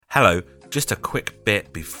Hello, just a quick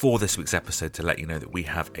bit before this week's episode to let you know that we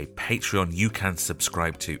have a Patreon you can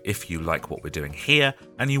subscribe to if you like what we're doing here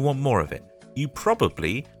and you want more of it. You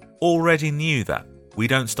probably already knew that. We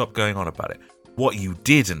don't stop going on about it. What you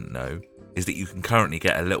didn't know is that you can currently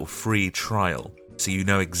get a little free trial, so you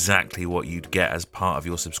know exactly what you'd get as part of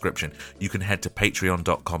your subscription. You can head to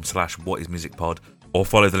patreon.com/whatismusicpod or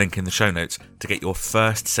follow the link in the show notes to get your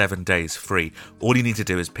first 7 days free. All you need to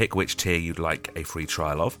do is pick which tier you'd like a free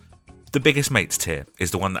trial of. The Biggest Mates tier is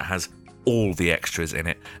the one that has all the extras in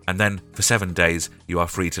it, and then for 7 days you are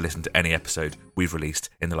free to listen to any episode we've released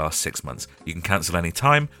in the last 6 months. You can cancel any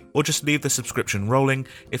time or just leave the subscription rolling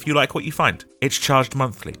if you like what you find. It's charged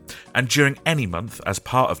monthly, and during any month, as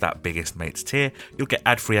part of that Biggest Mates tier, you'll get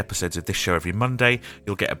ad-free episodes of this show every Monday,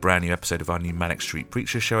 you'll get a brand new episode of our new Manic Street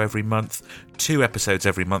Preacher show every month, 2 episodes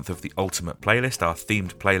every month of the Ultimate Playlist, our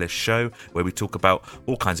themed playlist show where we talk about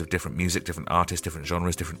all kinds of different music, different artists, different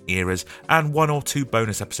genres, different eras, and 1 or 2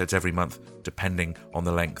 bonus episodes every month depending on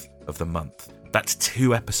the length of the month. That's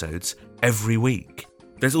 2 episodes every week.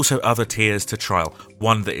 There's also other tiers to trial.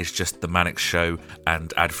 One that is just the Manic Show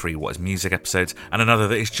and ad-free What Is Music episodes, and another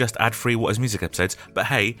that is just ad-free What Is Music episodes. But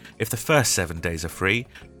hey, if the first 7 days are free,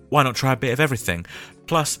 why not try a bit of everything?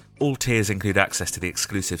 Plus, all tiers include access to the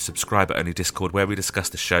exclusive subscriber-only Discord where we discuss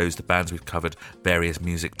the shows, the bands we've covered, various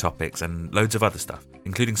music topics, and loads of other stuff,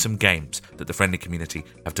 including some games that the friendly community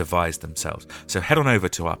have devised themselves. So head on over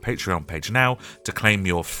to our Patreon page now to claim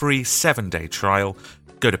your free 7-day trial.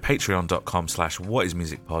 Go to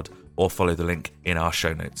patreon.com/whatismusicpod or follow the link in our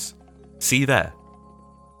show notes. See you there.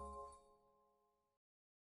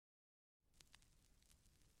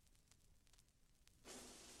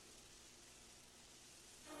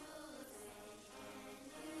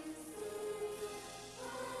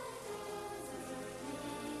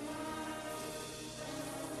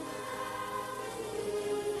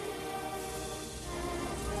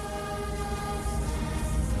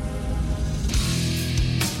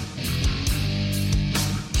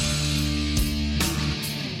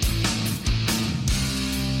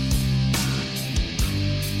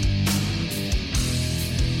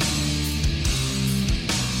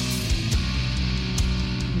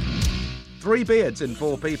 Three beards in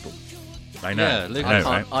 4 people. I know. Yeah, Luke,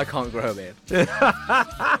 I can't grow a beard.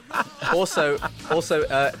 also,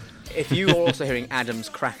 if you are also hearing Adam's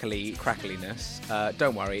crackliness,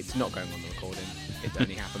 don't worry, it's not going on the recording. It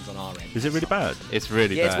only happens on our end. Is it really bad? It's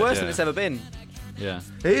really bad. Yeah, it's worse than it's ever been. Yeah.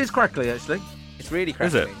 It is crackly, actually. It's really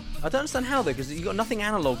crackly. Is it? I don't understand how, though, because you've got nothing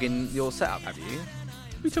analog in your setup, have you? What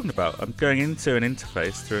are you talking about? I'm going into an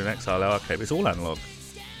interface through an XLR cable. It's all analog.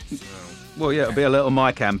 Well, yeah, it'll be a little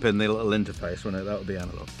mic amp in the little interface, won't it? That'll be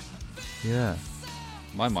analog. Yeah.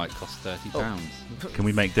 My mic costs £30. Can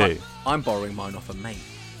we make do? I'm borrowing mine off a mate.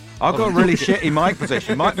 I've got a really shitty mic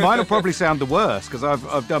position. Mine will probably sound the worst because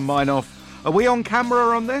I've done mine off. Are we on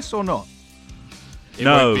camera on this or not? It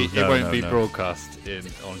No, won't be no. broadcast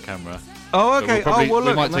on camera. Oh, But okay. we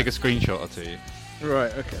look. might take a screenshot or two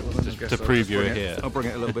Right, okay. Well, then I guess to I'll prove just you're bring it- here. I'll bring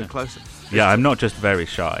it a little bit closer. Yeah, I'm not just very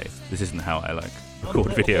shy. This isn't how I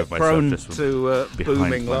record video of myself. Prone just from to behind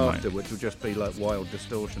booming my mic. laughter, which will just be like wild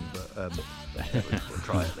distortion. But we'll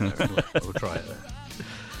try it there. We'll try it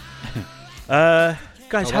there.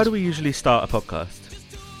 Guys, how do we usually start a podcast?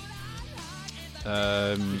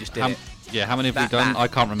 We just did it. Yeah, how many have we That- done? that. I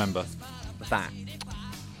can't remember.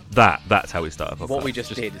 That's how we start a podcast. What we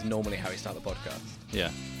just did is normally how we start the podcast.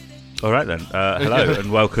 Yeah. All right then. Hello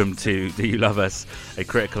and welcome to Do You Love Us, a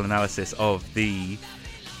critical analysis of the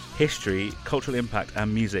history, cultural impact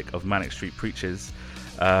and music of Manic Street Preachers.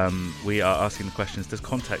 We are asking the questions, does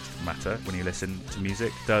context matter when you listen to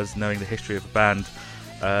music? Does knowing the history of a band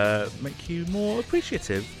make you more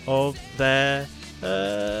appreciative of their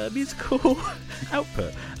musical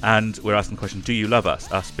output? And we're asking the question, do you love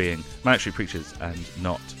us? Us being Manic Street Preachers and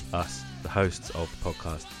not us, the hosts of the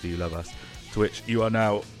podcast Do You Love Us, to which you are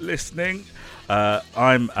now listening.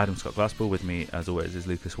 I'm Adam Scott Glasspool. With me, as always, is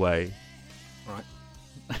Lucas Way. Right.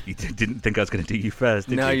 You didn't think I was going to do you first,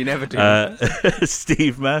 did you? No, you never do.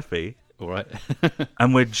 Steve Murphy. All right.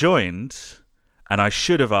 And we're joined, and I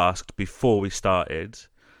should have asked before we started,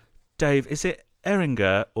 Dave, is it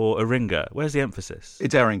Ehringer or Ehringer? Where's the emphasis?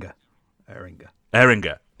 It's Ehringer. Ehringer.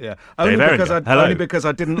 Yeah, Dave Ehringer. Hello. only because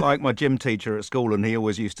I didn't like my gym teacher at school, and he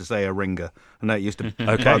always used to say a ringer, and that used to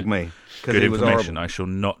Okay. bug me because Good he was information. horrible. I shall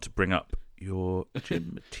not bring up your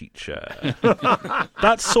gym teacher.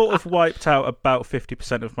 That sort of wiped out about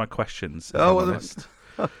 50% of my questions, if Oh, I'm well, honest.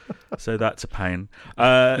 So that's a pain.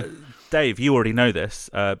 Dave, you already know this,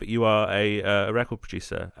 but you are a record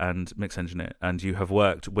producer and mix engineer, and you have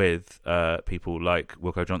worked with people like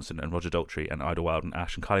Wilco Johnson and Roger Daltrey and Idlewild and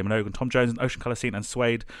Ash and Kylie Minogue and Tom Jones and Ocean Colour Scene and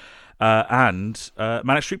Suede and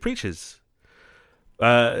Manic Street Preachers.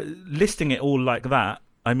 Listing it all like that,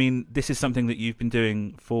 I mean, this is something that you've been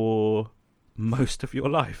doing for most of your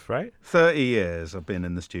life, right? 30 years I've been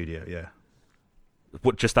in the studio, yeah.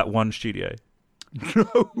 What, just that one studio?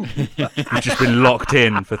 No. You've just been locked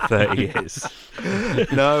in for 30 years.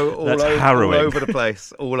 No, That's all harrowing. over the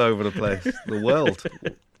place. All over the place. The world,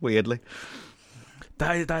 weirdly.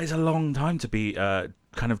 That is a long time to be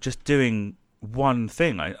kind of just doing one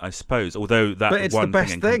thing, I suppose. Although But that it's one the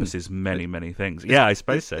thing best encompasses many, many things. Yeah, I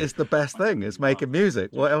suppose so. It's the best thing. It's making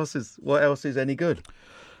music. What else is any good?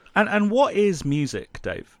 And what is music,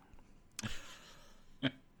 Dave?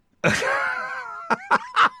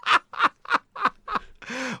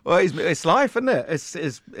 Well, it's life, isn't it?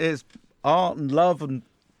 It's art and love and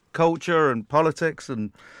culture and politics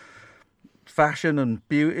and fashion and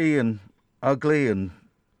beauty and ugly, and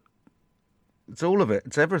it's all of it.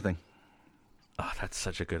 It's everything. Oh, that's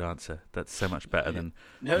such a good answer. That's so much better than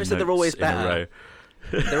Notice that they're notes always in a row.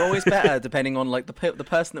 better. They're always better depending on like the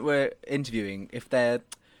person that we're interviewing. If they're,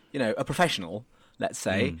 a professional, let's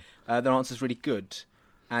say, their answer's really good,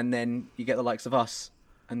 and then you get the likes of us,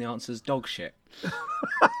 and the answer's dog shit.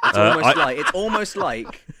 It's almost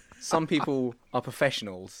like some people are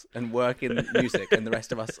professionals and work in music, and the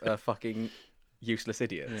rest of us are fucking useless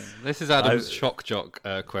idiots. Yeah. This is Adam's shock jock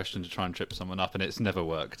question to try and trip someone up, and it's never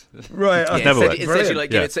worked. Right. Yeah, never worked.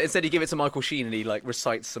 instead you give it to Michael Sheen, and he like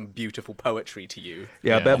recites some beautiful poetry to you.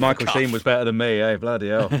 Yeah, I bet Michael Cuff. Sheen was better than me. Hey, bloody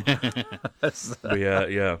hell.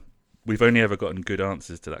 We've only ever gotten good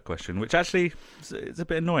answers to that question, which actually is a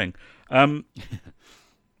bit annoying.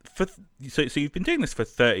 So you've been doing this for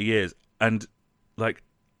 30 years, and like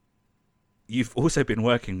you've also been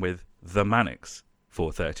working with the Manics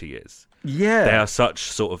for 30 years. Yeah. They are such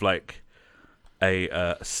sort of like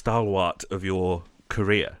a stalwart of your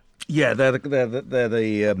career. Yeah, they're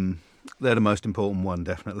the most important one,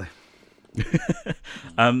 definitely.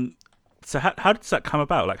 So how does that come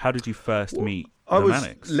about? Like, how did you first meet the I was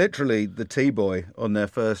Manics? literally the T-boy on their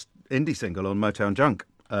first indie single on Motown Junk.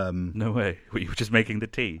 No way. You were just making the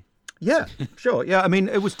tea. Yeah, sure. Yeah, I mean,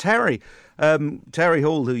 it was Terry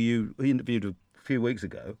Hall, who you interviewed a few weeks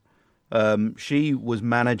ago. She was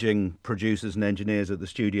managing producers and engineers at the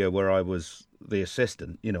studio where I was the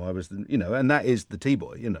assistant. I was, and that is the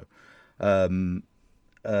T-boy, And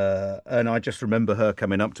I just remember her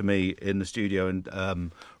coming up to me in the studio,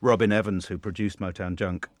 and Robin Evans, who produced Motown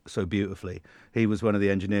Junk so beautifully, he was one of the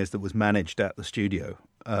engineers that was managed at the studio.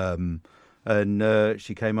 And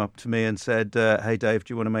she came up to me and said, "Hey, Dave,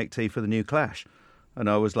 do you want to make tea for the new Clash?" And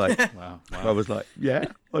I was like, Wow. I was like, "Yeah,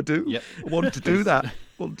 I do. Yep. I want to do that.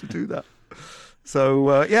 So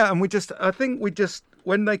and I think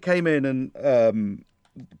when they came in, and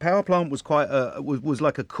Power Plant was was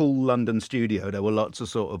like a cool London studio. There were lots of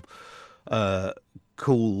sort of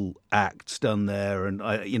cool acts done there, and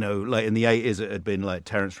like in the 80s it had been like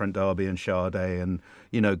Terence Trent D'Arby and Sade, and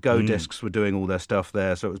Go Discs were doing all their stuff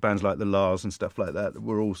there, so it was bands like the Lars and stuff like that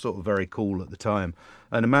were all sort of very cool at the time.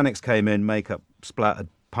 And the Manics came in, makeup splattered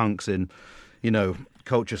punks in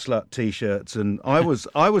Culture Slut t-shirts, and I was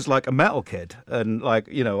like a metal kid, and like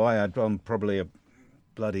I had on probably a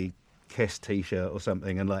bloody Kiss t-shirt or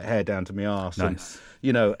something, and like hair down to my arse. Nice.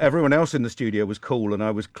 And everyone else in the studio was cool, and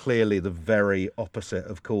I was clearly the very opposite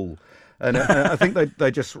of cool. And I think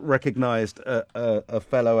they just recognised a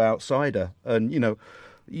fellow outsider, and you know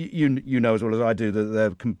as well as I do that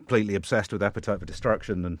they're completely obsessed with Appetite for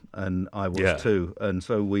Destruction, and I was too, and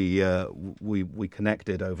so we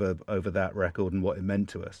connected over that record and what it meant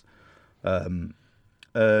to us, and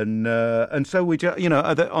so we just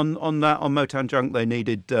on Motown Junk they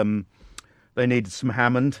needed some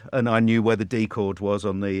Hammond, and I knew where the D chord was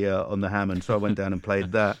on the Hammond, so I went down and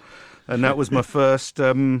played that, and that was my first.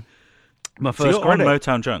 So you're on credit.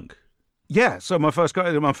 Motown Junk? Yeah, so my first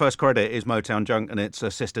credit is Motown Junk, and it's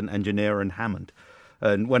assistant engineer and Hammond.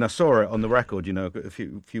 And when I saw it on the record, a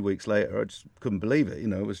few weeks later, I just couldn't believe it.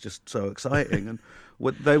 It was just so exciting, and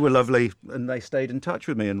they were lovely, and they stayed in touch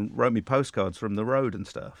with me and wrote me postcards from the road and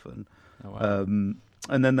stuff. And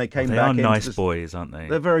and then they came They back. are into nice this- boys, aren't they?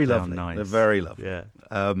 They're very They are lovely. nice. They're very lovely. Yeah.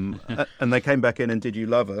 And they came back in and Did You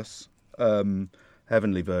Love Us?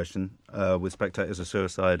 Heavenly version with Spectators of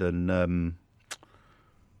Suicide and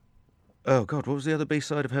oh God, what was the other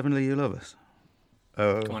B-side of Heavenly You Love Us?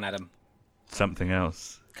 Come on, Adam. Something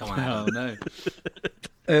else. Come on, Oh Adam. no!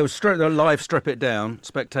 It was the live Strip It Down,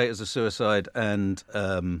 Spectators of Suicide, and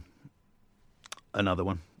another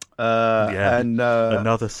one. And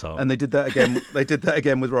another song. And they did that again. They did that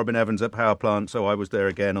again with Robin Evans at Power Plant. So I was there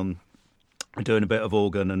again on doing a bit of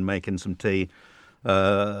organ and making some tea.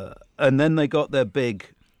 And then they got their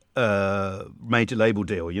big major label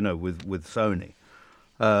deal, with Sony.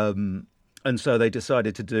 And so they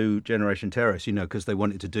decided to do Generation Terrace, because they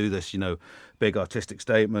wanted to do this, big artistic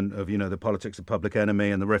statement of, the politics of Public Enemy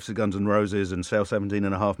and the riffs of Guns N' Roses and sell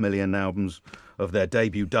 17.5 million albums of their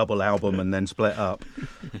debut double album and then split up.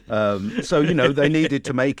 So, they needed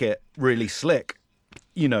to make it really slick,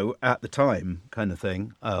 at the time kind of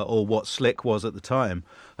thing, or what slick was at the time.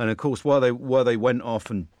 And of course, while they went off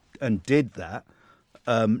and did that,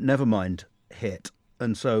 Nevermind hit.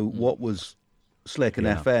 And so what was slick and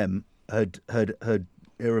FM had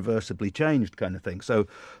irreversibly changed, kind of thing. So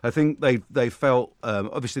I think they felt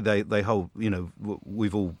obviously they hold, we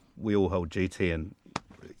all hold GT and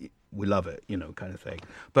we love it, kind of thing.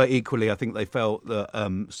 But equally, I think they felt that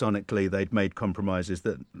sonically they'd made compromises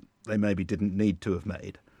that they maybe didn't need to have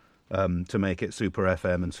made to make it super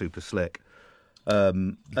FM and super slick.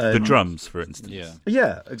 The drums, for instance.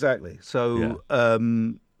 Yeah, exactly. So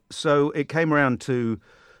so it came around to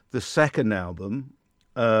the second album.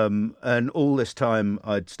 And all this time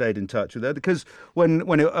I'd stayed in touch with her because when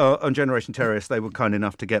on Generation Terrace they were kind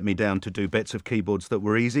enough to get me down to do bits of keyboards that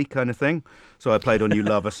were easy, kind of thing. So I played on You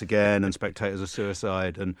Love Us Again and Spectators of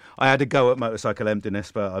Suicide, and I had to go at Motorcycle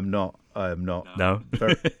Emptiness, but I'm not I'm not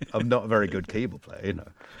a very good keyboard player,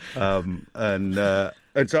 and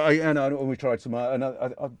so we tried some, and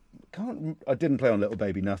I didn't play on Little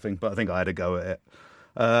Baby Nothing, but I think I had a go at it.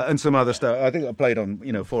 And some other stuff. I think I played on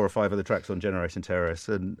 4 or 5 of the tracks on Generation Terrace,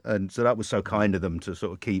 and so that was so kind of them to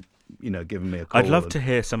sort of keep giving me a call. I'd love to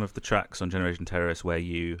hear some of the tracks on Generation Terrace where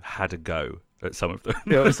you had a go at some of them.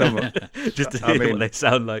 Just to hear what they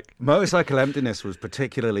sound like. Motorcycle Emptiness was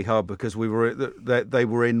particularly hard because they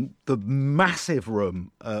were in the massive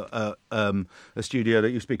room, a studio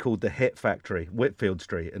that used to be called the Hit Factory, Whitfield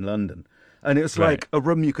Street in London. And it was like a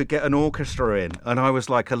room you could get an orchestra in. And I was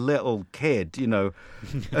like a little kid, and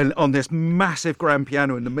on this massive grand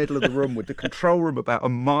piano in the middle of the room with the control room about a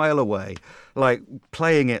mile away, like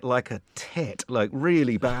playing it like a tit, like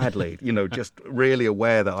really badly, just really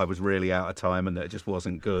aware that I was really out of time and that it just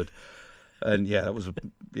wasn't good. And that was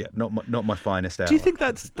not my finest hour. Do you think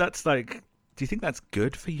that's like... Do you think that's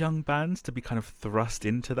good for young bands to be kind of thrust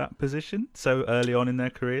into that position so early on in their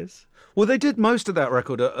careers? Well, they did most of that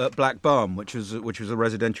record at Black Barn, which was a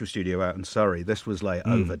residential studio out in Surrey. This was like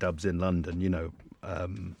overdubs in London,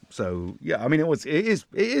 So it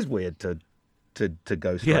is weird to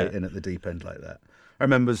go straight in at the deep end like that. I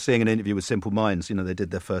remember seeing an interview with Simple Minds. They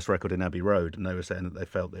did their first record in Abbey Road, and they were saying that they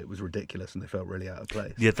felt that it was ridiculous and they felt really out of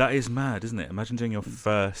place. Yeah, that is mad, isn't it? Imagine doing your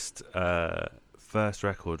first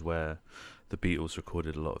record where the Beatles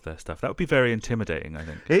recorded a lot of their stuff. That would be very intimidating, I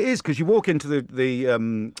think. It is, because you walk into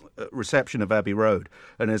the reception of Abbey Road,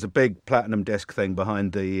 and there's a big platinum disc thing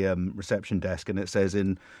behind the reception desk, and it says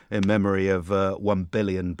in memory of 1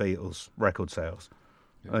 billion Beatles record sales.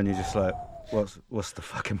 And you're just like, what's the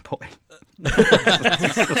fucking point? What's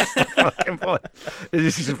the fucking point?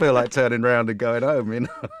 You just feel like turning around and going home,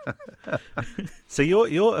 So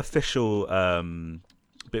your official...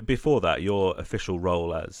 before that, your official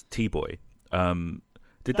role as T-Boy,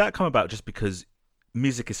 did that come about just because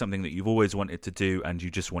music is something that you've always wanted to do and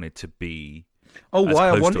you just wanted to be... Oh, why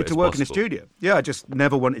I wanted to work in a studio. Yeah, I just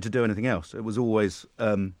never wanted to do anything else. It was always...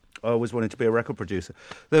 I always wanted to be a record producer.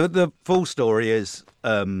 The full story is...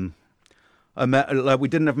 I met, we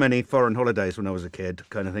didn't have many foreign holidays when I was a kid,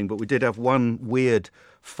 kind of thing, but we did have one weird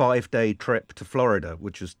 5-day trip to Florida,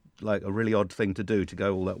 which was like a really odd thing to do, to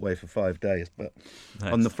go all that way for 5 days. But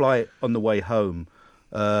nice. On the flight on the way home,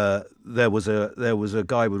 there was a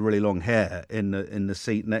guy with really long hair in the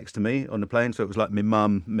seat next to me on the plane. So it was like my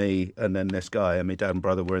mum, me, and then this guy, and my dad and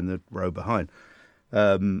brother were in the row behind.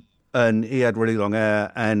 And he had really long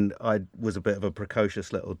hair, and I was a bit of a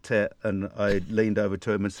precocious little tit, and I leaned over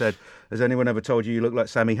to him and said, "Has anyone ever told you look like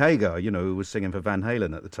Sammy Hagar, who was singing for Van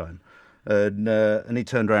Halen at the time?" And he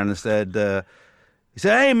turned around and said,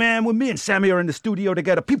 "Hey man, when me and Sammy are in the studio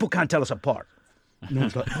together, people can't tell us apart." And I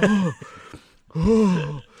was like,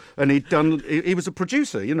 oh. And he was a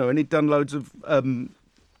producer, and he'd done loads of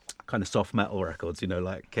kind of soft metal records,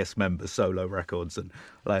 like Kiss members solo records and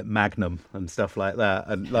like Magnum and stuff like that.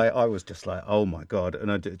 And like I was just like, oh my God. And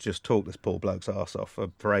I just talked this poor bloke's arse off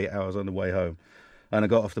for 8 hours on the way home. And I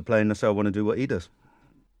got off the plane and said, I want to do what he does.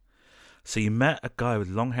 So you met a guy with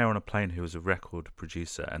long hair on a plane who was a record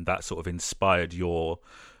producer, and that sort of inspired your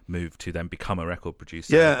move to then become a record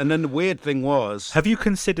producer. Yeah, and then the weird thing was... Have you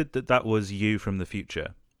considered that was you from the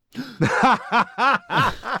future?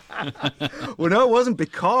 Well, no, it wasn't,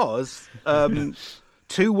 because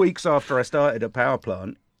 2 weeks after I started at Power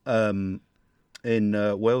Plant in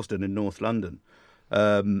Wellsden in North London,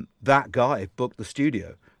 that guy booked the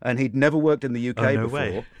studio, and he'd never worked in the UK Oh, no before,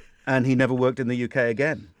 way. and he never worked in the UK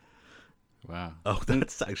again. Wow. Oh,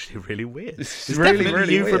 that's actually really weird. It's really, definitely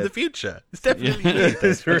really you from weird. the future. It's definitely you.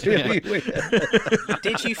 It's really weird.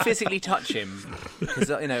 Did you physically touch him? Because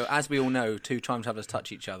as we all know, two time travelers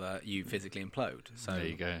touch each other, you physically implode. So There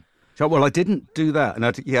you go. So, well, I didn't do that, and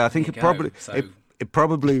I think There it you probably go. So- it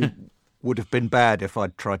probably would have been bad if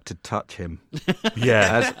I'd tried to touch him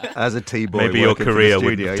Yeah. as a T-boy. Maybe your working for the career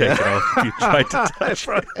would studio, have yeah. taken off if you tried to touch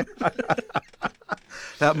him.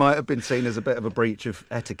 That might have been seen as a bit of a breach of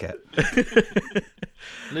etiquette.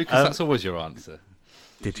 Lucas, that's always your answer.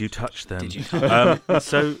 Did you touch them? Did you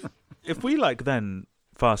So, if we then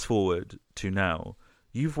fast forward to now,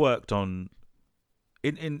 you've worked on,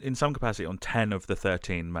 in some capacity, on 10 of the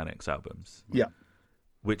 13 Mannix albums, Yeah,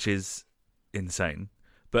 which is insane.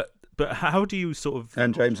 But how do you sort of?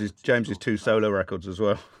 and James's 2 solo records as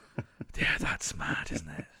well. Yeah, that's mad, isn't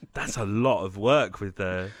it? That's a lot of work with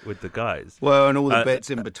the guys. Well, and all the bits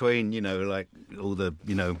in between, like all the,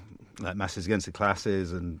 like Masses Against the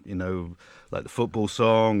Classes, and like the football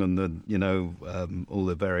song, and the all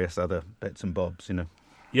the various other bits and bobs.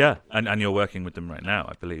 Yeah, and you're working with them right now,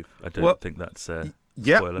 I believe. I don't think that's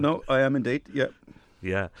Yeah, spoiler. no, I am indeed. Yeah.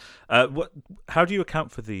 Yeah. How do you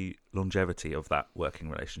account for the longevity of that working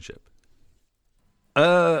relationship?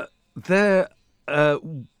 Their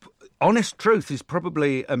honest truth is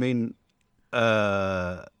probably, they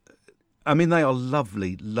are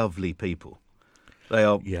lovely, lovely people. They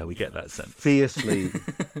are Yeah, we get that sense.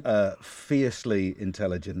 fiercely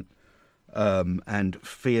intelligent, and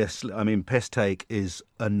fiercely. Piss Take is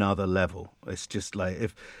another level. It's just like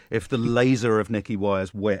if the laser of Nicky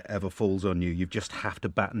Wire's wit ever falls on you, you just have to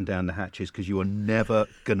batten down the hatches, because you are never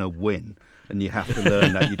gonna win, and you have to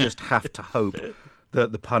learn that. You just have to hope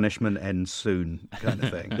that the punishment ends soon, kind of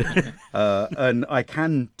thing. And I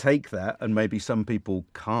can take that, and maybe some people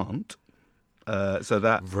can't. So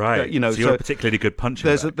that Right. that, so you're a particularly good puncher.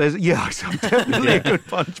 there's I'm definitely a good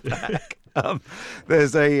punch back.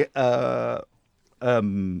 There's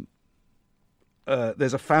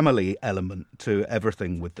a family element to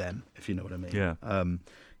everything with them, if you know what I mean. Yeah.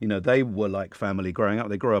 They were like family growing up.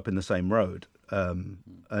 They grew up in the same road,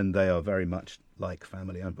 and they are very much like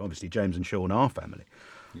family. Obviously, James and Sean are family.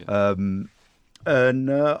 Yeah. I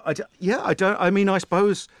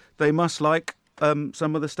suppose they must like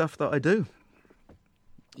some of the stuff that I do.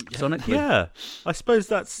 Sonically. Yeah, I suppose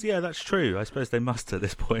that's true. I suppose they must at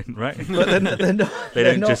this point, right? But they're not, They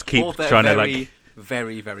don't just keep Or they're trying to very, like.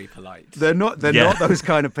 very, very polite. They're not Yeah. those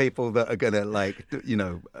kind of people that are gonna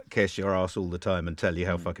kiss your ass all the time and tell you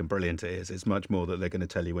how fucking brilliant it is. It's much more that they're gonna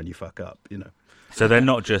tell you when you fuck up. So they're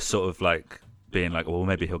not just sort of like being like, well,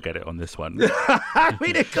 maybe he'll get it on this one.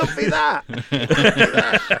 It could be that.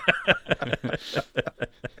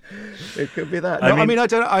 It could be that. No, I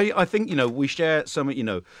don't. I think we share some.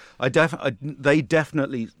 They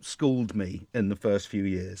definitely schooled me in the first few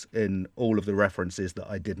years in all of the references that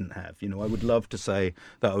I didn't have. I would love to say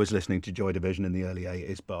that I was listening to Joy Division in the early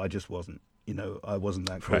 '80s, but I just wasn't. I wasn't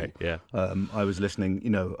that cool. Right, yeah. I was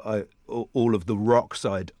listening. All of the rock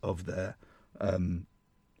side of their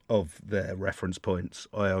reference points,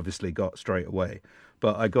 I obviously got straight away.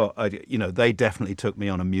 But they definitely took me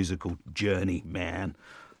on a musical journey, man.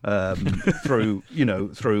 Through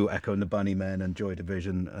Echo and the Bunnymen and Joy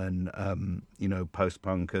Division and post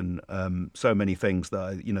punk and so many things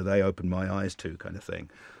that they opened my eyes to, kind of thing.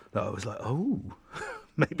 That I was like, oh,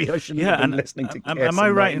 maybe I shouldn't have been listening to. Am I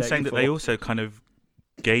right in saying that they also kind of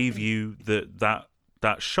gave you that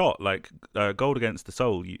shot, like Gold Against the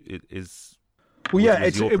Soul is? Well, yeah,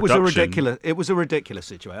 was your it was a production ridiculous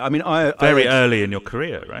situation. I very early in your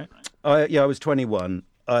career, right? I was 21.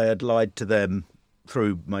 I had lied to them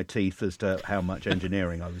through my teeth as to how much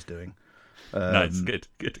engineering I was doing. Nice, good.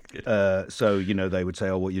 So they would say,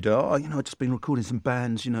 "Oh, what you do?" "Oh, I've just been recording some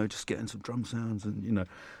bands, just getting some drum sounds," and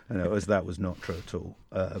that was not true at all.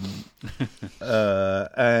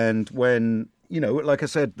 And when like I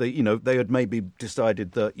said, they had maybe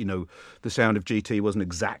decided that the sound of GT wasn't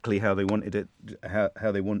exactly how they wanted it,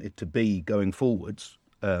 how they wanted to be going forwards.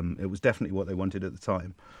 It was definitely what they wanted at the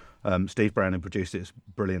time. Steve Brown, who produced it, is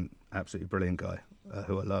brilliant, absolutely brilliant guy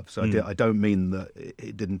who I love. So I don't mean that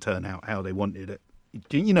it didn't turn out how they wanted it.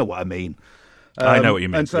 You know what I mean? I know what you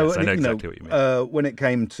mean. And so, yes, I know exactly what you mean. When it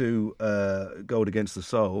came to Gold Against the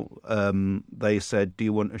Soul, they said, "Do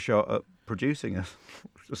you want a shot at producing us?"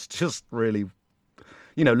 It's just really,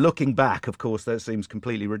 looking back, of course, that seems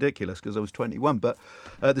completely ridiculous because I was 21. But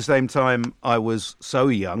at the same time, I was so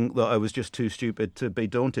young that I was just too stupid to be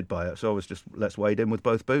daunted by it. So I was just, let's wade in with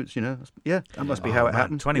both boots, Yeah, that must be how it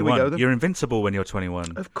happened. 21. Here we go, then. You're invincible when you're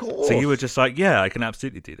 21. Of course. So you were just like, yeah, I can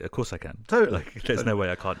absolutely do that. Of course I can. Totally. There's no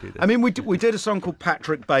way I can't do this. I mean, we did a song called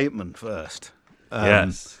Patrick Bateman first.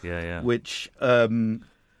 Yes. Yeah. Which,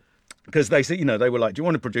 because they said, they were like, do you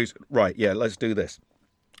want to produce? Right, yeah, let's do this.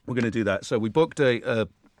 We're going to do that. So we booked a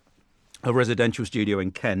residential studio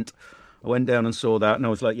in Kent. I went down and saw that, and I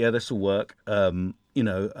was like, yeah, this will work. And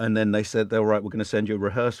then they said, all right, we're going to send you a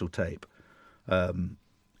rehearsal tape.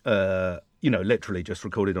 Literally just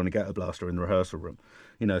recorded on a ghetto blaster in the rehearsal room.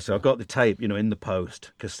 So I got the tape, in the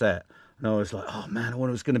post cassette. And I was like, oh man, I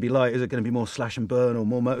wonder what it's going to be like. Is it going to be more Slash and Burn or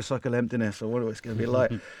more Motorcycle Emptiness? I wonder what it's going to be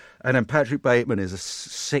like. And then Patrick Bateman is a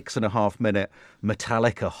 6.5 minute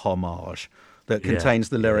Metallica homage that contains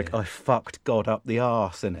the lyric, I fucked God up the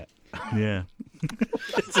arse in it. Yeah.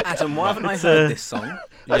 Adam, why haven't I heard this song?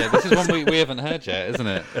 Yeah, this is one we haven't heard yet, isn't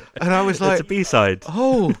it? And I was like, It's a B-side.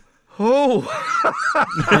 oh.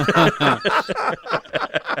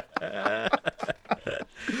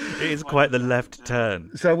 It is quite the left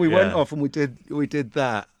turn. So we went off and we did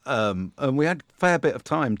that, and we had a fair bit of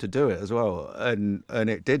time to do it as well, and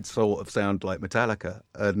it did sort of sound like Metallica,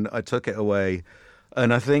 and I took it away,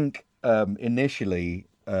 and I think initially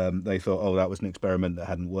they thought, oh, that was an experiment that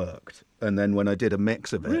hadn't worked, and then when I did a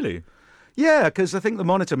mix of it, Really? yeah, because I think the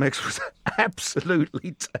monitor mix was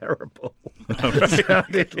absolutely terrible. It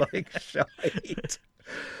sounded like shite.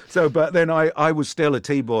 So, but then I was still a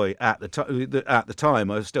T-boy at the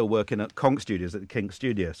time. I was still working at Conk Studios, at the Kink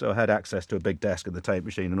Studio. So I had access to a big desk and the tape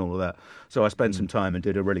machine and all of that. So I spent some time and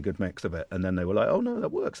did a really good mix of it. And then they were like, oh, no,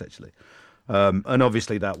 that works, actually. And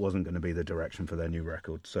obviously that wasn't going to be the direction for their new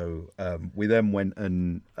record. So we then went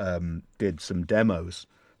and did some demos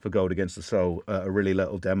for Gold Against the Soul, a really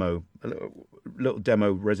little demo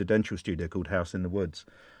residential studio called House in the Woods.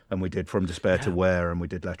 And we did From Despair to Where, and we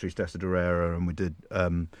did La Tristeza Durera, and we did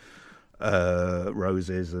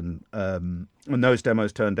Roses, and those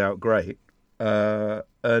demos turned out great.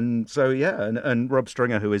 And so, and Rob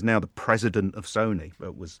Stringer, who is now the president of Sony,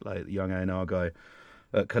 but was like the young A&R guy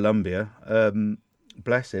at Columbia,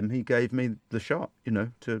 bless him, he gave me the shot,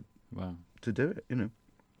 to do it,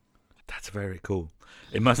 That's very cool.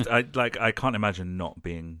 It must. I can't imagine not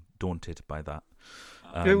being daunted by that.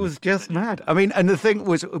 It was just mad. I mean, and the thing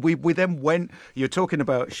was, we then went. You're talking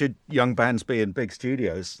about should young bands be in big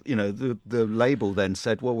studios? The label then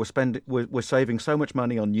said, well, we're saving so much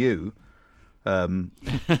money on you.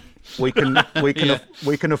 We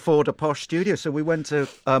can afford a posh studio. So we went to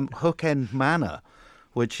Hook End Manor,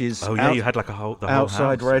 which is you had like the whole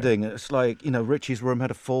outside house. Reading. It's like Richie's room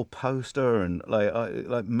had a full poster and like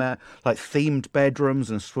themed bedrooms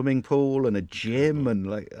and swimming pool and a gym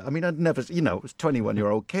and I'd never I was a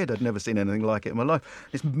 21-year-old kid. I'd never seen anything like it in my life.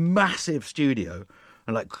 This massive studio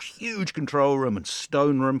and like huge control room and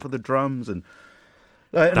stone room for the drums and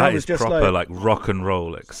that I is was just proper like rock and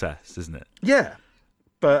roll excess, isn't it? Yeah.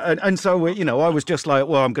 But and so I was just like,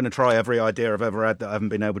 well, I'm going to try every idea I've ever had that I haven't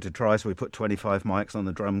been able to try. So we put 25 mics on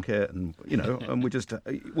the drum kit, and and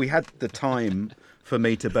we had the time for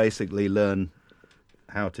me to basically learn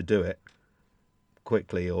how to do it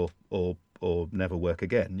quickly, or never work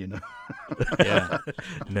again. Yeah,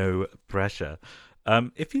 no pressure.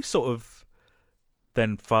 If you sort of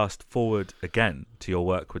then fast forward again to your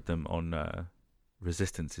work with them on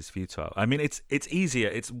Resistance is Futile. I mean, it's easier.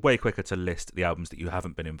 It's way quicker to list the albums that you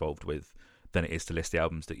haven't been involved with than it is to list the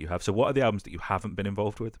albums that you have. So what are the albums that you haven't been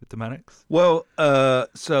involved with the Manics? Well,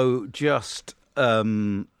 so just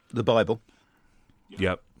The Bible.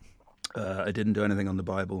 Yep. I didn't do anything on The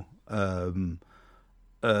Bible. On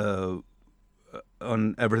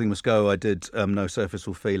Everything Must Go, I did No Surface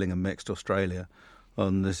or Feeling and Mixed Australia.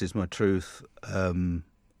 On This Is My Truth,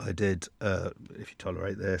 I did If You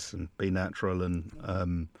Tolerate This and Be Natural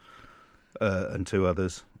and two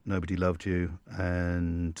others, Nobody Loved You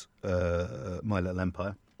and My Little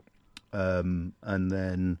Empire, and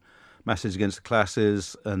then Message Against the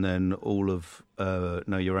Classes, and then all of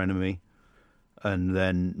Know Your Enemy, and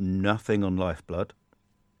then nothing on Lifeblood,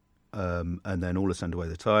 and then all of Send Away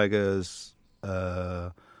the Tigers,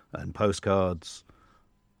 and Postcards,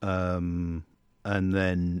 and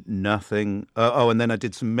then nothing. And then I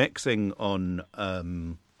did some mixing on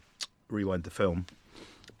Rewind the Film,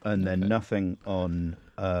 and then nothing on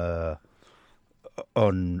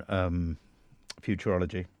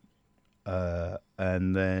Futurology,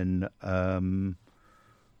 and then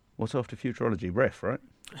what's after Futurology? Riff, right?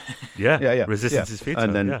 Yeah. Yeah. Resistance is Futile.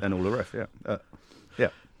 and then yeah. and all the Riff, yeah.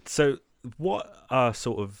 So what are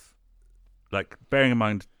sort of, like, bearing in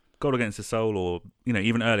mind God Against the Soul, or, you know,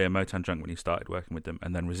 even earlier Motown Drunk when you started working with them,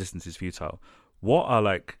 and then Resistance is Futile, what are,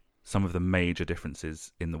 like, some of the major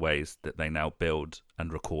differences in the ways that they now build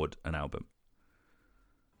and record an album?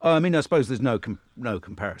 I mean, I suppose there's no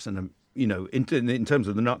comparison. You know, in terms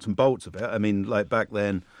of the nuts and bolts of it. I mean, like back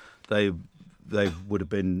then, they would have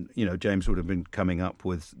been, you know, James would have been coming up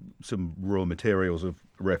with some raw materials of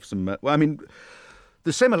riffs and. Well, I mean,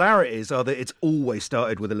 the similarities are that it's always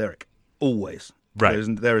started with a lyric, always. Right.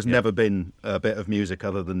 There has never been a bit of music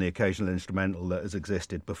other than the occasional instrumental that has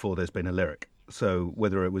existed before there's been a lyric. So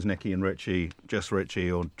whether it was Nicky and Richie,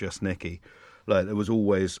 or just Nicky, like there was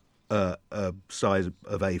always a size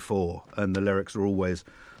of A4, and the lyrics are always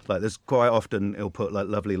like, there's quite often he'll put like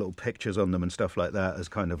lovely little pictures on them and stuff like that as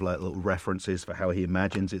kind of like little references for how he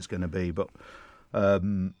imagines it's going to be. But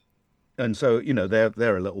and so, you know,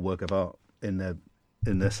 they're a little work of art in their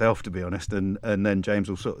self, to be honest. And then James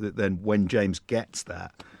will then when James gets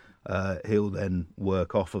that, he'll then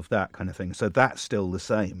work off of that kind of thing. So that's still the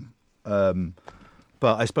same.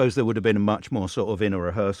 But I suppose there would have been a much more sort of inner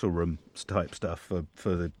rehearsal room type stuff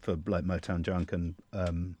for like Motown Junk and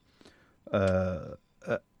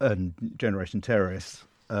Generation Terrorists.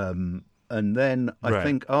 And then I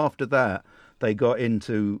think after that they got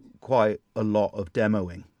into quite a lot of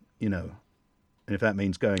demoing, you know. And if that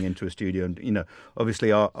means going into a studio, and, you know,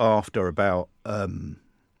 obviously after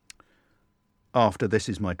This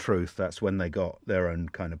Is My Truth, that's when they got their own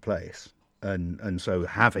kind of place. And so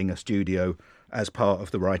having a studio as part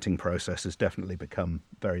of the writing process has definitely become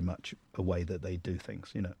very much a way that they do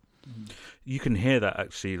things, you know. You can hear that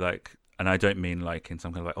actually, like, and I don't mean like in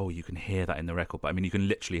some kind of like, oh, you can hear that in the record, but I mean you can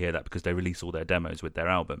literally hear that because they release all their demos with their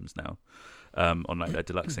albums now, on like their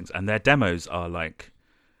deluxe things, and their demos are like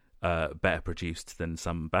better produced than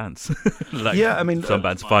some bands. Like, yeah, I mean, some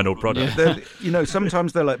bands' final product. You know,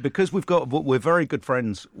 sometimes they're like, because we're very good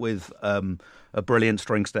friends with a brilliant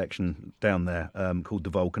string section down there called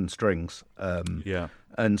the Vulcan Strings.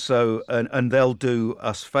 And so, and they'll do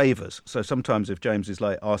us favours. So sometimes if James is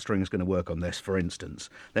like, our string's going to work on this, for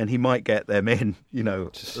instance, then he might get them in, you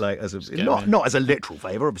know, like as a not as a literal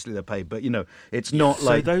favour. Obviously they're paid, but you know, it's not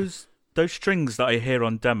like those strings that I hear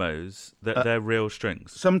on demos, that they're real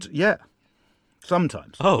strings. Sometimes.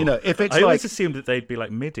 Oh, you know, if it's I like, always assumed that they'd be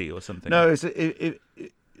like MIDI or something. No,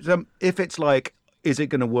 if it's like, is it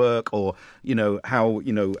going to work, or how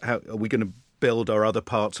are we going to build our other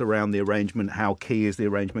parts around the arrangement? How key is the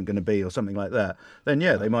arrangement going to be, or something like that? Then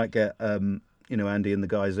they might get Andy and the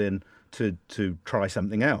guys in to try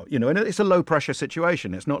something out, and it's a low pressure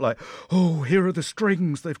situation. It's not like, oh, here are the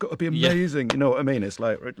strings, they've got to be amazing. You know what I mean? It's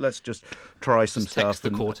like, let's just try some stuff. Text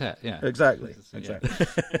the quartet, exactly.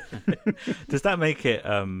 Does that make it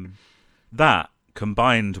that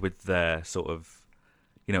combined with their sort of,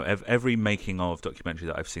 every making of documentary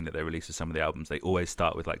that I've seen that they release of some of the albums, they always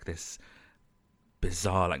start with like this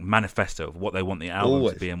bizarre like manifesto of what they want the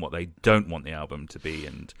album to be and what they don't want the album to be,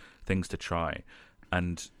 and things to try.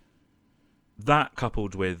 And that,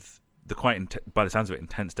 coupled with the by the sounds of it,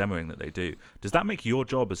 intense demoing that they do, does that make your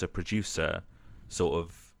job as a producer sort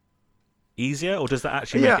of easier, or does that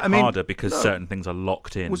actually make it harder because certain things are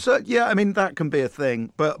locked in? Well, that can be a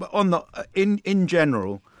thing, but on the in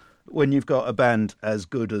general, when you've got a band as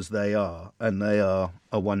good as they are, and they are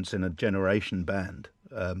a once in a generation band,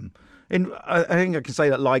 I think I can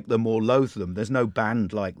say that, like them or loathe them, there's no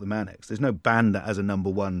band like the Manics. There's no band that has a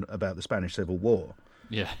number one about the Spanish Civil War.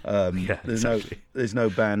 There's no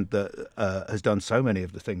band that has done so many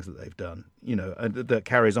of the things that they've done, and that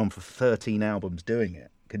carries on for 13 albums doing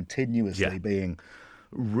it continuously, being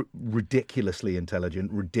ridiculously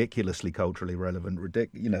intelligent, ridiculously culturally relevant,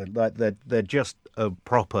 like they're just a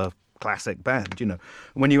proper classic band.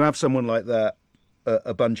 When you have someone like that,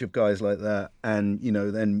 a bunch of guys like that, and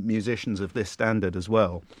then musicians of this standard as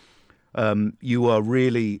well, you are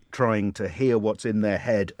really trying to hear what's in their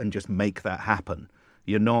head and just make that happen.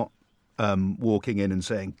 You're not walking in and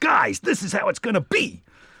saying, guys, this is how it's going to be.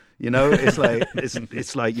 It's like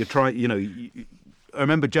it's like you're trying. I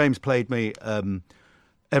remember James played me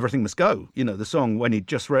Everything Must Go, the song, when he'd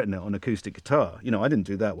just written it on acoustic guitar. I didn't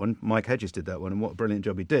do that one. Mike Hedges did that one, and what a brilliant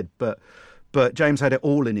job he did. But James had it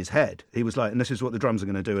all in his head. He was like, and this is what the drums are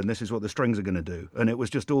going to do, and this is what the strings are going to do. And it was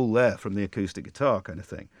just all there from the acoustic guitar kind of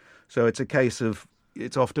thing. So it's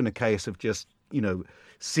often a case of just,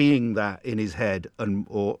 seeing that in his head, and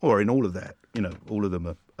or in all of that. All of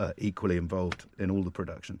them are equally involved in all the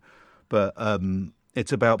production. But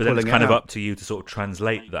it's about pulling it out. But then it's kind of up to you to sort of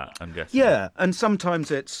translate that, I'm guessing. Yeah, and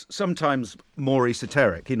sometimes it's more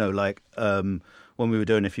esoteric, like when we were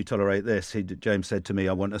doing If You Tolerate This, James said to me,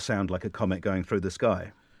 I want to sound like a comet going through the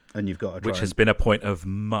sky. And you've got to try. Which has been a point of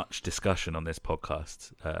much discussion on this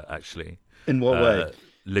podcast, actually. In what way?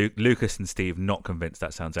 Lucas and Steve not convinced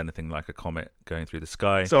that sounds anything like a comet going through the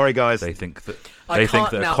sky. Sorry, guys. They think that I a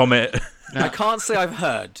comet. I can't say I've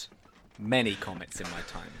heard many comets in my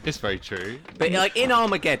time, It's very true. but like in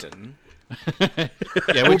Armageddon,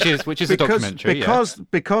 Yeah, which is a documentary.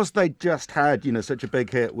 Because they just had such a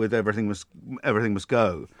big hit with Everything Must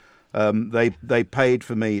Go. They paid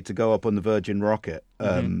for me to go up on the Virgin rocket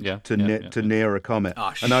to near a comet,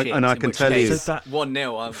 and I can tell you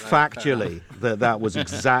 1-0 factually that was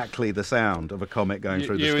exactly the sound of a comet going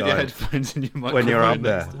through the sky with your headphones and your when you're up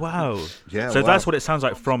microphone. there. Wow. Yeah, So wow. that's what it sounds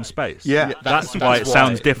like from space. Yeah, That's why it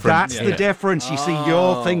sounds different. That's the difference. You see,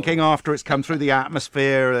 you're thinking after it's come through the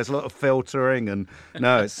atmosphere. There's a lot of filtering, and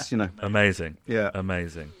no, it's Amazing. Yeah.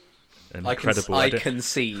 Amazing. Incredible. I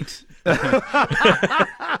concede. We're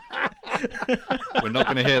not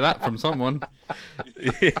going to hear that from someone.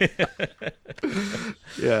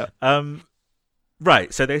 Yeah.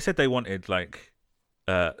 Right. So they said they wanted like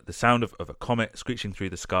the sound of a comet screeching through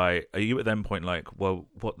the sky. Are you at them point like, well,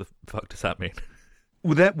 what the fuck does that mean?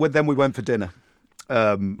 Well, then we went for dinner.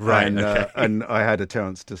 Right. And, okay. and I had a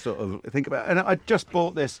chance to sort of think about it. And I just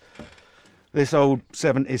bought this old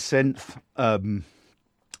 70s synth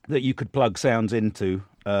that you could plug sounds into.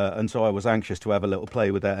 And so I was anxious to have a little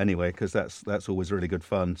play with that anyway, because that's always really good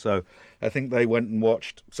fun. So I think they went and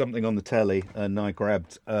watched something on the telly, and I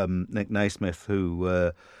grabbed Nick Naismith,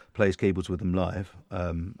 who plays keyboards with them live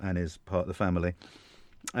and is part of the family.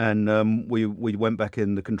 And we went back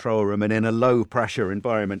in the control room, and in a low pressure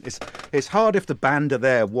environment, it's hard if the band are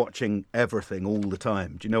there watching everything all the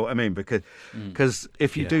time. Do you know what I mean? Because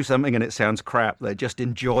if you do something and it sounds crap, they just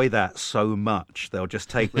enjoy that so much. They'll just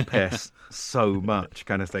take the piss so much,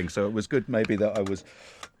 kind of thing. So it was good maybe that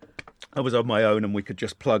I was on my own and we could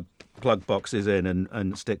just plug boxes in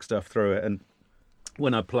and stick stuff through it. And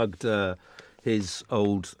when I plugged his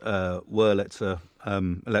old Wurlitzer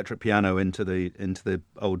electric piano into the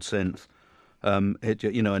old synth,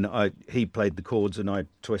 he played the chords and I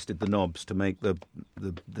twisted the knobs to make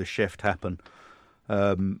the shift happen,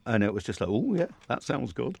 and it was just like, oh yeah, that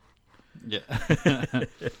sounds good. Yeah.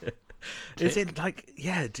 Is it like,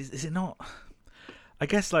 is it not? I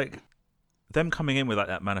guess like them coming in with like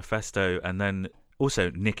that manifesto, and then also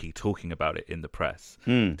Nicky talking about it in the press.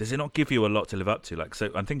 Does it not give you a lot to live up to? Like, so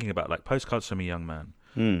I'm thinking about like Postcards from a Young Man,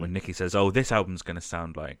 when Nicky says, "Oh, this album's going to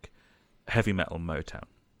sound like heavy metal Motown."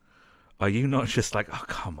 Are you not just like, oh,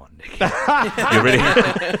 come on, Nicky? You're really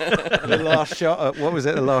The last shot. What was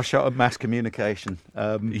it? The last shot of Mass Communication.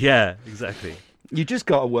 Yeah, exactly. You just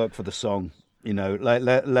got to work for the song. Like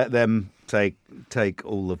let them take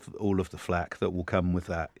all of the flack that will come with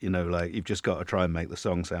that. Like you've just got to try and make the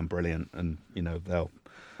song sound brilliant, and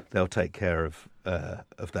they'll take care of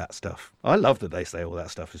that stuff. I love that they say all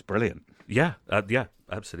that stuff is brilliant. Yeah,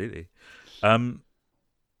 absolutely.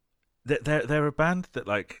 They're a band that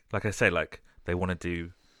like I say, like they want to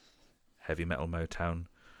do heavy metal Motown.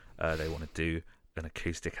 They want to do an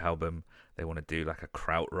acoustic album. They want to do like a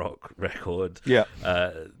krautrock record. Yeah.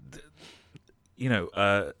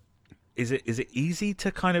 Is it easy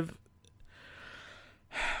to kind of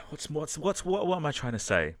what am I trying to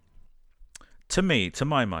say? To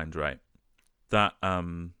my mind, right, that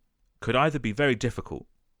could either be very difficult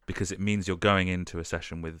because it means you're going into a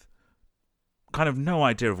session with kind of no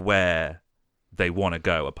idea of where they want to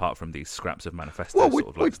go apart from these scraps of manifesto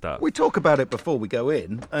stuff. We talk about it before we go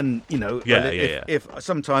in, and if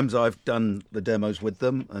sometimes I've done the demos with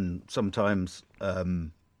them, and sometimes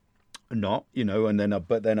not,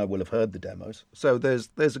 but then I will have heard the demos. So there's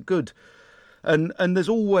a good, and there's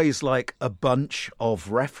always like a bunch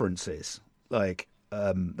of references. Like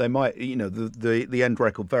they might, the end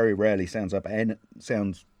record very rarely ends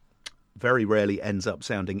up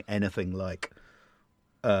sounding anything like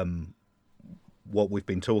what we've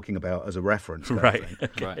been talking about as a reference, right?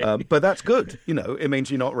 Right. But that's good. It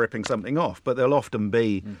means you're not ripping something off. But there'll often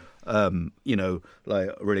be, like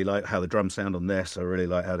I really like how the drums sound on this. I really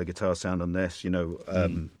like how the guitars sound on this.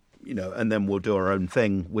 And then we'll do our own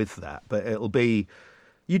thing with that. But it'll be,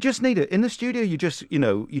 you just need it in the studio. You just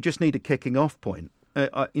need a kicking off point.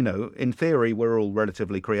 In theory, we're all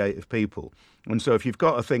relatively creative people. And so if you've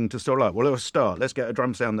got a thing to start, like, well, let's get a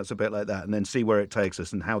drum sound that's a bit like that, and then see where it takes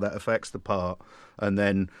us and how that affects the part. And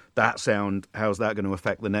then that sound, how's that going to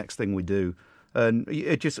affect the next thing we do? And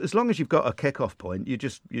it just, as long as you've got a kick-off point, you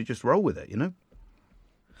just roll with it,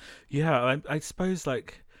 Yeah, I suppose,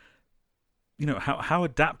 like, how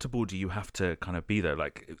adaptable do you have to kind of be, though?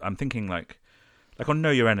 Like, I'm thinking, like like on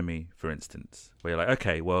Know Your Enemy, for instance, where you're like,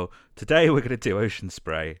 okay, well, today we're going to do Ocean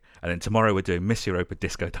Spray, and then tomorrow we're doing Miss Europa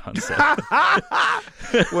Disco Dancer.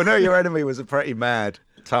 Well, Know Your Enemy was a pretty mad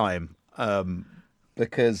time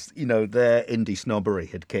because, you know, their indie snobbery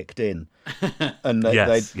had kicked in and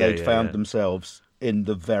they'd found themselves in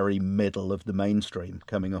the very middle of the mainstream,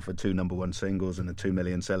 coming off of 2 number-1 singles and a 2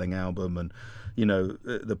 million selling album. And, you know,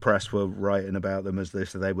 the press were writing about them as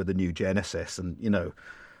this, they were the new Genesis. And, you know,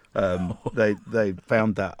 they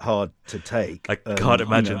found that hard to take. I can't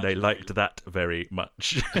imagine they liked that very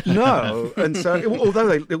much. No. And so,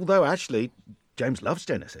 although actually James loves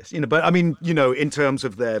Genesis, you know, but I mean, you know, in terms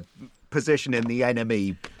of their position in the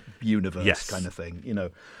Enemy universe kind of thing, you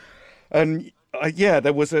know. And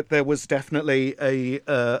there was definitely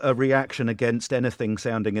a reaction against anything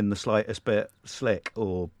sounding in the slightest bit slick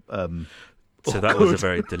or so that was a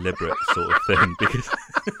very deliberate sort of thing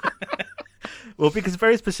because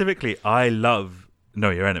very specifically I love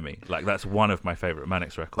Know Your Enemy. Like, that's one of my favorite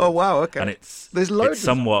Mannix records. Oh wow, okay. And there's loads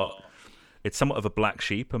it's somewhat of a black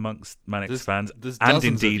sheep amongst Mannix fans, there's and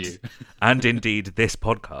indeed this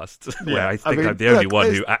podcast, where I think I'm the only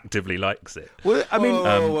one who actively likes it. Well, I mean,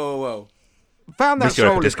 whoa. Found that Miss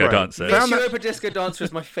Europa soul Disco is great. Dancer. Miss Europa Disco Dancer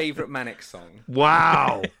is my favourite Mannix song.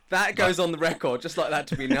 Wow. That goes on the record, just like that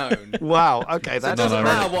to be known. Wow. Okay, So it doesn't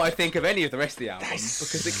matter what I think of any of the rest of the album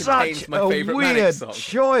because it contains my favourite Mannix song.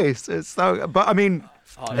 Choice. It's so, but I mean,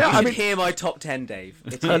 you should hear my top 10, Dave.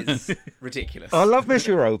 It is ridiculous. I love Miss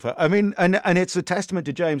Europa. I mean, and it's a testament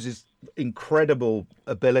to James's incredible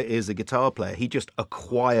ability as a guitar player. He just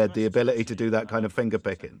acquired the ability to do that kind of finger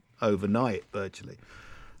picking overnight, virtually.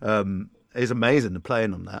 It's amazing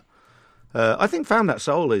playing on that. I think Found That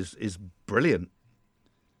Soul is brilliant.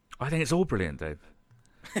 I think it's all brilliant, Dave.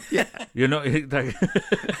 Yeah. You're not.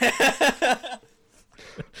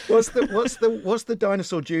 What's the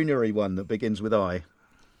Dinosaur Junior-y one that begins with I?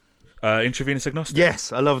 Intravenous Agnostic.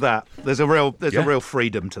 Yes, I love that. There's a real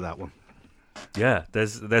freedom to that one. Yeah,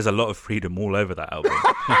 there's a lot of freedom all over that album.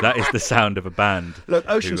 That is the sound of a band. Look,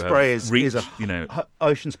 Ocean Spray is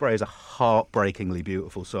Ocean Spray is a heartbreakingly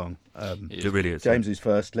beautiful song. It really is. James's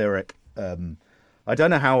first lyric. I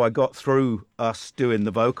don't know how I got through us doing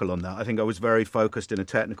the vocal on that. I think I was very focused in a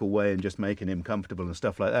technical way and just making him comfortable and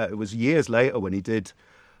stuff like that. It was years later when he did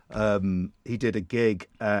a gig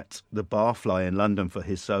at the Barfly in London for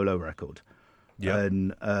his solo record. Yeah.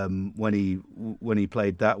 And when he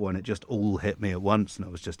played that one, it just all hit me at once, and I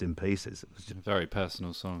was just in pieces. It was just a very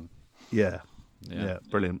personal song. Yeah,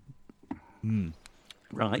 brilliant.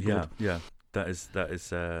 Right. Yeah, good. yeah. That is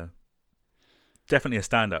definitely a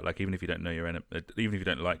standout. Like, even if you don't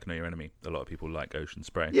like Know Your Enemy, a lot of people like Ocean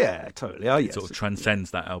Spray. Yeah, totally. It sort of transcends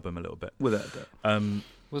that album a little bit. Without a doubt.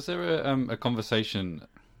 Was there a conversation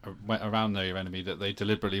around Know Your Enemy that they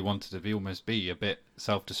deliberately wanted to almost be a bit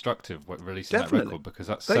self-destructive when releasing that record? Because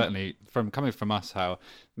that's certainly coming from us, how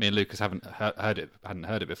me and Lucas hadn't heard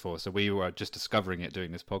it before, so we were just discovering it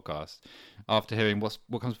doing this podcast after hearing what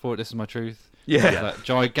comes before it. This Is My Truth. That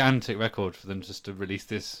gigantic record for them just to release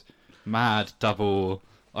this mad double.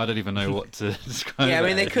 I don't even know what to describe. Yeah, I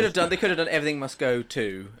mean, they could have done Everything Must Go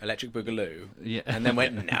to Electric Boogaloo, and then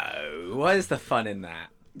went, no, where's the fun in that?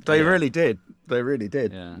 They really did. They really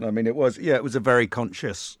did. Yeah. I mean, it was a very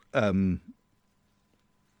conscious turn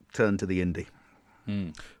to the indie.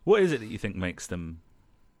 What is it that you think makes them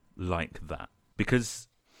like that? Because,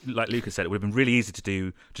 like Lucas said, it would have been really easy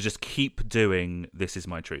to just keep doing This Is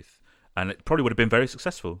My Truth, and it probably would have been very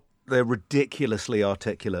successful. They're ridiculously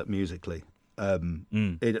articulate musically.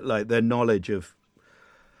 Like their knowledge of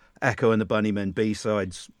Echo and the Bunnymen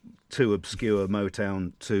B-sides, to obscure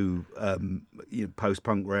Motown, to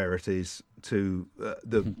post-punk rarities, to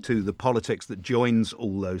the politics that joins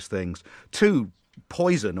all those things, to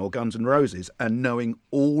Poison or Guns N' Roses, and knowing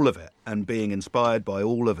all of it and being inspired by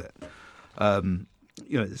all of it.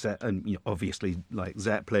 Obviously, like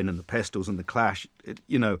Zeppelin and the Pistols and the Clash,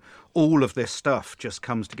 all of this stuff just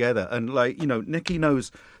comes together. And Nicky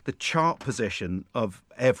knows the chart position of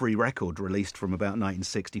every record released from about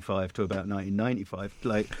 1965 to about 1995.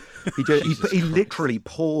 Like he literally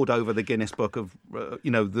pored over the Guinness Book of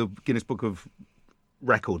the Guinness Book of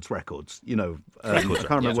Records. I can't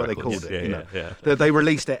remember what they called it. They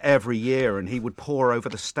released it every year, and he would pore over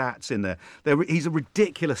the stats in there. He's a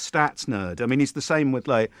ridiculous stats nerd. I mean, he's the same with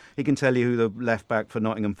he can tell you who the left back for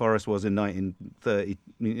Nottingham Forest was in 1930.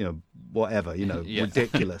 Whatever.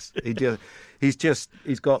 Ridiculous.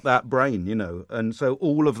 He's got that brain. And so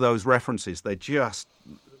all of those references, they just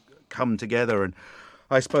come together. And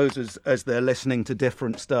I suppose as they're listening to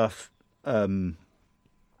different stuff.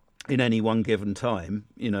 In any one given time,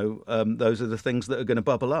 those are the things that are going to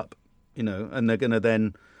bubble up. you know, and they're going to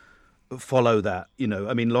then follow that, you know.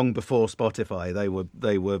 I mean, long before Spotify,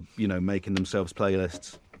 they were, you know, making themselves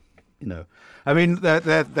playlists, you know. I mean,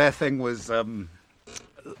 their thing was, they're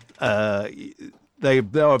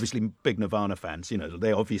obviously big Nirvana fans, you know.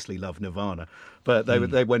 They obviously love Nirvana, but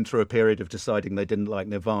they went through a period of deciding they didn't like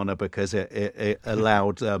Nirvana because it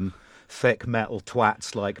allowed thick metal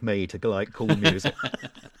twats like me to like cool music.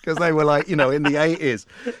 Because they were like, you know, in the 80s,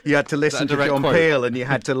 you had to listen to John Peel, and you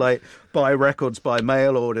had to like buy records by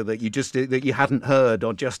mail order that you hadn't heard,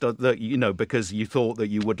 or just that, you know, because you thought that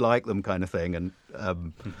you would like them, kind of thing. And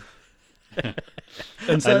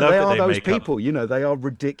and so they are those people, you know, they are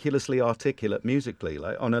ridiculously articulate musically,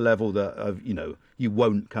 like on a level that you know, you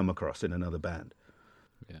won't come across in another band.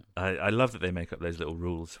 Yeah. I love that they make up those little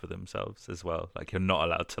rules for themselves as well. Like, you're not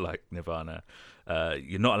allowed to like Nirvana.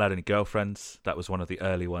 You're not allowed any girlfriends. That was one of the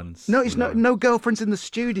early ones. No, it's no girlfriends in the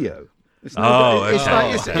studio. It's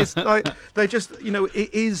like they just, you know,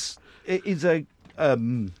 it is a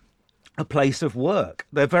place of work.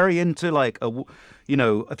 They're very into like you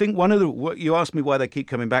know, I think one of the, you asked me why they keep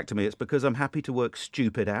coming back to me. It's because I'm happy to work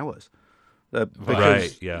stupid hours.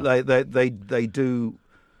 Because they do.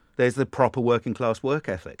 There's the proper working class work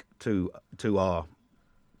ethic to our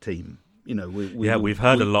team. You know, we've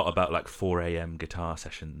heard a lot about like 4 a.m. guitar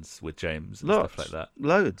sessions with James and stuff like that.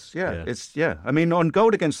 Loads, yeah. It's I mean, on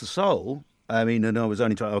Gold Against the Soul, I mean, and I was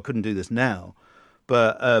only trying, I couldn't do this now,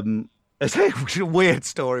 but it's a weird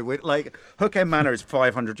story. With like, Hook End Manor is a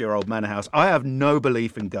 500-year-old manor house. I have no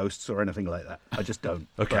belief in ghosts or anything like that. I just don't.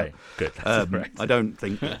 Okay, good. I don't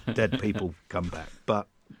think dead people come back, but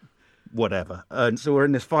whatever. And so we're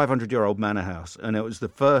in this 500-year-old manor house, and it was the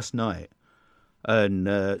first night. And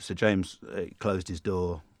so James closed his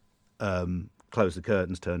door, closed the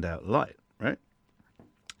curtains, turned out the light, right?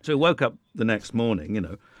 So he woke up the next morning, you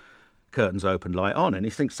know, curtains open, light on, and he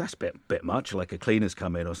thinks that's a bit much, like a cleaner's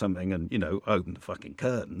come in or something, and, you know, open the fucking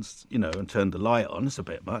curtains, you know, and turn the light on. It's a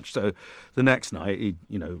bit much. So the next night he,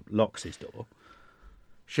 you know, locks his door,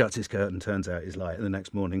 shuts his curtain, turns out his light, and the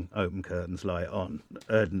next morning, open curtains, light on,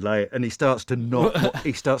 and he starts to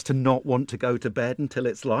not want to go to bed until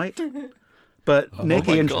it's light. But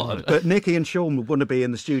Nicky and Sean would want to be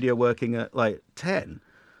in the studio working at like 10,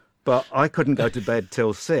 but I couldn't go to bed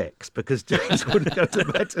till 6 because James wouldn't go to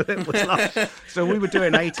bed till it was light. So we were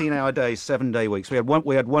doing 18-hour days, 7-day weeks. We had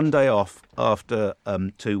one day off after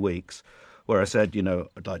 2 weeks, where I said, you know,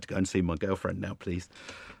 I'd like to go and see my girlfriend now, please.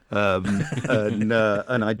 And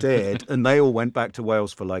I did, and they all went back to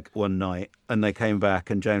Wales for like one night, and they came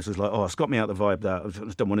back, and James was like, "Oh, it's got me out the vibe. That I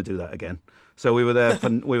just don't want to do that again." So we were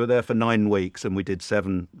there for 9 weeks, and we did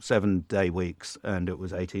 7-day weeks, and it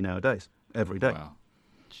was 18-hour days every day. Wow,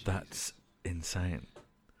 that's insane.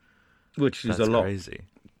 Which is a lot. Crazy.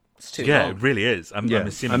 It's too long. It really is. I'm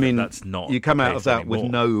assuming that's not. You come out of that anymore.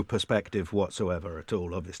 with no perspective whatsoever at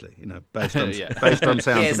all. Obviously, you know, based on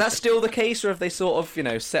sound. Yeah, is that still the case, or have they sort of, you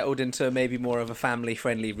know, settled into maybe more of a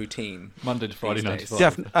family-friendly routine? Monday to Friday, 9 to 5.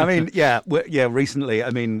 Definitely. I mean, recently,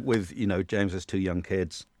 I mean, with, you know, James has 2 young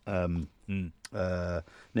kids.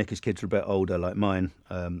 Nicky's kids are a bit older, like mine.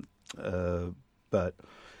 But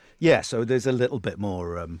yeah, so there's a little bit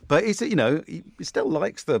more. But he's, you know, he still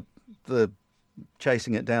likes the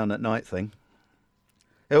chasing it down at night thing.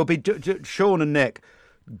 It'll be Sean and Nick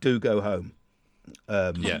do go home.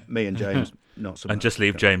 Me and James not so much. And just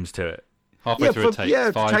leave James to it. Halfway through a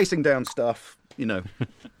take. Chasing down stuff, you know.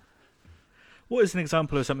 What is an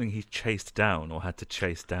example of something he chased down or had to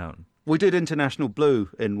chase down? We did International Blue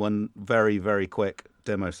in one very, very quick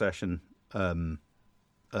demo session. So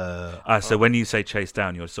when you say chase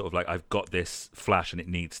down, you're sort of like, I've got this flash and it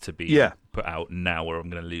needs to be put out now or I'm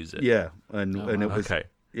going to lose it. Yeah, and it was okay.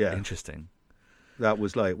 Yeah, interesting. That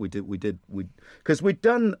was like we did because we'd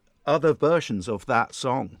done other versions of that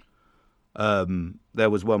song. There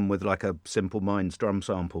was one with like a Simple Minds drum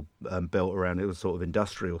sample built around it. It was a sort of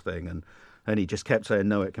industrial thing, and he just kept saying,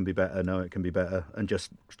 "No, it can be better. No, it can be better," and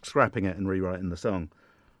just scrapping it and rewriting the song.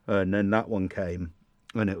 And then that one came.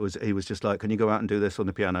 And he was just like, "Can you go out and do this on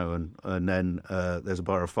the piano?" And then there's a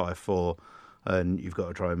bar of 5/4, and you've got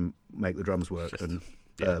to try and make the drums work.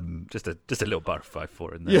 Just a little bar of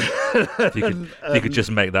 5/4 in there. Yeah. If you could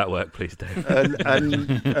just make that work, please, Dave.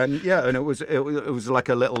 and it was like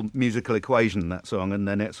a little musical equation, that song, and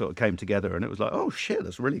then it sort of came together, and it was like, "Oh shit,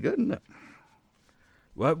 that's really good, isn't it?"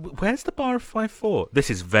 Well, where's the bar of 5/4? This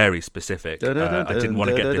is very specific. I didn't want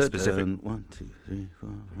to get this specific. 1, 2, 3, 4,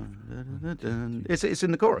 5. It's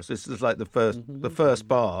in the chorus. This is like the first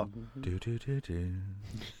bar.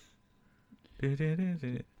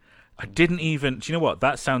 I didn't even. Do you know what?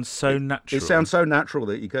 That sounds so natural. It sounds so natural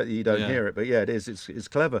that you don't hear it, but yeah, it is. It's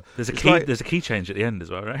clever. There's a key. There's a key change at the end as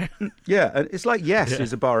well, right? Yeah, and it's like Yes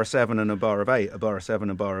is a bar of 7 and a bar of 8, a bar of 7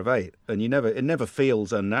 and a bar of 8, and it never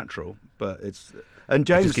feels unnatural, but it's. And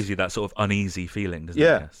James it just gives you that sort of uneasy feeling, doesn't it?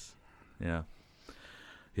 Yes. Yeah.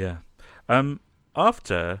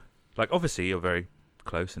 After, like, obviously you're very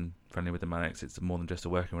close and friendly with the Manics. It's more than just a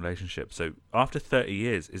working relationship. So after 30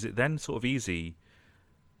 years, is it then sort of easy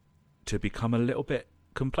to become a little bit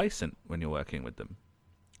complacent when you're working with them?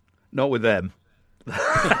 Not with them.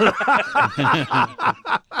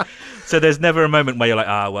 So there's never a moment where you're like,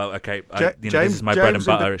 well, okay, this is my bread and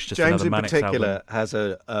butter. It's just James another Manics album. James in particular has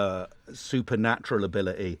a supernatural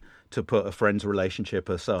ability to put a friend's relationship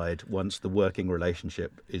aside once the working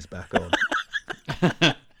relationship is back on.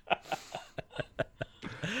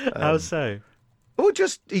 How so? Well, he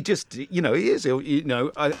is.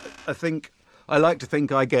 I like to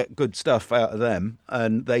think I get good stuff out of them,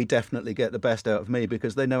 and they definitely get the best out of me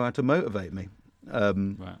because they know how to motivate me.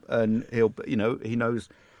 Right. And he knows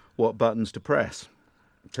what buttons to press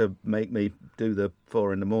to make me do the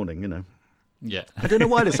 4 a.m. Yeah. I don't know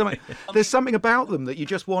why there's something about them that you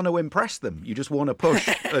just want to impress them. You just want to push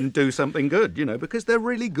and do something good, because they're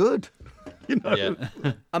really good. Yeah.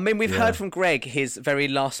 I mean, we've heard from Greg his very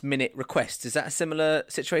last minute requests. Is that a similar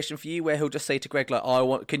situation for you where he'll just say to Greg,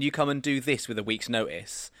 like, can you come and do this with a week's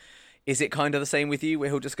notice? Is it kind of the same with you where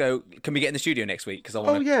he'll just go, can we get in the studio next week? Because I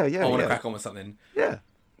want to crack on with something. Yeah.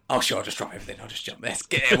 Oh, sure, I'll just try everything. I'll just jump. Let's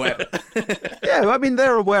get it. Yeah, I mean,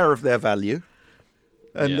 they're aware of their value.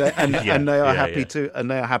 And they are happy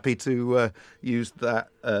to use that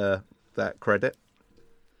credit.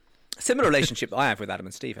 Similar relationship that I have with Adam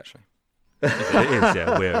and Steve, actually. It is,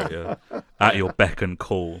 yeah. We're at your beck and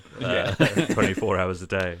call 24 hours a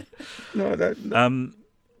day. No.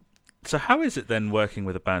 So how is it then working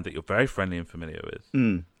with a band that you're very friendly and familiar with,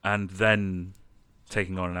 and then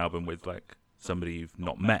taking on an album with like somebody you've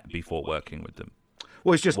not met before working with them?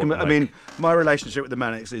 Well, it's just, I mean, my relationship with the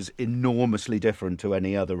Manics is enormously different to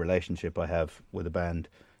any other relationship I have with a band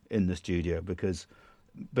in the studio because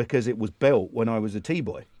it was built when I was a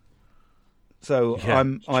T-boy. So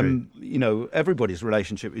everybody's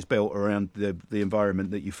relationship is built around the environment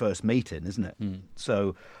that you first meet in, isn't it?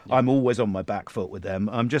 So I'm always on my back foot with them.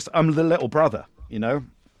 I'm the little brother,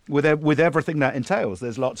 with everything that entails.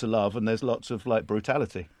 There's lots of love and there's lots of like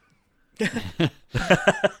brutality.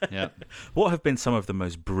 Yeah. What have been some of the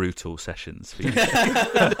most brutal sessions for you?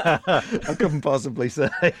 I couldn't possibly say.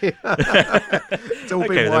 It's all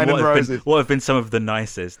been wine and roses. What have been some of the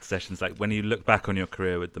nicest sessions? Like when you look back on your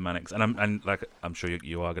career with the Manics, and I'm sure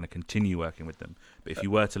you are going to continue working with them. But if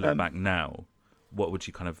you were to look back now, what would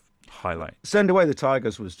you kind of highlight? Send Away the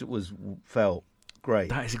Tigers was felt great.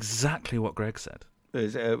 That is exactly what Greg said.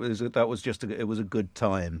 It was a good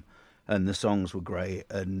time. And the songs were great,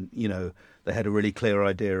 and they had a really clear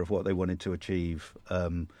idea of what they wanted to achieve.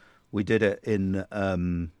 We did it in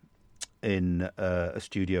a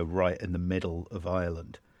studio right in the middle of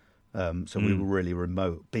Ireland, so we were really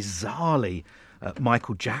remote. Bizarrely,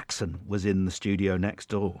 Michael Jackson was in the studio next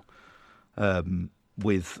door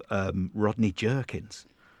with Rodney Jerkins.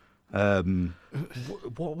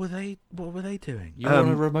 What were they doing? You were on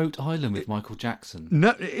a remote island with Michael Jackson.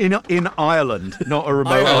 No, in Ireland, not a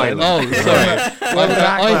remote island. Oh, sorry.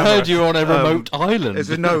 I heard you were on a remote island. It's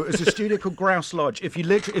a studio called Grouse Lodge. If you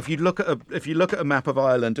look at a map of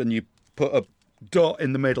Ireland and you put a dot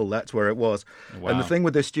in the middle, that's where it was. Wow. And the thing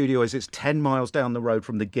with this studio is it's 10 miles down the road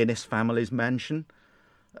from the Guinness family's mansion.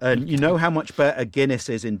 And you know how much better Guinness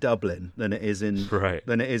is in Dublin than it is in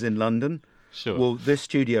London. Sure. Well, this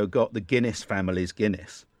studio got the Guinness family's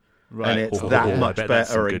Guinness, right. And it's much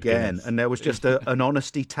better again. Guinness. And there was just an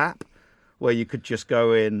honesty tap where you could just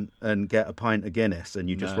go in and get a pint of Guinness, and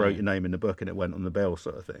you just wrote your name in the book, and it went on the bill,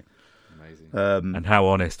 sort of thing. Amazing. And how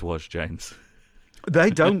honest was James? They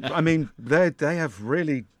don't. I mean, they have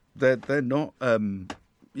really. They're not.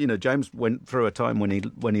 James went through a time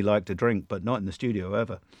when he liked to drink, but not in the studio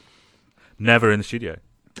ever. Never in the studio.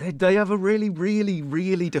 They have a really, really,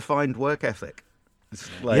 really defined work ethic.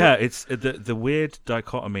 It's the weird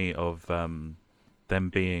dichotomy of them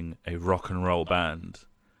being a rock and roll band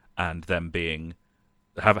and them being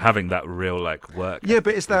having that real like work. Yeah,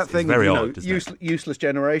 but it's that thing. Very odd, useless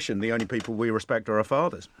generation. The only people we respect are our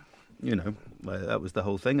fathers. That was the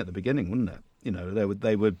whole thing at the beginning, wasn't it?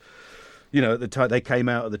 They would. At the time they came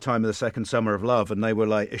out at the time of the second Summer of Love, and they were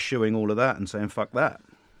like eschewing all of that and saying "fuck that."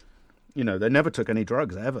 They never took any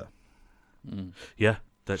drugs ever. Yeah,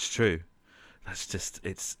 that's true. That's just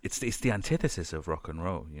it's the antithesis of rock and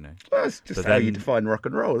roll, Well, it's just how you define rock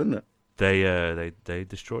and roll, isn't it? They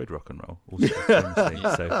destroyed rock and roll. Also, famously,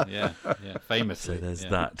 so famously. So there's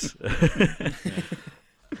that.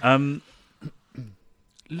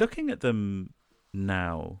 Looking at them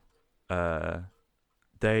now,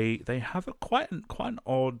 they have quite an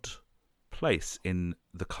odd place in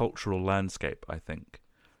the cultural landscape. I think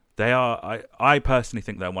they are. I personally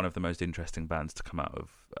think they're one of the most interesting bands to come out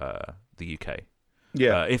of the UK.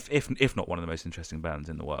 Yeah, if not one of the most interesting bands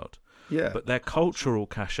in the world. Yeah, but their cultural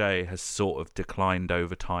cachet has sort of declined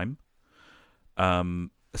over time.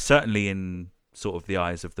 Certainly in sort of the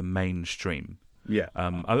eyes of the mainstream. Yeah.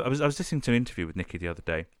 I was listening to an interview with Nicky the other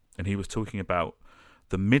day, and he was talking about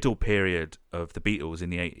the middle period of the Beatles in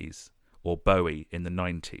the 80s, or Bowie in the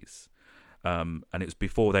 90s. And it was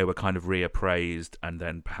before they were kind of reappraised and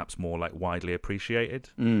then perhaps more like widely appreciated.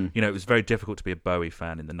 You know, it was very difficult to be a Bowie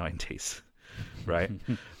fan in the 90s, right?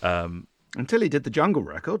 Until he did the Jungle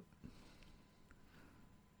record.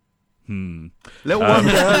 Little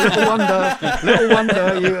wonder,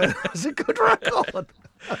 it's a good record.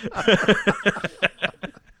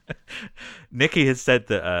 Nicky has said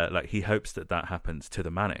that like he hopes that happens to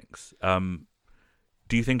the Manics.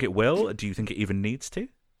 Do you think it will? Do you think it even needs to?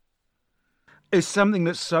 It's something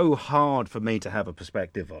that's so hard for me to have a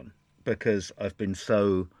perspective on because I've been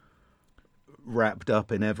so wrapped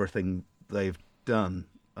up in everything they've done,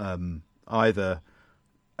 either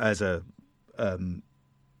as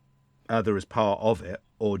either as part of it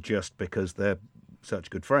or just because they're such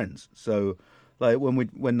good friends. So, like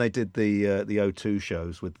when they did the O2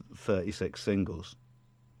 shows with 36 singles,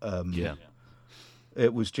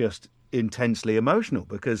 it was just intensely emotional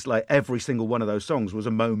because like every single one of those songs was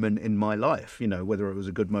a moment in my life. You know, whether it was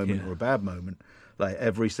a good moment or a bad moment, like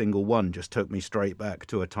every single one just took me straight back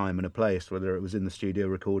to a time and a place. Whether it was in the studio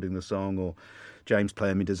recording the song or James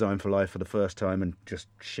playing me Design for Life for the first time and just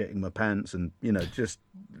shitting my pants and, you know, just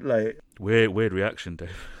like... Weird reaction, Dave.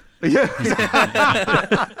 Yeah.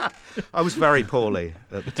 I was very poorly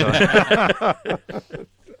at the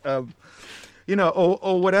time. You know,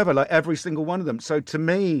 or whatever, like every single one of them. So to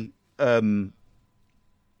me, I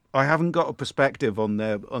haven't got a perspective on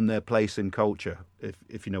their place in culture,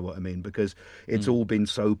 if you know what I mean, because it's all been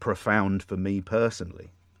so profound for me personally.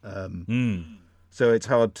 So it's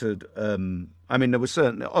hard to... I mean, there was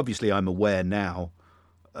certainly... Obviously, I'm aware now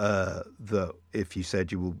that if you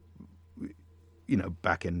said you were, you know,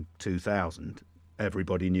 back in 2000,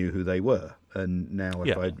 everybody knew who they were. And now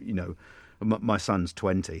if I... You know, my son's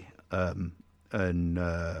 20, and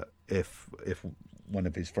if one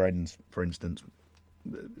of his friends, for instance,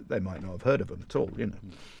 they might not have heard of him at all, you know.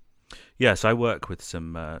 Yes, I work with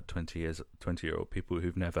some 20-year-old people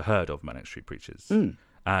who've never heard of Manic Street Preachers.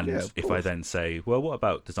 And if I then say, well, what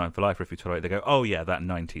about Design for Life, If You Tolerate, they go, oh, yeah, that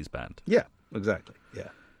 90s band. Yeah, exactly, yeah.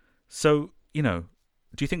 So, you know,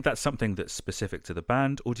 do you think that's something that's specific to the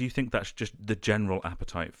band, or do you think that's just the general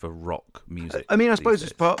appetite for rock music? I mean, I suppose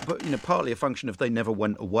it's partly a function of they never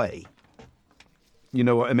went away. You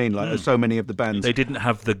know what I mean? Like so many of the bands, they didn't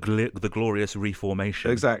have the glorious reformation.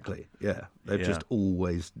 Exactly. Yeah, they've just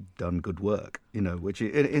always done good work. You know, which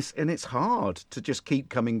it's hard to just keep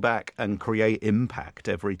coming back and create impact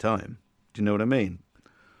every time. Do you know what I mean?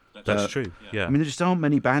 That's true. Yeah. I mean, there just aren't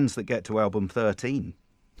many bands that get to album 13.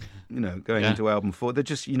 You know, going into album 4, they're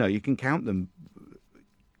just, you know, you can count them.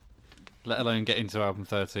 Let alone get into album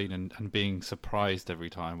 13 and being surprised every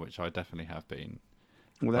time, which I definitely have been.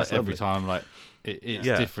 Well, that's like every time, like it's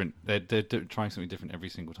different. They're trying something different every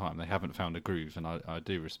single time. They haven't found a groove, and I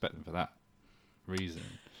do respect them for that reason.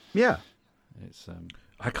 Yeah, it's.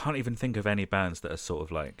 I can't even think of any bands that are sort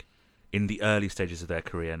of like in the early stages of their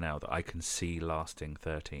career now that I can see lasting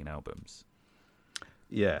 13 albums.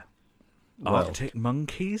 Yeah, Arctic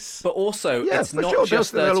Monkeys, but also it's not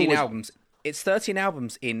just 13 albums. It's 13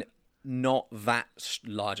 albums in not that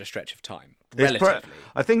large a stretch of time. Relatively.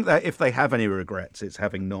 I think that if they have any regrets, it's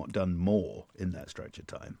having not done more in that stretch of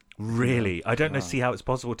time. Really? I don't see how it's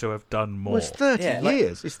possible to have done more. Well, it's 30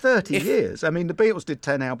 years. It's 30 years. I mean, the Beatles did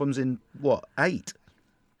 10 albums in, 8?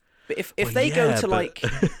 But if they go to, like...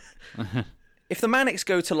 if the Manics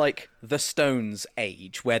go to, like, the Stones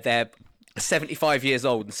age, where they're 75 years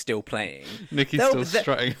old and still playing... Nicky's still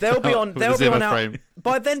strutting. They'll be on...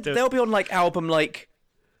 By then, they'll be on, like, album, like,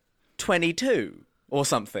 22... or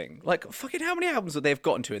something. Like, fucking how many albums would they have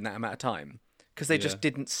gotten to in that amount of time? Because they just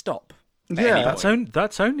didn't stop. Yeah.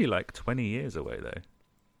 That's only like 20 years away, though.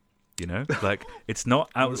 You know? Like, it's not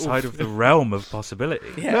outside of the realm of possibility.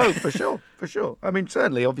 Yeah. No, for sure. I mean,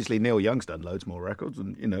 certainly, obviously, Neil Young's done loads more records,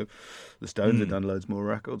 and, you know, the Stones have done loads more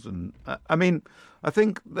records. And I mean, I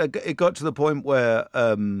think it got to the point where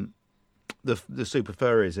the Super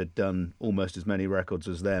Furries had done almost as many records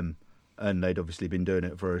as them. and they'd obviously been doing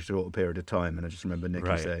it for a short period of time. And I just remember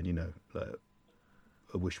Nicky saying, like,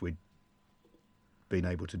 I wish we'd been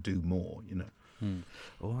able to do more,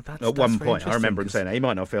 Oh, that's At one point, I remember him saying, he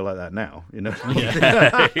might not feel like that now,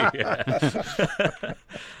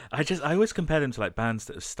 I always compare them to like bands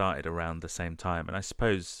that have started around the same time, and I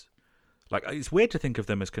suppose, like, it's weird to think of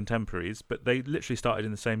them as contemporaries, but they literally started in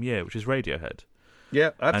the same year, which is Radiohead. Yeah,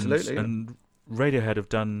 absolutely. And Radiohead have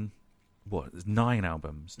done 9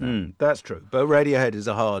 albums now. That's true, but Radiohead is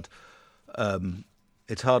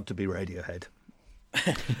it's hard to be Radiohead.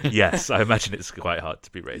 Yes, I imagine it's quite hard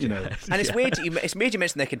to be Radiohead. And it's weird. It's weird you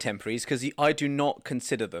mention they're contemporaries because I do not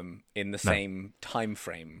consider them in the same time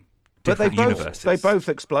frame. But they both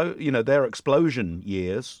explode. Their explosion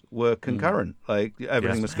years were concurrent. Like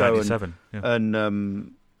Everything Must Go,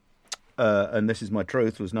 and This Is My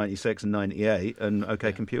Truth was 96 and 98, and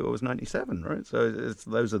OK Computer was 97. Right, so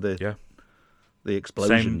those are the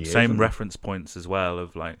explosion years. Same reference points as well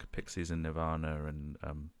of like Pixies and Nirvana and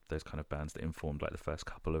those kind of bands that informed like the first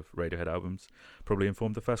couple of Radiohead albums, probably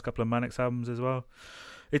informed the first couple of Manics albums as well.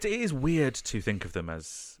 It is weird to think of them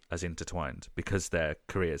as intertwined because their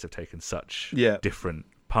careers have taken such different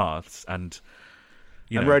paths, and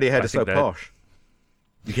Radiohead is so posh.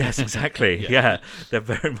 Yes, exactly. Yeah, they're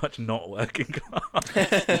very much not working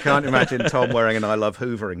class. You can't imagine Tom wearing an I Love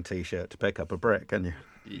Hoovering t-shirt to pick up a brick, can you?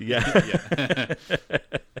 Yeah.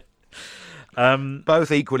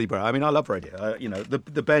 Both equally brilliant. I mean, I love Radio.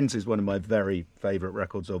 The Bends is one of my very favourite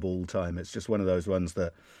records of all time. It's just one of those ones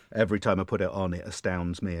that every time I put it on, it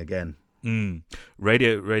astounds me again.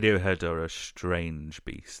 Radiohead are a strange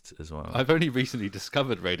beast as well. I've only recently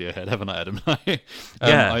discovered Radiohead, haven't I, Adam?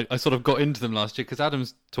 I sort of got into them last year because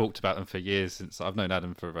Adam's talked about them for years. Since I've known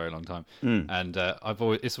Adam for a very long time, and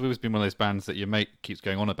it's always been one of those bands that your mate keeps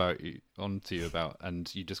going on to you about,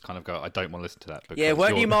 and you just kind of go, I don't want to listen to that. Yeah,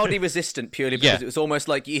 weren't you mildly resistant purely because it was almost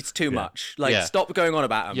like it's too much? Like, stop going on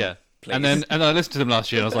about them. Yeah. Please. And I listened to them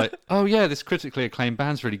last year and I was like, oh yeah, this critically acclaimed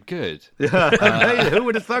band's really good. Who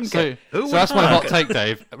would have thunk it? So that's my hot take,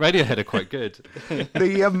 Dave. Radiohead are quite good.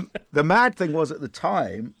 The mad thing was at the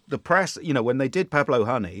time, the press, when they did Pablo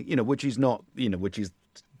Honey, which is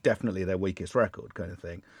definitely their weakest record kind of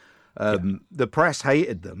thing. The press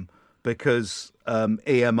hated them because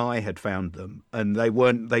EMI had found them and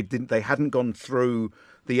they hadn't gone through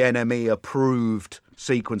the NME approved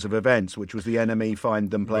sequence of events, which was the NME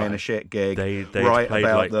find them playing a shit gig, write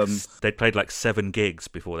about them. They'd played like 7 gigs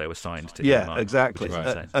before they were signed to EMI, exactly.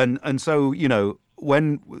 And so,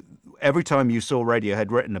 when every time you saw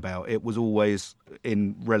Radiohead written about, it was always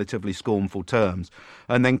in relatively scornful terms.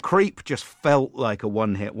 And then Creep just felt like a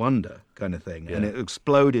one-hit wonder kind of thing. Yeah. And it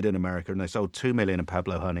exploded in America, and they sold 2 million of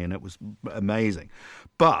Pablo Honey, and it was amazing.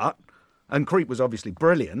 And Creep was obviously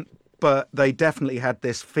brilliant, but they definitely had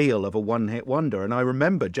this feel of a one-hit wonder. And I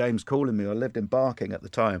remember James calling me. I lived in Barking at the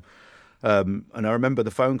time. And I remember the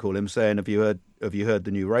phone call, him saying, have you heard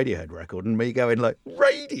the new Radiohead record? And me going like,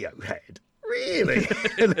 Radiohead? Really?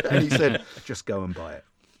 And he said, just go and buy it.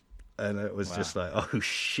 And it was just like, oh,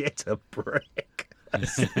 shit, a brick.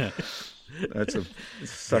 That's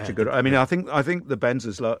such a good... I mean, I think the Benz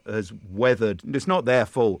has weathered... It's not their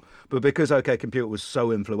fault, but because OK Computer was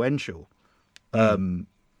so influential...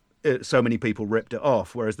 so many people ripped it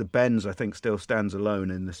off, whereas the Benz, I think, still stands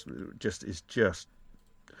alone in this.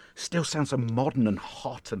 Still sounds so modern and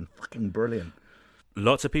hot and fucking brilliant.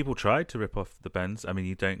 Lots of people tried to rip off the Benz. I mean,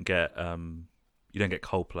 you don't get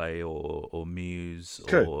Coldplay or Muse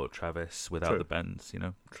or Travis without the Benz,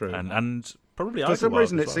 True. And probably for some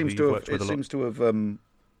reason it seems to have.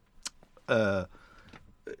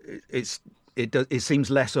 It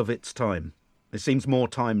seems less of its time. It seems more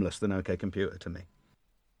timeless than OK Computer to me.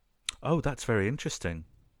 Oh, that's very interesting.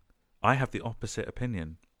 I have the opposite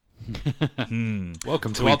opinion.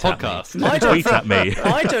 Welcome to our podcast. Tweet at me.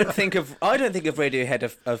 I don't think of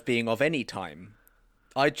Radiohead of being of any time.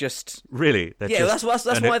 I just really. That's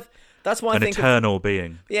why I think an eternal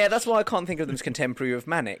being. Yeah, that's why I can't think of them as contemporary of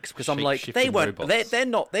Manics because I'm like they weren't. They're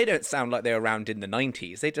not. They don't sound like they were around in the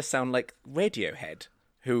 90s. They just sound like Radiohead.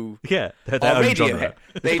 Who they're their own genre.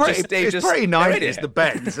 It's pretty 90s, the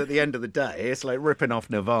Bends at the end of the day. It's like ripping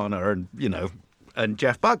off Nirvana and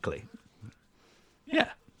Jeff Buckley. Yeah.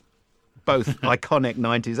 Both iconic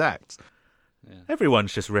 90s acts. Yeah.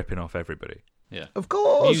 Everyone's just ripping off everybody. Yeah. Of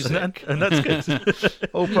course. And that's good.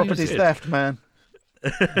 All property's theft, man.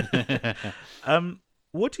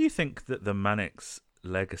 What do you think that the Manics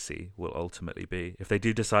legacy will ultimately be if they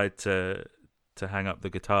do decide to hang up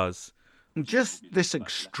the guitars? Just this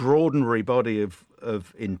extraordinary body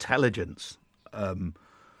of intelligence,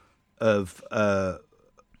 of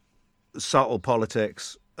subtle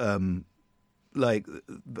politics, like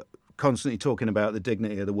constantly talking about the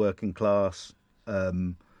dignity of the working class. I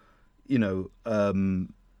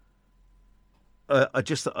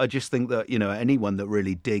just think that anyone that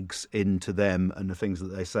really digs into them and the things that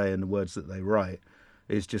they say and the words that they write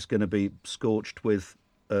is just going to be scorched with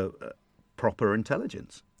proper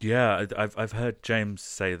intelligence. Yeah, I've heard James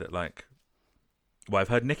say that I've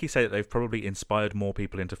heard Nicky say that they've probably inspired more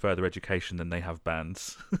people into further education than they have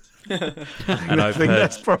bands. And I think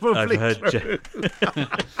that's probably true.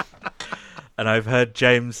 And I've heard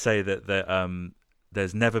James say that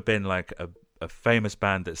there's never been like a famous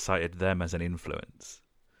band that cited them as an influence,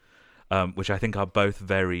 which I think are both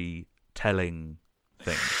very telling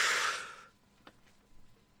things.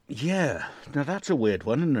 Yeah, now that's a weird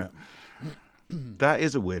one, isn't it? That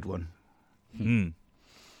is a weird one. Mm.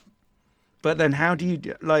 But then how do you,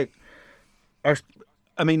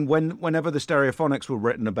 I mean, whenever the Stereophonics were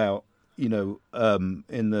written about, in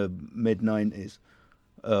the mid-90s,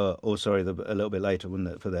 a little bit later, wasn't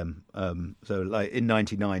it, for them? So like in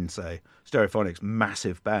 99, say, Stereophonics,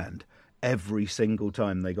 massive band. Every single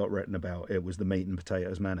time they got written about, it was the meat and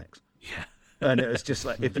potatoes Manics. Yeah. And it was just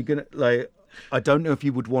like, if you're going to, I don't know if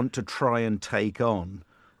you would want to try and take on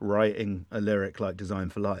writing a lyric like Design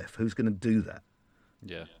for Life. Who's going to do that?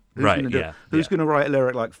 Yeah. Who's going to write a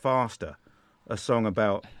lyric like Faster, a song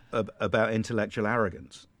about intellectual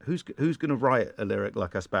arrogance? Who's going to write a lyric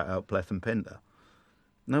like I Spat Out Pleth and Pinder?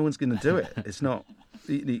 No one's going to do it. It's not,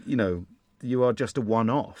 you are just a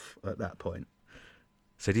one-off at that point.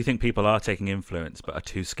 So do you think people are taking influence but are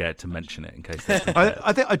too scared to mention it in case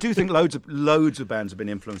I do think loads of bands have been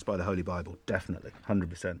influenced by the Holy Bible, definitely,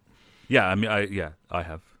 100%. Yeah, I mean, I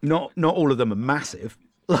have. Not all of them are massive.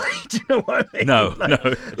 Do you know what I mean? No,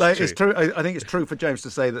 It's true. I think it's true for James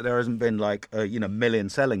to say that there hasn't been like a million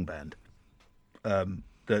selling band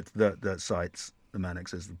that cites the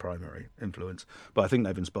Manics as the primary influence, but I think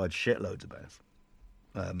they've inspired shitloads of bands.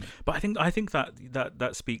 But I think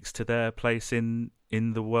that speaks to their place in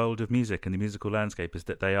the world of music and the musical landscape, is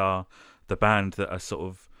that they are the band that are sort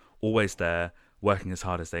of always there, working as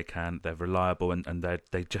hard as they can. They're reliable and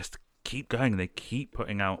they just keep going and they keep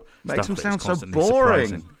putting out Makes stuff them that sound is so constantly boring.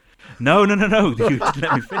 surprising. No, you didn't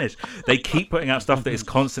let me finish. They keep putting out stuff that is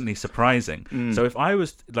constantly surprising. So if I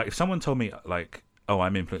was if someone told me like, oh,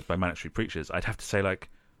 I'm influenced by Manic Street Preachers, I'd have to say like,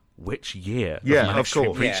 which year of Manic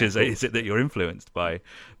Street Preachers is it that you're influenced by?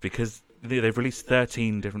 Because they've released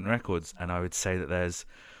 13 different records, and I would say that there's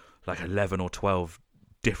like 11 or 12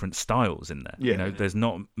 different styles in there. Yeah. There's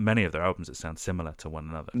not many of their albums that sound similar to one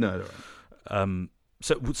another. No, they're right.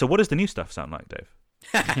 So what does the new stuff sound like, Dave?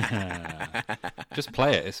 Just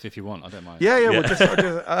play it if you want. I don't mind. Yeah. Yeah.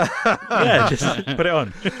 Just put it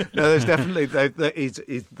on. No, there's definitely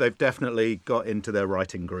they've definitely got into their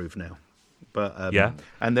writing groove now. But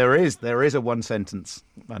and there is a one sentence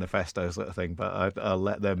manifesto sort of thing, but I'll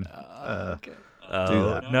let them do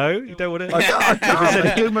that. No, you don't want to. I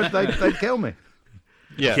can't. They'd kill me.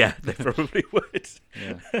 Yeah, they probably would.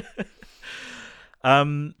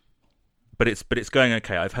 Yeah. But it's going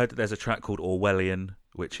okay. I've heard that there's a track called Orwellian,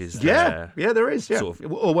 which is there is sort of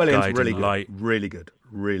Orwellian's really light. good, really good,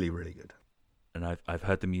 really good. And I've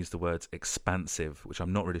heard them use the words expansive, which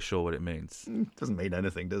I'm not really sure what it means. Doesn't mean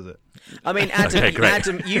anything, does it? I mean, Adam, Okay, great.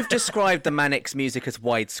 Adam, you've described the Manics music as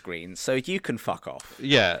widescreen, so you can fuck off.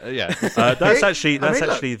 Yeah. That's actually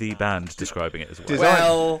the band describing it as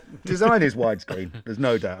well. Design is widescreen. There's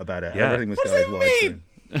no doubt about it. Yeah. Everything was going widescreen.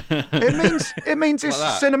 It means it's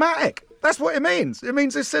cinematic. That's what it means. It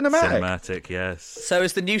means it's cinematic. Cinematic, yes. So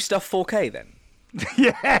is the new stuff 4K then?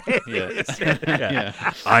 Yeah.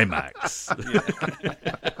 IMAX.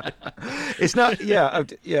 It's not.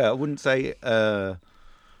 I wouldn't say. No,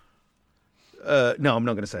 I'm not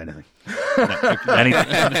going to say anything.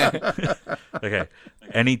 Okay.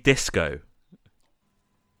 Any disco?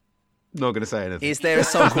 Not going to say anything. Is there a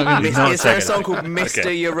song called Mr.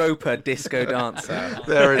 Okay. Europa Disco Dancer?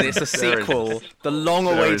 There is. And it's a sequel, the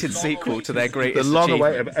long-awaited sequel to their greatest The long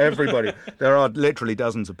await achievement. of everybody. There are literally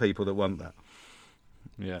dozens of people that want that.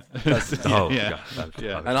 Yeah. Oh, yeah. God.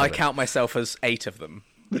 Yeah. And I count myself as 8 of them.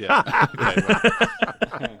 Yeah.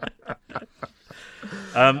 Okay,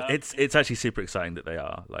 right. It's actually super exciting that they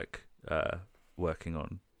are working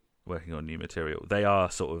on new material. They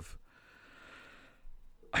are sort of.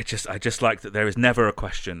 I just like that there is never a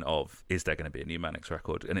question of is there going to be a new Manics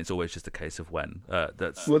record, and it's always just a case of when.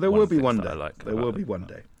 That's Well, there one will of the be things one that day. I like There about will them. be one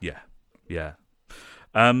day. Yeah.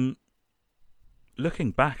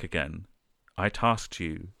 Looking back again, I tasked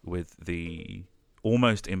you with the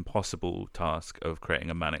almost impossible task of creating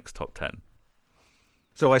a Manics top 10.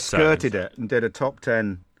 So I skirted it and did a top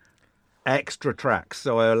 10 extra tracks.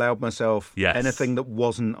 So I allowed myself Yes. anything that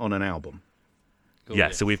wasn't on an album. Cool,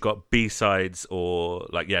 Yeah, so we've got B-sides or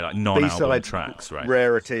like non-album B-sides, tracks, right?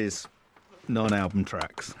 rarities, non-album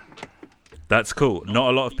tracks. That's cool. Not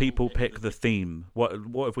a lot of people pick the theme. What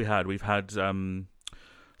have we had? We've had the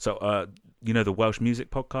Welsh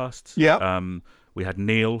Music podcasts. Yeah. We had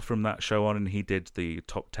Neil from that show on, and he did the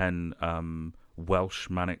top 10 Welsh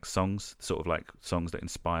manic songs, sort of like songs that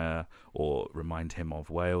inspire or remind him of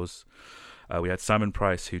Wales. We had Simon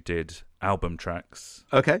Price, who did album tracks.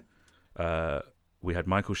 Okay. We had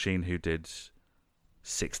Michael Sheen, who did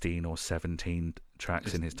 16 or 17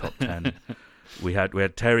 tracks in his top 10. We had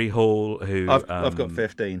Terry Hall, who I've got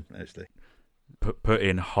 15 actually. Put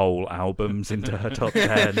in whole albums into her top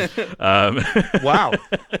 10. Wow.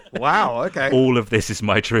 Okay. All of This Is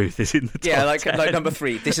My Truth is in the top 10. Like number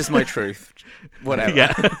 3. This is my truth. Whatever.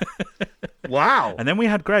 Yeah. Wow. And then we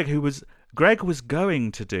had Greg, Greg was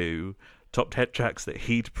going to do top 10 tracks that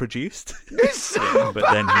he'd produced. It's so but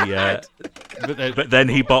then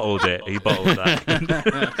he bottled it. He bottled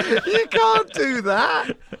that. You can't do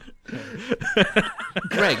that.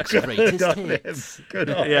 Greg's greatest hits. Good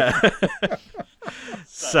on him. Yeah.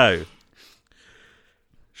 So,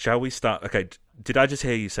 shall we start? Okay, did I just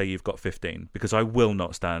hear you say you've got 15? Because I will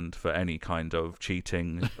not stand for any kind of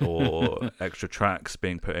cheating or extra tracks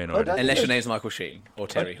being put in. Or anything. Unless your name's Michael Sheen or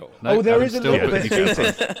Terry Hall. No, there I'm is a still little bit putting of you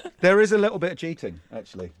cheating. There is a little bit of cheating,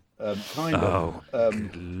 actually. Kind of.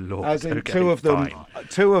 Good Lord. As in Okay, two of them. fine.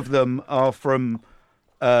 Two of them are from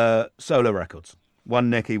solo records. One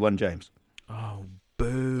Nicky, one James. Oh,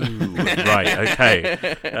 boo. Right,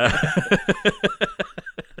 okay.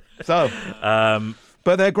 So,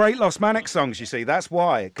 but they're Great Lost Manic songs. You see, that's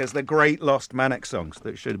why, because they're Great Lost Manic songs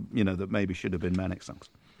that maybe should have been Manic songs.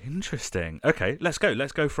 Interesting. Okay, let's go.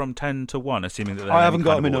 Let's go from 10 to 1, assuming that they're I in haven't any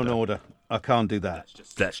got kind them in of an order. I can't do that.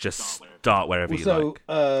 Let's just start wherever you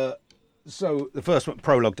like. So the first one,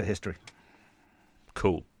 Prologue to History.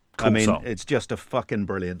 Cool. I mean, song. it's just a fucking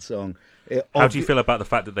brilliant song. How do you feel about the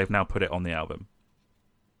fact that they've now put it on the album?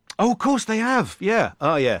 Oh, of course they have. Yeah.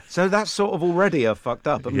 Oh, yeah. So that's sort of already a fucked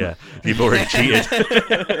up. Isn't Yeah, it? you've already cheated.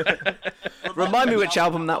 Remind me which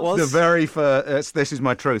album that was. The very first, This Is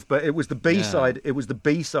My Truth, but it was the B-side. Yeah. It was the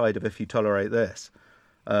B-side of If You Tolerate This,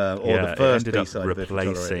 or the first it ended B-side up of If You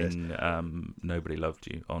Tolerate This. replacing Nobody Loved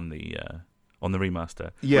You on the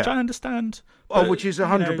remaster, Yeah. which I understand. Oh, but, which is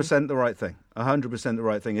 100% the right thing. 100% the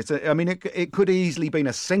right thing. It could easily been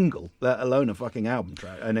a single, let alone a fucking album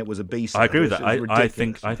track, and it was a B-side. I agree with that. I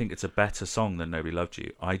ridiculous. think it's a better song than Nobody Loved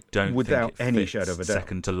You. I don't Without think it any fits shadow of a doubt.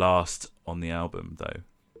 second to last on the album, though.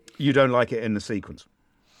 You don't like it in the sequence.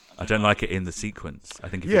 I don't like it in the sequence. I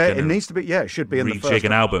think if Yeah, you're it gonna needs to be. Yeah, it should be in the first. rejig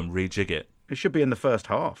an album, rejig it. It should be in the first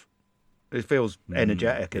half. It feels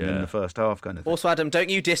energetic and in yeah. the first half kind of thing. Also, Adam, don't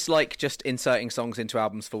you dislike just inserting songs into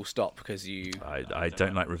albums full stop because you... I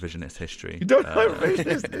don't like revisionist history. You don't like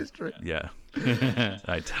revisionist history. Yeah,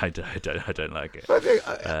 I don't like it.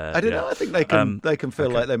 I don't know. I think they can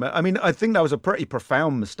feel like they. I mean, I think that was a pretty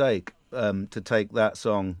profound mistake to take that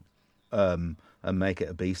song and make it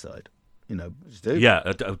a B-side. You know, just do.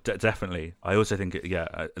 Yeah, definitely. I also think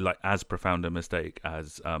like as profound a mistake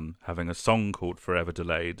as having a song called Forever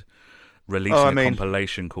Delayed, releasing a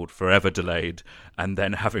compilation called Forever Delayed, and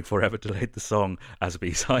then having Forever Delayed the song as a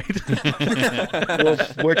B-side. Well,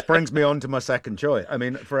 which brings me on to my second choice. I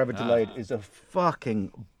mean, Forever Delayed is a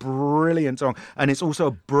fucking brilliant song, and it's also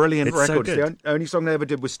a brilliant It's so record. good. It's the only song they ever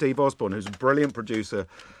did was Steve Osborne, who's a brilliant producer.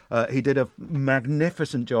 He did a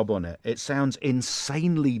magnificent job on it. It sounds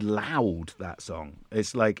insanely loud, that song.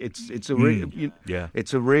 It's like it's a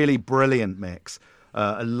it's a really brilliant mix.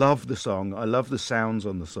 I love the song. I love the sounds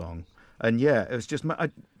on the song. And yeah, it was just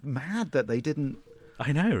mad that they didn't.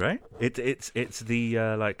 I know, right? It's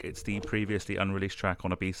the previously unreleased track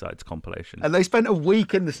on a B-sides compilation. And they spent a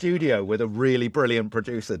week in the studio with a really brilliant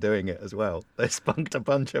producer doing it as well. They spunked a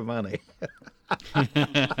bunch of money.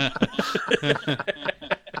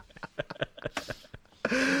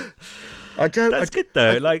 That's good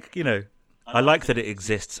though. I like that it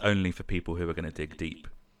exists only for people who are going to dig deep.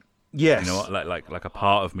 Yes. You know what? Like a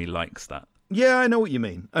part of me likes that. Yeah, I know what you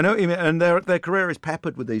mean. And their career is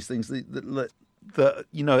peppered with these things that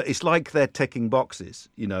you know, it's like they're ticking boxes.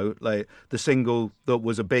 You know, like the single that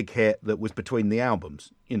was a big hit that was between the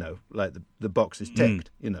albums. You know, like the box is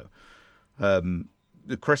ticked. You know,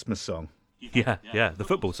 the Christmas song, Yeah, the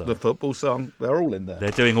football song. the football song, they're all in there.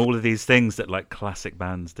 They're doing all of these things that like classic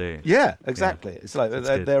bands do. Yeah, exactly. It's like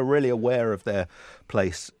good. they're really aware of their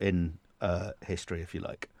place in history, if you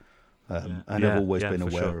like, and have always been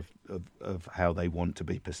for aware of how they want to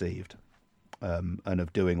be perceived, and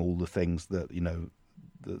of doing all the things that, you know,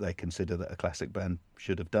 that they consider that a classic band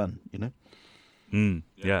should have done.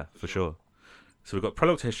 Yeah, for sure. So we've got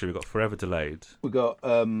Prologue to History, we've got Forever Delayed. We've got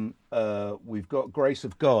Grace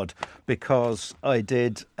of God, because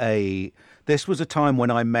this was a time when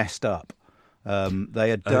I messed up. They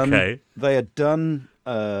had done There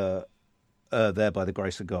by the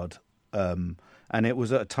Grace of God, and it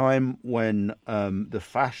was at a time when the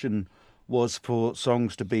fashion was for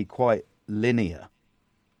songs to be quite linear,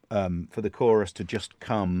 for the chorus to just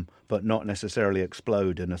come but not necessarily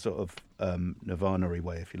explode in a sort of Nirvana-y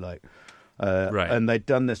way, if you like. Right. And they'd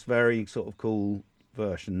done this very sort of cool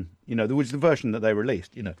version, there was the version that they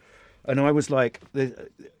released, and I was like,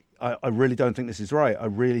 I really don't think this is right. I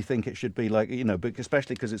really think it should be like,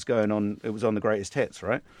 especially because it was on the greatest hits,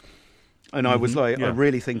 right? And I was like, I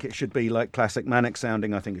really think it should be like classic Manic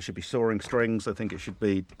sounding. I think it should be soaring strings. I think it should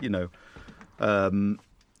be,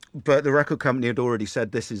 but the record company had already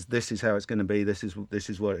said, this is how it's going to be. This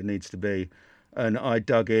is what it needs to be. And I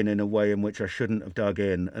dug in a way in which I shouldn't have dug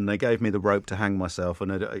in, and they gave me the rope to hang myself,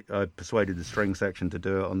 and I persuaded the string section to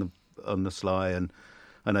do it on the sly, and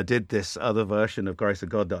I did this other version of Grace of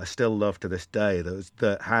God that I still love to this day.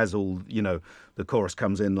 That has all, the chorus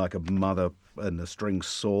comes in like a mother, and the strings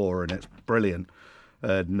soar, and it's brilliant.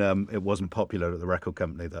 And it wasn't popular at the record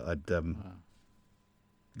company that I'd done.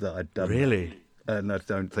 Really? That. And I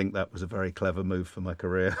don't think that was a very clever move for my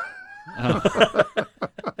career.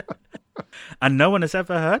 And no one has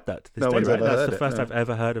ever heard that to this day, right? That's the first no. I've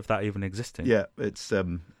ever heard of that even existing. Yeah, it's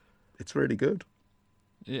really good.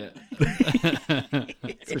 Yeah.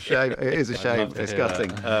 It's a shame. It is a shame. It's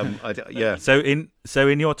gutting. Yeah. So in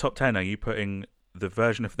your top 10, are you putting the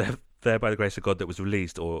version of There by the Grace of God that was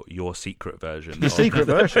released, or your secret version? The secret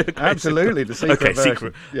version. Absolutely, the secret version.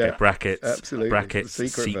 Secret. Yeah. Okay, brackets. Absolutely. Brackets. The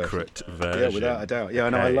secret version. Yeah, without a doubt. Yeah,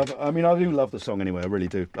 okay. I love it. I mean, I do love the song anyway. I really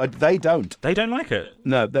do. They don't. They don't like it.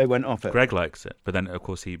 No, they went off it. Greg likes it, but then of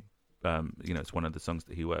course he, it's one of the songs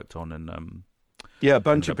that he worked on, and yeah, a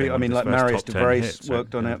bunch of people. I mean, like Marius DeVries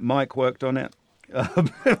worked on it. Mike worked on it.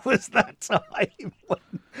 It was that time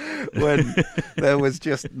when there was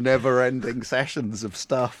just never-ending sessions of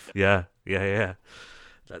stuff. Yeah.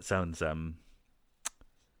 That sounds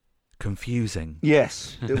confusing.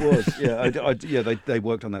 Yes, it was. Yeah, they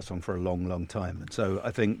worked on that song for a long, long time, and so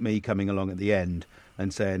I think me coming along at the end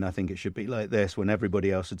and saying I think it should be like this when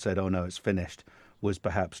everybody else had said, "Oh no, it's finished," was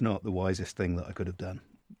perhaps not the wisest thing that I could have done.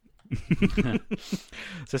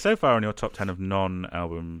 So far on your top 10 of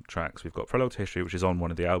non-album tracks, we've got Prologue to History, which is on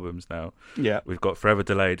one of the albums now. Yeah. We've got Forever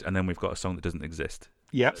Delayed, and then we've got a song that doesn't exist.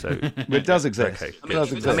 Yeah. So it does exist. Okay, I mean,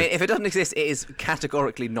 if it doesn't exist, it is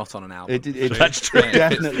categorically not on an album. That's true. It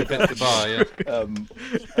definitely fits the bar,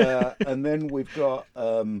 yeah. And then we've got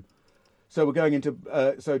so we're going into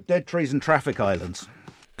Dead Trees and Traffic Islands.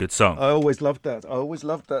 Good song. I always loved that.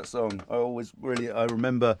 Song. I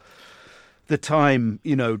remember the time,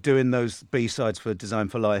 doing those B-sides for Design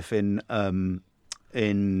for Life in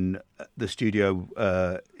the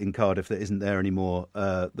studio in Cardiff that isn't there anymore,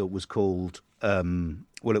 that was called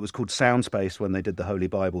it was called Soundspace when they did the Holy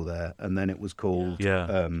Bible there, and then it was called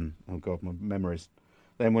oh god, my memories.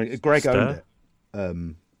 Then when Greg owned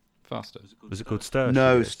it. Faster. Was it called Stir?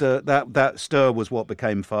 No, Stir. That Stir was what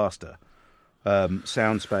became Faster.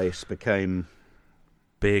 Soundspace became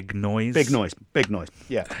Big Noise. Big Noise.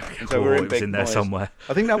 Yeah. And so it was in there somewhere.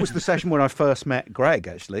 I think that was the session when I first met Greg,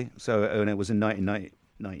 actually. So, and it was in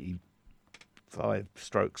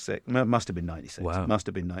 1995/6. Must have been 96. Wow. Must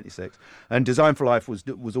have been 96. And Design for Life was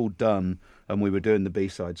all done, and we were doing the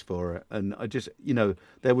B-sides for it. And I just,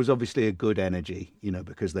 there was obviously a good energy,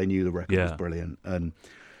 because they knew the record was brilliant.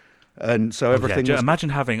 And so everything was... Imagine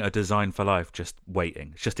having a Design for Life just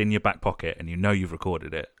waiting. It's just in your back pocket, and you've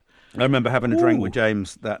recorded it. I remember having a drink with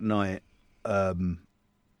James that night, and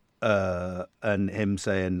him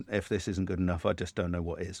saying, "If this isn't good enough, I just don't know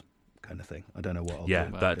what is," kind of thing. I don't know what I'll do.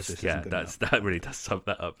 That really does sum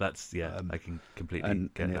that up. That's I can completely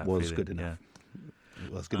get and that it was feeling. good enough. Yeah.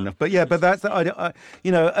 It was good enough, but that's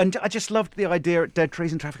and I just loved the idea at Dead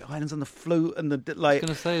Trees and Traffic Islands and the flute and the like. I was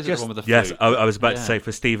going to say, is it the one with the flute? Yes, I was about to say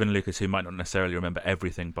for Stephen Lucas, who might not necessarily remember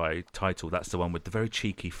everything by title, that's the one with the very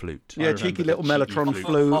cheeky flute. Yeah, cheeky little Mellotron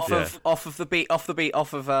flute. Off of the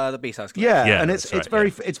B-sides. Yeah, and it's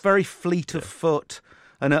very fleet of foot,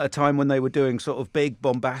 and at a time when they were doing sort of big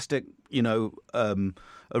bombastic,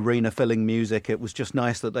 arena filling music, it was just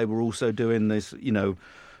nice that they were also doing this,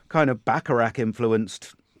 kind of Bacharach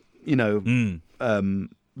influenced, little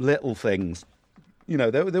things.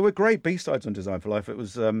 There were great B-sides on Design for Life. It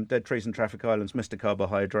was Dead Trees and Traffic Islands, Mr.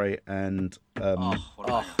 Carbohydrate, and what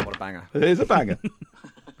a banger! It is a banger.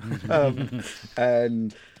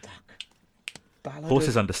 And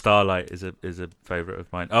Horses Under Starlight is a favourite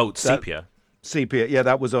of mine. Oh, Sepia. Sepia, yeah,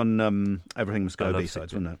 that was on Everything Must Go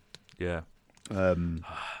B-sides, wasn't it? Yeah. I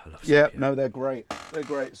love Sepia. No, they're great. They're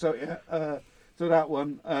great. So yeah, so that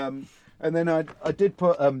one, and then I did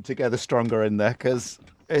put Together Stronger in there because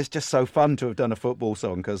it's just so fun to have done a football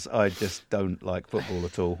song because I just don't like football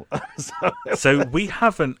at all. So we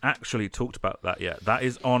haven't actually talked about that yet. That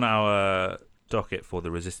is on our docket for the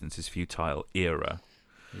Resistance is Futile era.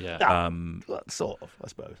 Yeah. Sort of, I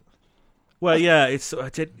suppose. Well, yeah, it's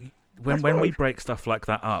when we break stuff like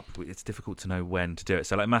that up, it's difficult to know when to do it.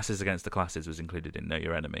 So, like, Masses Against the Classes was included in Know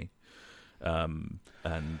Your Enemy, and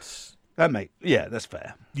that's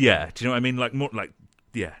fair. Yeah, do you know what I mean? Like more like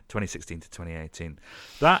 2016 to 2018.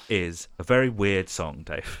 That is a very weird song,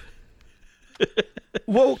 Dave.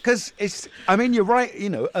 Well, because you're right. You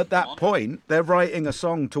know, at that point, they're writing a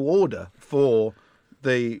song to order for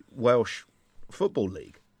the Welsh Football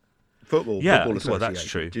League. Football Association. Well, that's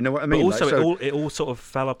true. Do you know what I mean? But also, it all sort of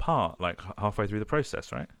fell apart like halfway through the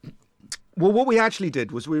process, right? Well, what we actually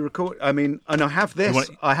did was we record. And I have this.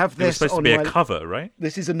 It was supposed to be a cover, right?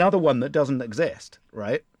 This is another one that doesn't exist,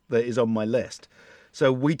 right? That is on my list.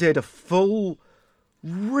 So we did a full,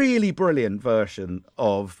 really brilliant version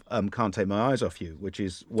of "Can't Take My Eyes Off You," which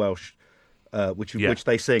is Welsh, which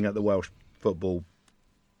they sing at the Welsh football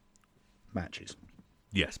matches.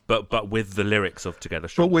 Yes, but with the lyrics of Together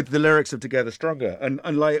Stronger. But with the lyrics of Together Stronger. And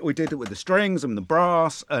like we did it with the strings and the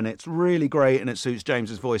brass, and it's really great, and it suits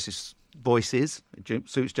James's voices. It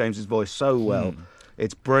suits James's voice so well.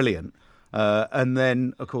 It's brilliant. And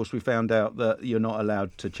then, of course, we found out that you're not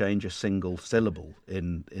allowed to change a single syllable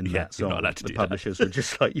in that song. You're not allowed to the do publishers were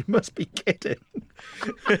just like, you must be kidding.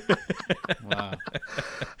 Wow.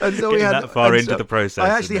 And so we had that far into the process. I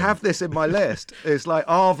actually have this in my list. It's like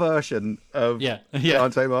our version of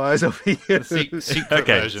Can't Take My Eyes Off You. Secret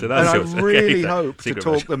version. So that's and I really hope to secret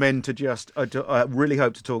talk version. them into just. I really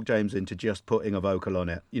hope to talk James into just putting a vocal on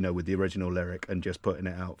it, with the original lyric, and just putting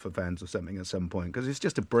it out for fans or something at some point, because it's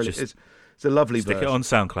just a brilliant. It's a lovely Stick version. it on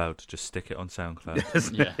SoundCloud. Just stick it on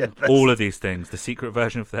SoundCloud. Yeah. All of these things. The secret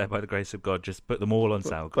version of There by the Grace of God. Just put them all on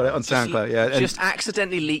SoundCloud. Put it on SoundCloud, yeah. Just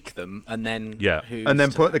accidentally leak them and then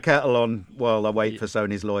Put the kettle on while I wait for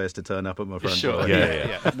Sony's lawyers to turn up at my front door.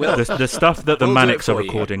 Yeah. We'll, The stuff that the We'll do Manics it for are you.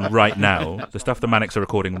 recording right now. The stuff the Manics are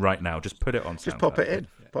recording right now. Just put it on SoundCloud. Just pop it in.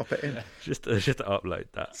 Pop it in. Just upload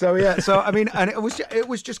that. So and it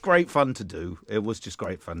was just great fun to do. It was just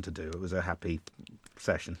great fun to do. It was a happy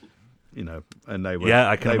session, and they were. Yeah,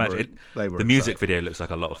 I can imagine. They were the music excited. video looks like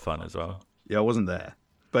a lot of fun as well. Yeah, I wasn't there,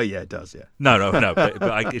 but yeah, it does. Yeah. No,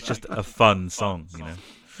 but it's just a fun song,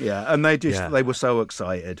 Yeah, and they were so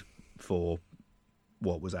excited for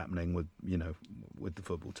what was happening with with the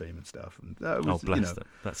football team and stuff. And that was, bless them.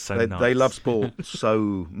 That's so nice. They love sport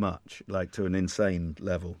so much, like to an insane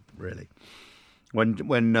level, really.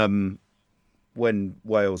 When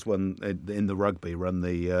Wales won in the rugby, won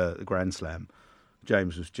the Grand Slam,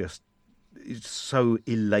 James was he's so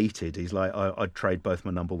elated. He's like, I'd trade both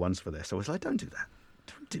my number ones for this. I was like, don't do that.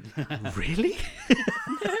 Don't do that. Really?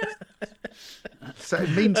 So it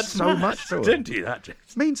means so much to him. Don't do that, James.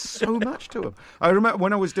 It means so much to him. I remember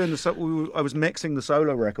when I was doing I was mixing the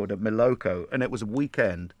solo record at Miloko, and it was a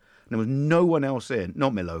weekend, and there was no one else in.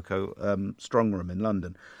 Not Miloko, Strong Room in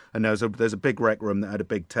London, and there's a big rec room that had a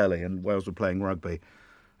big telly, and Wales were playing rugby,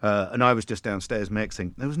 and I was just downstairs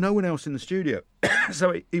mixing. There was no one else in the studio,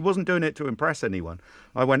 so he wasn't doing it to impress anyone.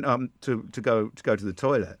 I went up to go to the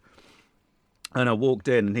toilet, and I walked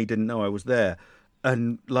in, and he didn't know I was there.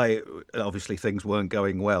 And like, obviously things weren't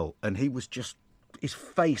going well, and his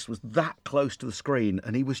face was that close to the screen,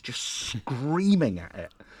 and he was just screaming at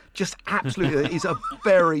it, just absolutely. He's a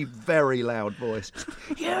very, very loud voice.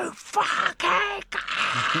 You fucking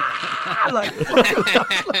like,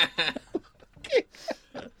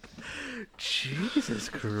 Jesus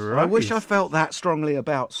Christ! I wish I felt that strongly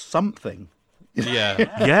about something. Yeah.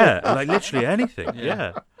 Yeah, like literally anything.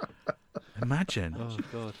 Yeah. Imagine. Oh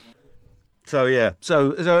God. So yeah,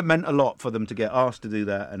 so it meant a lot for them to get asked to do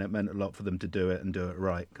that, and it meant a lot for them to do it and do it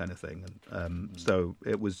right, kind of thing. And so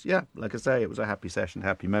it was, like I say, it was a happy session,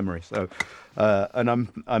 happy memory. So, and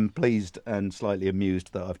I'm pleased and slightly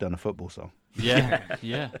amused that I've done a football song. Yeah.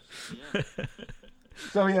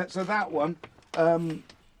 So that one,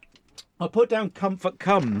 I put down "Comfort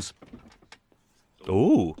Comes."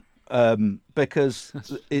 Ooh.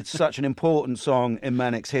 Because it's such an important song in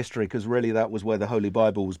Manic's history, because really that was where the Holy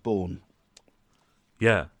Bible was born.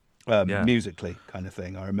 Yeah. Musically, kind of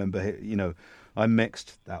thing. I remember, I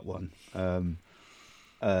mixed that one. And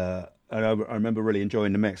I remember really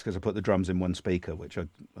enjoying the mix because I put the drums in one speaker, which I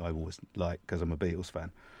always like because I'm a Beatles fan.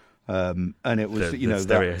 And it was, the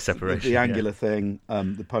stereo separation, the angular thing,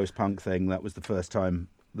 the post-punk thing. That was the first time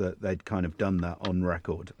that they'd kind of done that on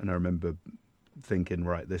record. And I remember thinking,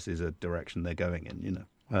 right, this is a direction they're going in, you know.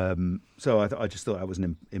 So I just thought that was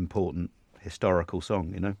an important historical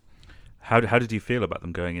song, you know. How did you feel about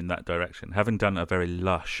them going in that direction, having done a very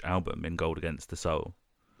lush album in Gold Against the Soul?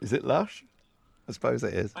 Is it lush? I suppose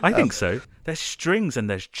it is. I think so. There's strings and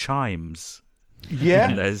there's chimes. Yeah,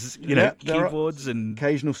 and there's keyboards and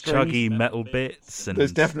occasional strings. Chuggy metal bits. And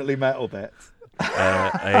there's definitely metal bits.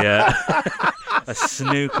 A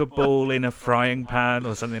snooker ball in a frying pan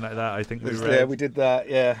or something like that. I think we read. Yeah, we did that.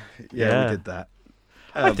 Yeah, we did that.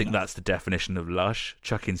 I think that's the definition of lush: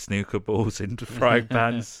 chucking snooker balls into frying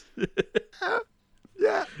pans.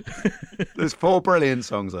 Yeah, there's 4 brilliant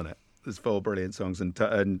songs on it. There's 4 brilliant songs, and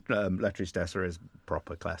Letters Stessa is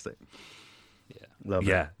proper classic. Yeah, love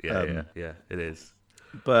it. Yeah, it is.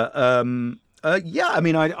 But I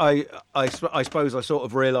mean, I suppose I sort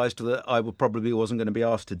of realised that I probably wasn't going to be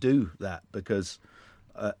asked to do that because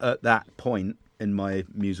at that point in my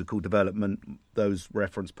musical development, those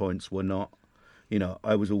reference points were not, you know,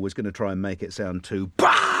 I was always going to try and make it sound too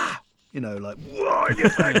bah, you know, like what you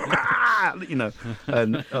think, you know,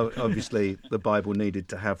 and obviously the Bible needed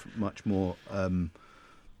to have much more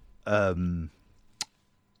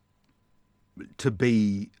to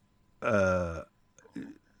be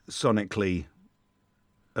sonically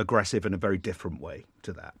aggressive in a very different way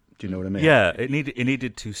to that. Do you know what I mean? Yeah, it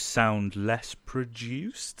needed to sound less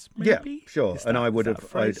produced. Maybe? Yeah, sure. And I would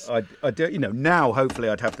have, I do, you know, now hopefully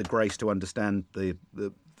I'd have the grace to understand the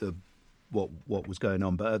what was going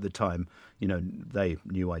on. But at the time, you know, they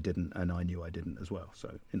knew I didn't, and I knew I didn't as well.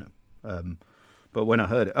 So you know, but when I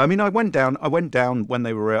heard it, I mean, I went down when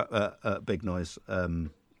they were at Big Noise.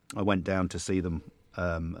 I went down to see them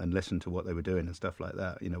and listen to what they were doing and stuff like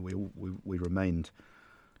that. You know, we remained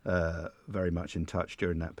very much in touch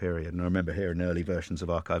during that period. And I remember hearing early versions of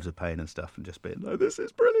Archives of Pain and stuff, and just being like, "This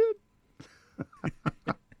is brilliant."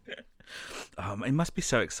 It must be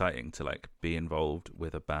so exciting to like be involved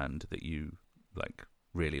with a band that you like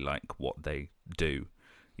really like what they do.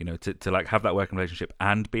 You know, to like have that working relationship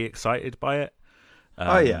and be excited by it.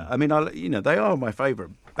 Oh yeah, I mean, they are my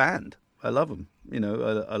favourite band. I love them. You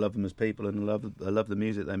know, I love them as people, and I love the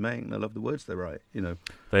music they make, and I love the words they write. You know,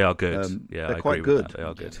 they are good. They're quite good. They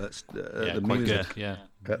are good. That's the music. Good. Yeah,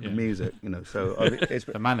 the music. You know, so it's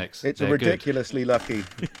the Manics. It's a ridiculously lucky.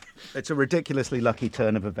 It's a ridiculously lucky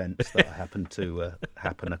turn of events that happened to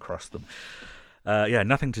happen across them.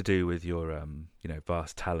 Nothing to do with your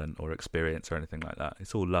vast talent or experience or anything like that.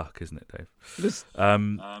 It's all luck, isn't it, Dave?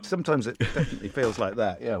 Sometimes it definitely feels like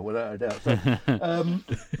that. Yeah, without a doubt. So,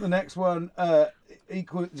 the next one,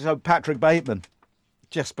 so Patrick Bateman,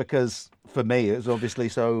 just because for me it was obviously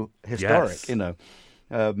so historic. Yes. You know,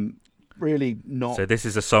 really not. So this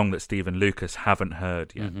is a song that Steve and Lucas haven't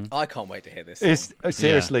heard yet. Mm-hmm. I can't wait to hear this.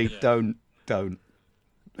 Seriously, don't.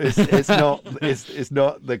 It's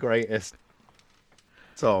not the greatest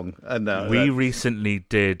song. And we recently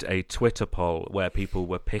did a Twitter poll where people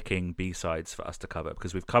were picking B-sides for us to cover,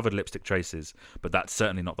 because we've covered Lipstick Traces, but that's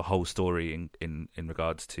certainly not the whole story in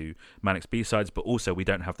regards to Manic's B-sides. But also we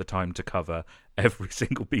don't have the time to cover every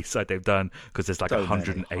single B-side they've done, because there's like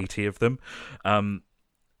 180 of them.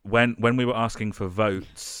 When we were asking for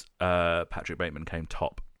votes, Patrick Bateman came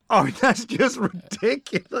top. Oh, that's just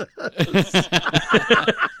ridiculous.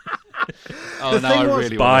 Oh no! I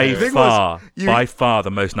really by far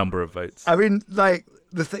the most number of votes. I mean, like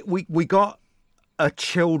we got a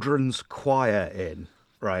children's choir in,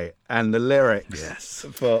 right? And the lyrics, yes,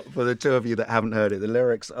 for the two of you that haven't heard it, the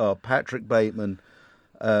lyrics are Patrick Bateman.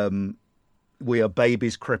 We are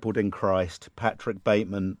babies crippled in Christ. Patrick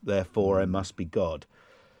Bateman, therefore I must be God.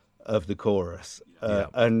 Of the chorus,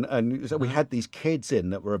 and so we had these kids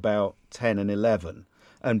in that were about 10 and 11.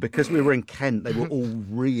 And because we were in Kent, they were all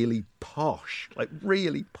really posh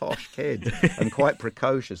kids, and quite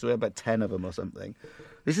precocious. We had about 10 of them or something.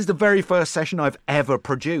 This is the very first session I've ever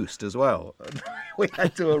produced as well. We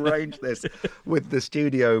had to arrange this with the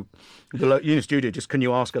studio. Studio, just can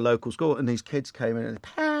you ask a local school? And these kids came in and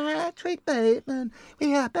Patrick Bateman,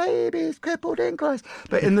 we are babies crippled in Christ.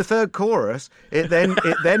 But in the third chorus, it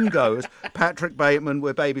then goes, Patrick Bateman,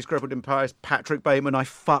 we're babies crippled in Christ. Patrick Bateman, I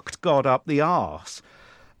fucked God up the arse.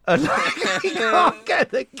 And you can't get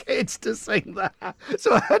the kids to sing that,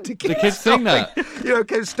 so I had to keep the kids stopping, sing that. You know,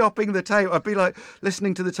 keep stopping the tape. I'd be like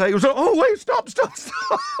listening to the tape. Like, oh wait, stop!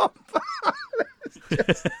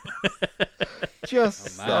 just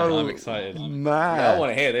so I'm excited. mad. I want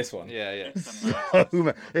to hear this one. Yeah. So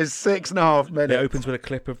mad. It's 6.5 minutes. It opens with a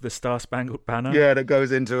clip of the Star Spangled Banner. Yeah, that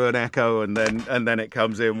goes into an echo, and then it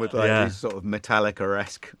comes in with like Yeah. these sort of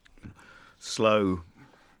Metallica-esque slow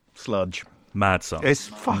sludge. Mad song. It's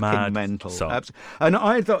fucking Mad mental. song. And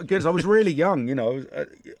I thought, because I was really young, you know,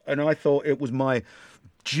 and I thought it was my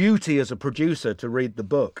duty as a producer to read the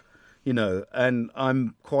book, you know, and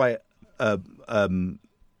I'm quite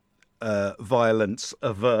violence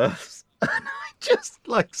averse. And I just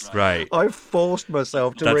Right. I forced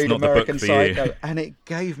myself to That's read not the book American for you. Psycho, and it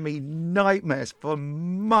gave me nightmares for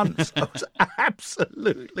months. I was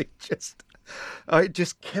absolutely it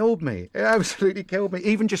just killed me. It absolutely killed me.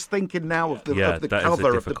 Even just thinking now of the Yeah, that is a cover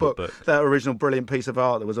of the difficult book, book. that original brilliant piece of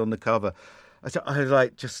art that was on the cover. I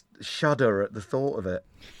like just shudder at the thought of it.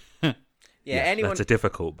 Yeah, That's a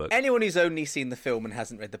difficult book. anyone who's only seen the film and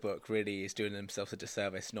hasn't read the book really is doing themselves a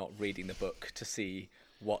disservice not reading the book to see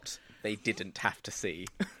what they didn't have to see.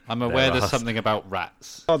 I'm aware There there's are- something about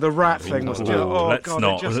rats. Oh, the rat thing was just. Oh let's God!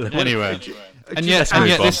 not. Anyway, and Let's yet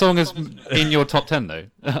move on. this song is in your top 10 though.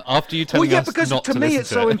 After you tell Well, me yeah, because not to to me listen it's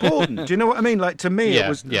to so it. important. Do you know what I mean? Like to me, Yeah, it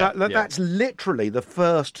was yeah. that's literally the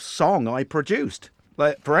first song I produced,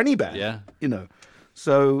 like for any band. Yeah. you know.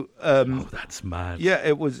 So That's mad. yeah,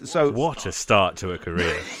 it was. So What a start to a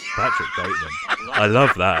career. Patrick Bateman. I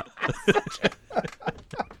love that.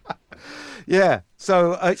 yeah,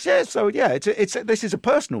 so it's this is a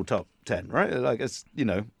personal top 10, right? Like it's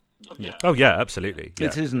Oh yeah, absolutely. Yeah.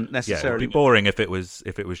 it isn't Yeah, it would necessarily be boring if it was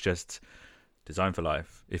just Design for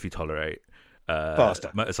Life. If you tolerate Faster.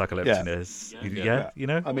 motorcycle emptiness, you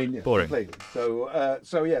know, I mean, yeah, boring. completely.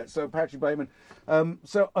 So Patrick Bateman.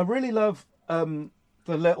 So I really love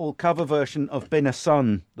the little cover version of "Been a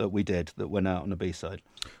Sun" that we did that went out on the B-side.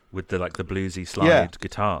 With the like the bluesy slide Yeah.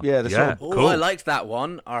 guitar. Yeah, the sort of- Oh, cool. I liked that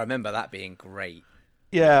one. I remember that being great.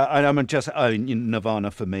 Yeah, and Nirvana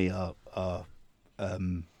for me are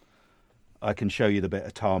I can show you the bit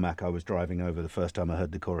of tarmac I was driving over the first time I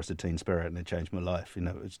heard the chorus of Teen Spirit, and it changed my life. You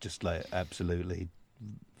know, it's just like absolutely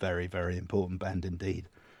very, very important band indeed.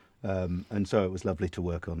 And so it was lovely to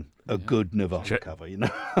work on a good Nirvana cover, you know.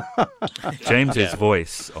 James's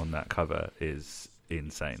voice on that cover is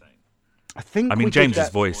insane. I think I we mean, did James's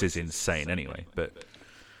that- voice is insane anyway, but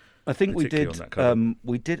I think we particularly did. on that cover.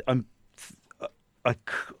 We did.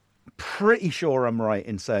 Pretty sure I'm right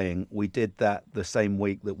in saying we did that the same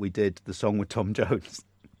week that we did the song with Tom Jones.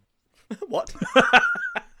 What?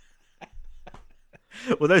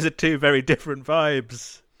 well, those are two very different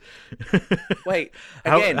vibes. Wait,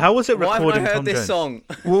 How- again. how was it Why haven't I recording heard Tom this Jones? song?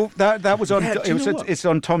 Well, that was on. Yeah, do you know what? It's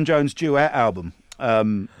on Tom Jones' duet album,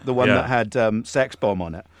 the one Yeah. that had Sex Bomb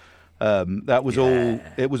on it. That was all.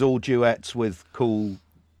 It was all duets with cool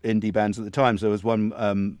indie bands at the time. So there was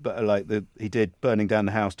one, but like he did "Burning Down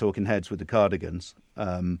the House," Talking Heads with the Cardigans,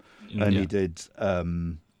 and he did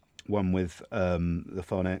one with the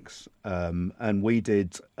Phonics, and we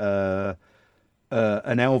did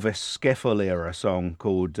an Elvis Skiffle era song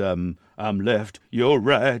called "I'm Left, You're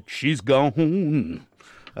Right, She's Gone."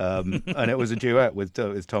 And it was a duet with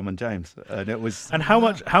Tom and James, and it was. And how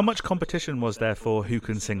much competition was there for who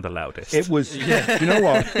can sing the loudest? It was. Do you know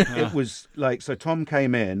what? It was like, so Tom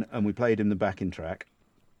came in and we played him the backing track,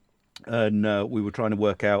 and we were trying to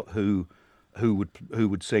work out who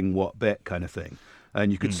would sing what bit, kind of thing. And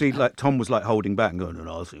you could see like Tom was like holding back and going, and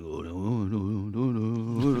I'll sing,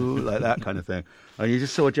 like that kind of thing. And you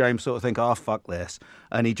just saw James sort of think, "Oh fuck this,"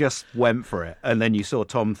 and he just went for it. And then you saw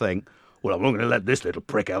Tom think, "Well, I'm not going to let this little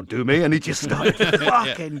prick outdo me," and he just started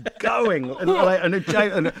fucking going. And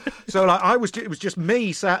so like it was just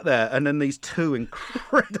me sat there, and then these two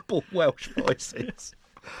incredible Welsh voices,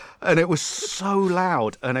 and it was so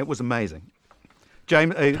loud, and it was amazing.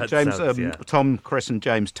 James, sounds, yeah. Tom, Chris, and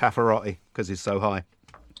James Tafferotti because he's so high.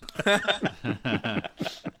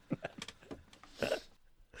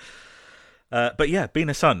 But yeah, Being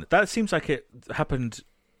a Sun. That seems like it happened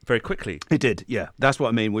very quickly. It did, yeah. That's what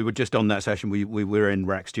I mean. We were just on that session. We were in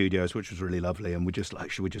Rack Studios, which was really lovely, and we just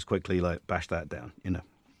like, should we just quickly like bash that down, you know?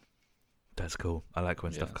 That's cool. I like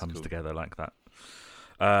when stuff comes together like that.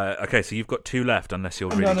 Okay, so you've got two left, unless you're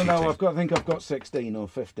really cheating. I think I've got 16 or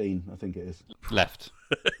 15. I think it is. Left.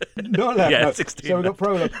 Not left. Yeah, no. 16 So we've got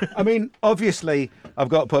left. prologue. I mean, obviously, I've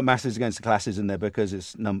got to put Masses Against the Classes in there because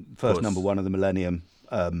it's first course. number one of the millennium,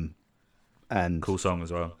 and Cool song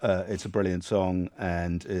as well. it's a brilliant song,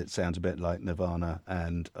 and it sounds a bit like Nirvana,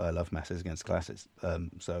 and I love Masses Against the Classes.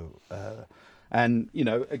 And you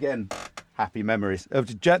know, again, happy memories.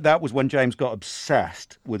 That was when James got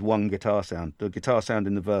obsessed with one guitar sound. The guitar sound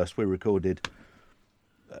in the verse we recorded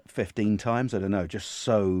 15 times. I don't know, just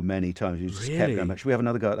so many times. He just kept going back. Should we have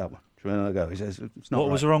another go at that one? Should we have another go? He says, it's not What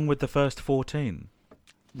right. was wrong with the first 14?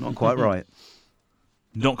 Not quite right.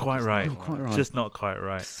 Not quite right. Not quite right. Just not quite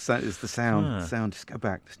right. So it's the sound. Huh. Sound. Just go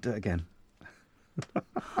back. Just do it again.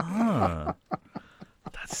 Huh.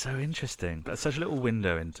 That's so interesting. That's such a little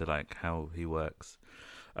window into like how he works.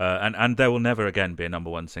 And there will never again be a number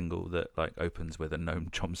one single that like opens with a Noam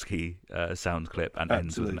Chomsky sound clip and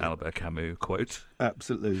ends with an Albert Camus quote.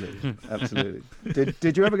 Absolutely, absolutely.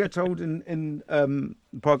 Did you ever get told in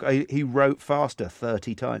podcast he wrote faster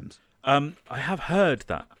 30 times? I have heard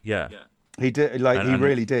that. Yeah. He did. Like he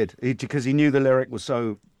really did. Because he knew the lyric was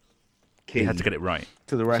so key. He had to get it right.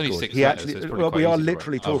 To the It's only record. 6 He letters, actually. so it's probably Well, we quite are easy to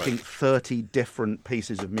literally write. Oh, talking right. 30 different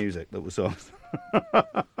pieces of music that was on.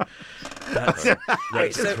 That's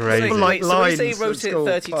Wait, so, crazy. so, Like wait, so when you say lines he wrote at it school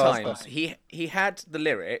 30 faster. times, he had the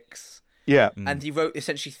lyrics, Yeah, and he wrote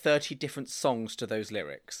essentially 30 different songs to those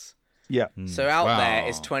lyrics. yeah. So out Wow. there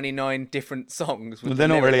is 29 different songs. With Well, the they're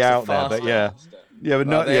not really lyrics out of there, but faster. yeah, yeah, but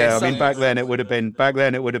Well, not. there's Yeah, I mean, some- back then it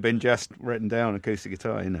would have been just written down acoustic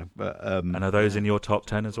guitar, you know. But And are those in your top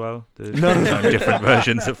 10 as well? No. Different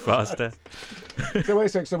versions of Faster. So wait a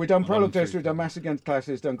sec. So we've done Prologue to History, we've done Mass Against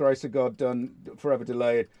Classes, done Grace of God, done Forever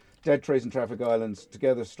Delayed, Dead Trees and Traffic Islands,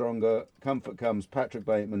 Together Stronger, Comfort Comes, Patrick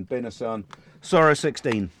Bateman, Been a Son, Sorrow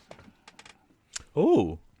 16.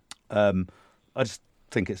 Oh, I just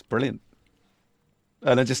think it's brilliant.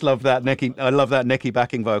 And I just love that Nicky. I love that Nicky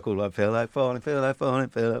backing vocal. I feel like falling, feel like falling,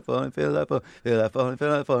 feel like falling, feel like falling, feel like falling, feel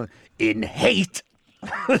like falling in hate.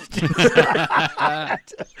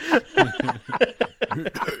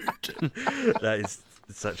 that is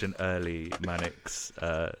such an early Mannix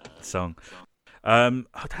song. Oh,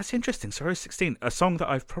 that's interesting. Sorrow 16, a song that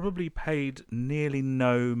I've probably paid nearly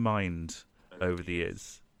no mind over the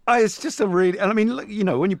years. It's just a really. I mean, look, you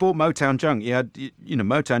know, when you bought Motown Junk, you had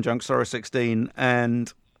Motown Junk, Sorrow 16,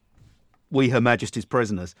 and We Her Majesty's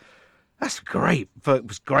Prisoners. That's great. It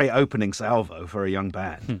was great opening salvo for a young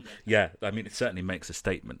band. Yeah, I mean, it certainly makes a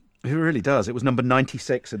statement. It really does. It was number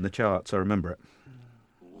 96 in the charts. I remember it.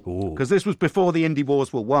 Ooh. Because this was before the Indie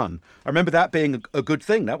Wars were won. I remember that being a good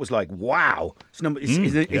thing. That was like, wow,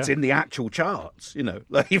 it's in the actual charts, you know.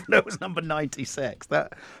 Like, even though it was number 96,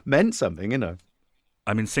 that meant something, you know.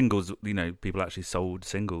 I mean, singles, you know, people actually sold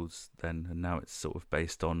singles then, and now it's sort of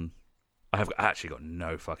based on... I have actually got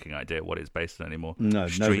no fucking idea what it's based on anymore. No,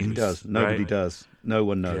 nobody Streams, does. Nobody right? does. No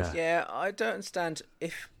one knows. Yeah. Yeah, I don't understand.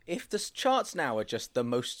 If the charts now are just the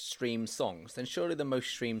most streamed songs, then surely the most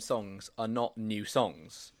streamed songs are not new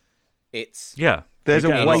songs. It's Yeah. There's You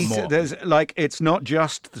get a lot weight. more. There's like, it's not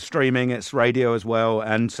just the streaming, it's radio as well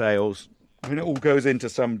and sales. I mean, it all goes into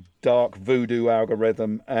some dark voodoo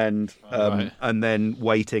algorithm, and Right. and then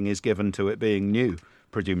weighting is given to it being new.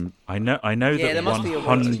 Presume. I know Yeah, there that must be a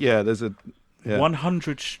 100, Yeah, there's a. Yeah.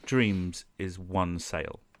 100 streams is one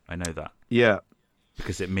sale. I know that. Yeah.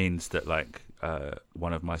 Because it means that, like,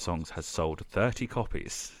 one of my songs has sold 30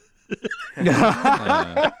 copies.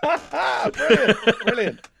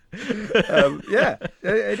 Brilliant. Yeah,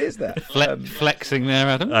 it is that. Flexing there,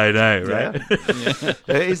 Adam. I know, right? Yeah.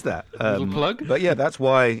 It is that. Little plug. But yeah, that's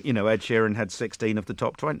why, you know, Ed Sheeran had 16 of the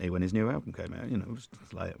top 20 when his new album came out. You know, it was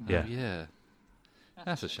like, Yeah. Oh, yeah.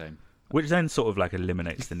 That's a shame. Which then sort of, like,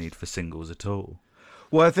 eliminates the need for singles at all.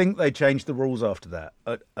 well, I think they changed the rules after that.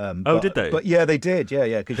 Did they? But yeah, they did.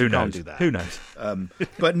 Yeah, because Who you knows? can't do that. Who knows?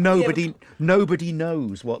 But nobody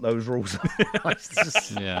knows what those rules are.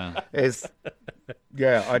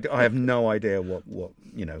 Yeah. I have no idea what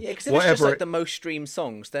you know. yeah, because if it's just whatever like the most streamed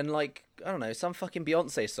songs, then like I don't know, some fucking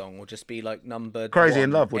Beyonce song will just be like number Crazy one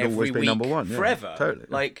in Love would every always be week number one, yeah, forever. totally.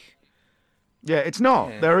 Like Yeah, it's not.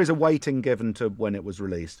 Yeah. There is a weighting given to when it was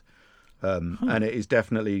released. And it is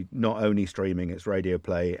definitely not only streaming, it's radio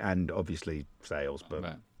play and obviously sales. But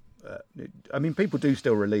Right. I mean, people do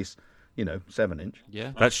still release, 7-inch.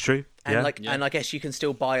 Yeah. That's true. and Yeah. and I guess you can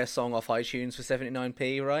still buy a song off iTunes for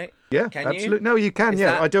 79p, right? Yeah, Can absolutely. you? No, you can. Is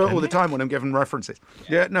Yeah, that- I do it all the time when I'm giving references.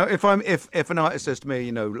 Yeah, no. If an artist says to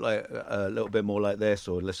me, like a little bit more like this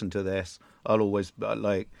or listen to this, I'll always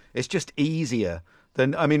like. It's just easier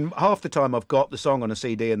than. I mean, half the time I've got the song on a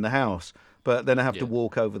CD in the house. But then I have to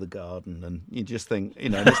walk over the garden, and you just think,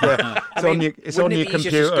 it's there. It's on your, it's on Wouldn't your it be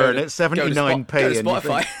easier just computer, go and to- it's 79p. Go to and you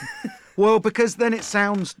Spotify. think- well, because then it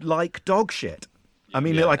sounds like dog shit. I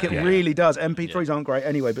mean, like it really does. MP3s aren't great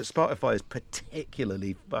anyway, but Spotify is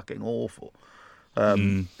particularly fucking awful.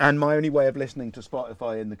 And my only way of listening to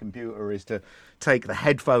Spotify in the computer is to take the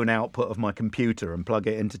headphone output of my computer and plug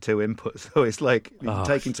it into two inputs. So it's like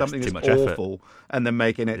taking that's something too that's much effort. awful and then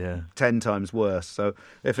making it 10 times worse. So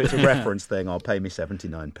if it's a reference thing, I'll pay me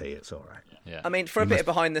 79p. It's all right. Yeah. I mean, for a bit of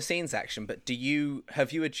behind the scenes action, but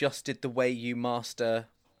have you adjusted the way you master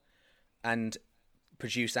and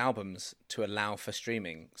produce albums to allow for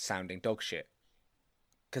streaming sounding dog shit?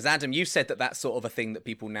 Because Adam, you said that that's sort of a thing that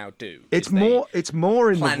people now do. It's more in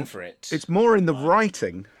plan for it. It's more in the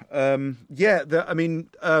writing. There's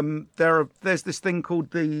this thing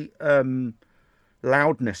called the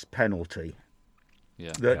loudness penalty.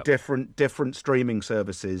 Yeah. That different streaming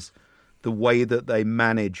services, the way that they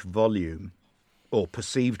manage volume or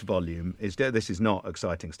perceived volume this is not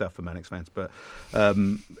exciting stuff for Mannix fans, but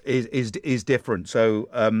is different. So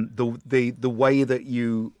the way that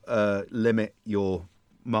you limit your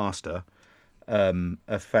master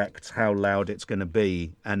affects how loud it's going to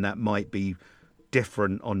be, and that might be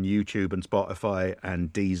different on YouTube and Spotify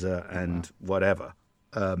and Deezer and whatever.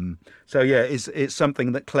 It's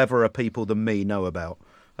something that cleverer people than me know about.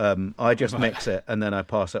 I just mix it and then I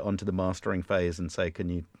pass it on to the mastering phase and say, can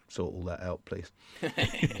you sort all that out, please?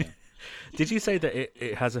 Did you say that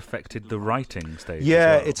it has affected the writing stage?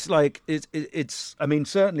 Yeah, as well? it's like it's. I mean,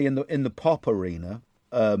 certainly in the pop arena,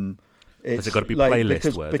 has it got to be like,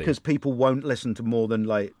 playlist worthy? Because people won't listen to more than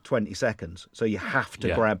like 20 seconds, so you have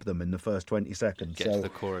to grab them in the first 20 seconds. Get to the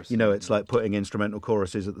chorus. It's like putting instrumental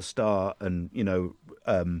choruses at the start, and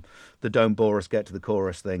the "Don't Bore Us, Get to the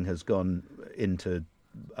Chorus" thing has gone into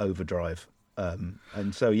overdrive.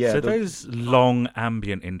 And so those long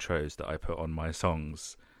ambient intros that I put on my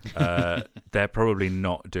songs, they're probably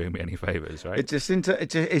not doing me any favors, right? It's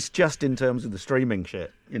just in terms of the streaming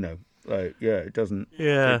shit, it doesn't.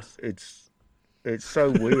 Yeah, it's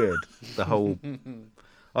so weird. The whole,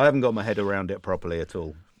 I haven't got my head around it properly at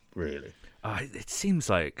all, really. It seems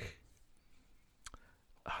like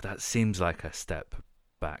that seems like a step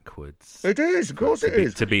backwards. It is, of course, it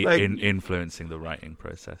is to be influencing the writing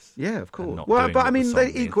process. Yeah, of course. Well, but I mean,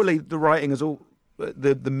 equally, the writing has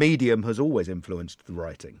the medium has always influenced the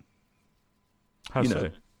writing. How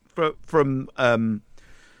so? From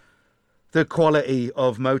the quality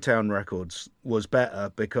of Motown records was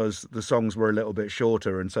better because the songs were a little bit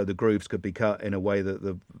shorter, and so the grooves could be cut in a way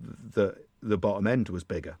that the bottom end was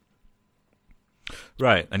bigger.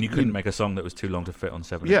 Right, and you couldn't make a song that was too long to fit on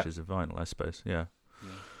 7 inches of vinyl, I suppose. Yeah.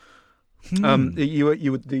 You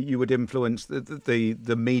would influence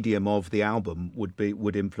the medium of the album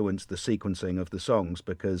would influence the sequencing of the songs,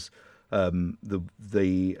 because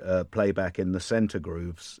the playback in the center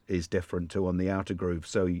grooves is different to on the outer grooves.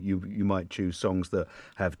 So you might choose songs that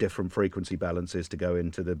have different frequency balances to go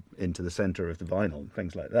into the center of the vinyl,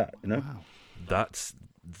 things like that. Wow, that's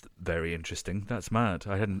very interesting. That's mad.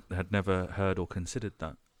 I had never heard or considered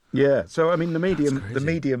that. Yeah, so I mean,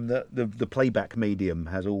 the playback medium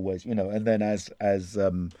has always, and then as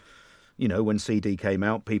when CD came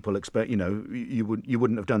out, people expect, you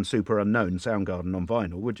wouldn't have done Super Unknown Soundgarden on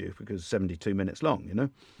vinyl, would you? Because 72 minutes long,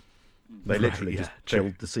 they literally just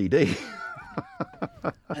filled the CD.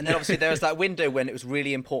 And then obviously there was that window when it was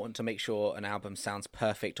really important to make sure an album sounds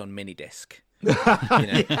perfect on mini disc.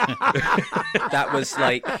 That was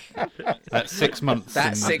like that 6 months.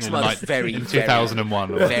 That 6 months, in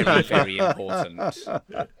 2001, very, very important.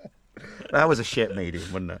 That was a shit medium,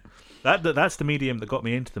 wasn't it? That's the medium that got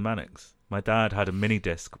me into the Mannix. My dad had a mini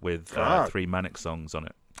disc with 3 Mannix songs on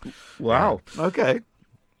it. Wow. Okay.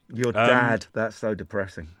 Your dad. That's so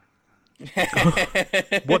depressing.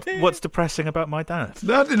 What's depressing about my dad?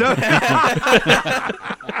 No.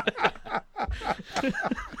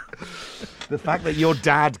 The fact that your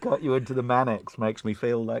dad got you into the Mannix makes me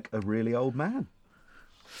feel like a really old man.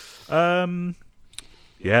 Yeah,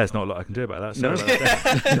 there's not a lot I can do about that. No.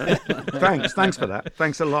 Thanks for that.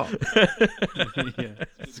 Thanks a lot. Yeah,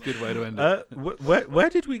 it's a good way to end it. Where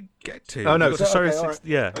did we get to? Oh no, sorry, right.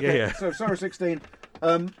 Yeah. So Sorry 16,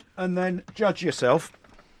 and then Judge Yourself.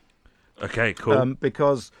 Okay, cool.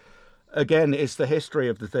 Because again, it's the history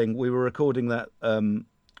of the thing. We were recording that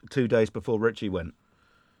 2 days before Richie went.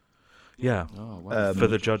 Yeah, for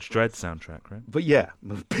the Judge Dredd soundtrack, right? But yeah,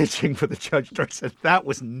 pitching for the Judge Dredd, that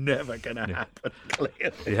was never going to happen,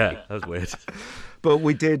 clearly. Yeah, that was weird. But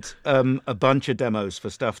we did a bunch of demos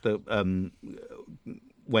for stuff that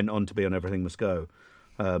went on to be on Everything Must Go.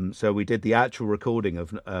 So we did the actual recording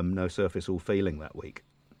of No Surface All Feeling that week.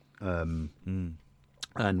 And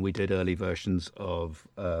we did early versions of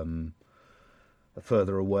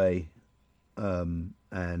Further Away.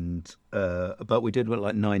 But we did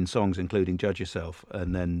like 9 songs, including Judge Yourself,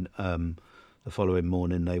 and then the following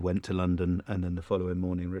morning they went to London, and then the following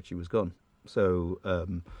morning Richie was gone. So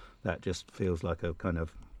that just feels like a kind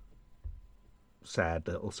of sad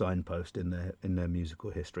little signpost in their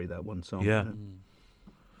musical history. That one song, yeah,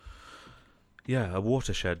 yeah, a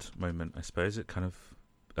watershed moment, I suppose. It kind of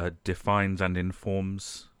defines and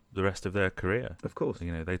informs the rest of their career. Of course.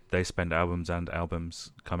 You know, they spend albums and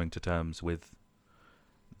albums coming to terms with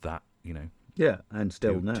that, you know. Yeah, and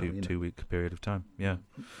still now. 2-week period of time, yeah.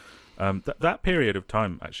 That period of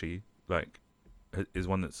time, actually, like, is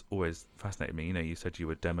one that's always fascinated me. You know, you said you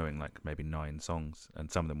were demoing, like, maybe 9 songs,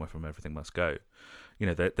 and some of them were from Everything Must Go. You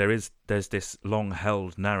know, there's this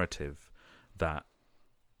long-held narrative that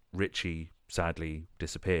Ritchie sadly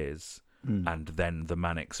disappears, and then the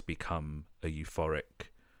Manics become a euphoric,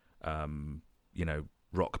 you know,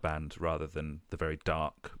 rock band rather than the very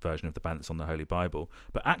dark version of the band that's on the Holy Bible.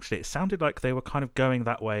 But actually, it sounded like they were kind of going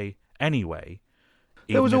that way anyway.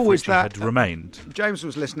 There was always Ritchie that. Had remained. James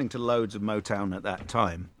was listening to loads of Motown at that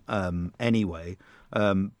time, anyway.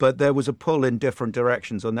 But there was a pull in different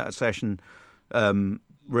directions on that session.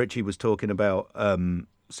 Ritchie was talking about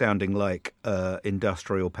sounding like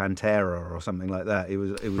industrial Pantera or something like that. It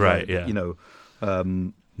was right, like, yeah. You know.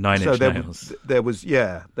 9 Inch Nails. There was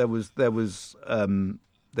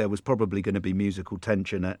probably going to be musical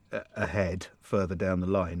tension ahead further down the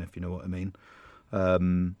line, if you know what I mean.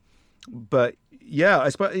 But yeah, I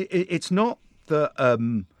suppose it's not that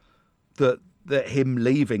that him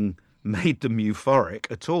leaving made them euphoric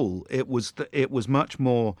at all. It was much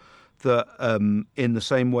more that in the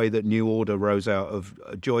same way that New Order rose out of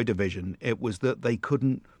Joy Division, it was that they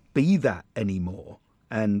couldn't be that anymore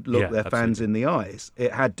and look their fans in the eyes.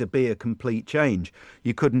 It had to be a complete change.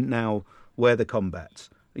 You couldn't now wear the combats.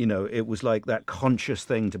 You know, it was like that conscious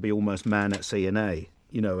thing to be almost man at CNA.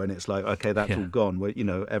 You know, and it's like, okay, that's all gone. You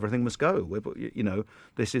know, everything must go. You know,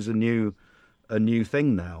 this is a new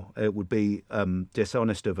thing now. It would be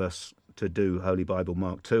dishonest of us to do Holy Bible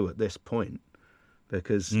Mark II at this point,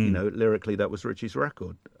 because you know, lyrically that was Ritchie's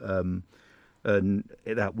record, and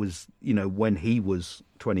that was, you know, when he was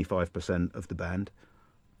 25% of the band,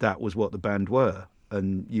 that was what the band were.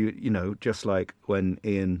 And you know, just like when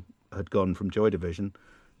Ian had gone from Joy Division,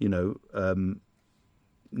 you know,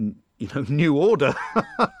 New Order.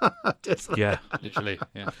 Literally,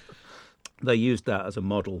 yeah. They used that as a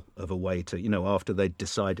model of a way to, you know, after they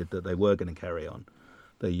decided that they were going to carry on,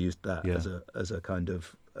 they used that as a kind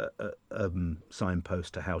of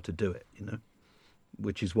signpost to how to do it, you know,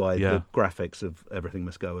 which is why the graphics of Everything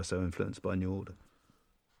Must Go are so influenced by New Order.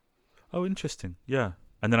 Oh, interesting. Yeah.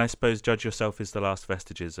 And then I suppose Judge Yourself is the last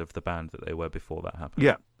vestiges of the band that they were before that happened.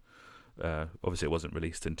 Yeah. Obviously, it wasn't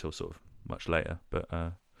released until sort of much later, but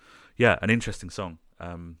yeah, an interesting song,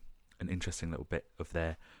 an interesting little bit of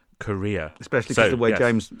their career, especially because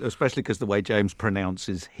the way James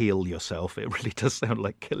pronounces "heal yourself," it really does sound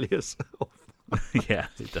like "kill yourself." Yeah,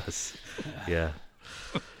 it does. Yeah.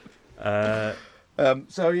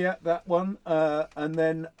 So yeah, that one, and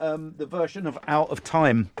then the version of "Out of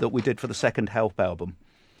Time" that we did for the second Help album.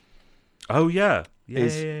 Oh yeah,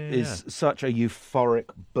 is such a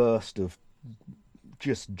euphoric burst of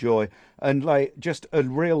just joy, and like just a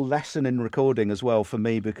real lesson in recording as well for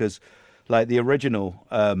me, because like the original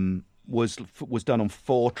was done on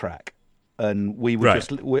 4-track, and we were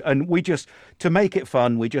just to make it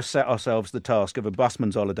fun, we just set ourselves the task of a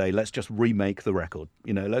busman's holiday. Let's just remake the record.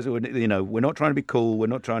 You know, we're not trying to be cool. We're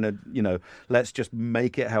not trying to, you know, let's just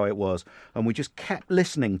make it how it was. And we just kept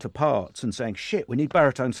listening to parts and saying, shit, we need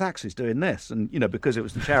baritone saxes doing this. And, you know, because it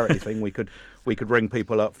was the charity thing, we could ring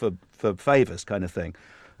people up for favours kind of thing.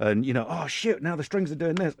 And, you know, oh shit, now the strings are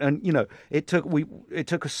doing this. And, you know, it took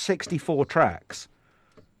us 64 tracks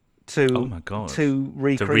to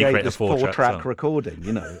recreate this 4-track recording.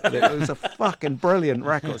 You know, it was a fucking brilliant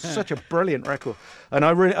record, such a brilliant record, and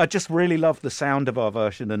I just really loved the sound of our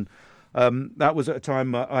version. And that was at a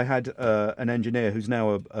time I had an engineer who's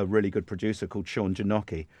now a really good producer called Sean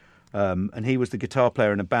Janocki, and he was the guitar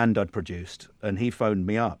player in a band I'd produced, and he phoned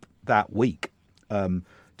me up that week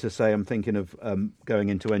to say, I'm thinking of going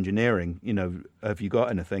into engineering. You know, have you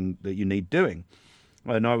got anything that you need doing?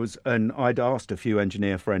 And I'd asked a few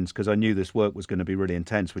engineer friends, because I knew this work was going to be really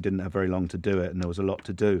intense. We didn't have very long to do it, and there was a lot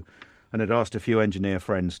to do. And I'd asked a few engineer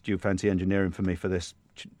friends, do you fancy engineering for me for this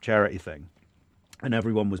charity thing? And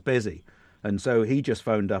everyone was busy. And so he just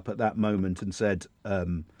phoned up at that moment and said,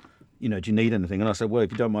 you know, do you need anything? And I said, well,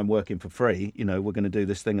 if you don't mind working for free, you know, we're going to do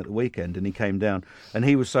this thing at the weekend. And he came down, and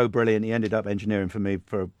he was so brilliant. He ended up engineering for me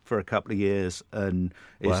for a couple of years, and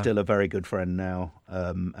is still a very good friend now,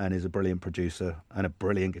 and is a brilliant producer and a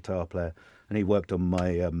brilliant guitar player. And he worked on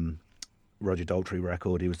my Roger Daltrey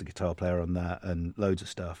record. He was the guitar player on that, and loads of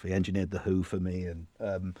stuff. He engineered The Who for me, and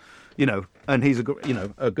you know, and he's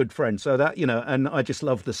a good friend. So that, you know, and I just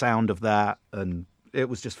loved the sound of that, and it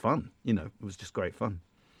was just fun. You know, it was just great fun.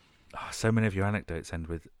 Oh, so many of your anecdotes end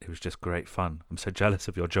with, it was just great fun. I'm so jealous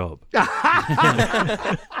of your job.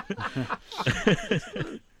 I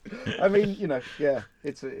mean,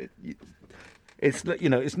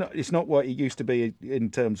 it's not what it used to be in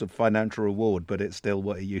terms of financial reward, but it's still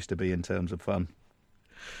what it used to be in terms of fun.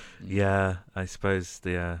 Yeah, I suppose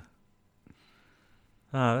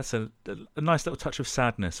that's a nice little touch of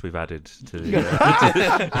sadness we've added to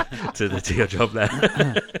your job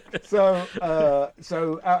there. So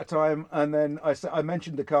out of time, and then I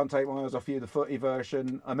mentioned the Can't Take My Eyes Off You, the footy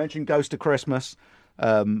version. I mentioned Ghost of Christmas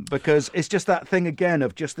because it's just that thing again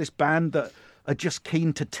of just this band that are just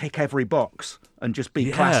keen to tick every box and just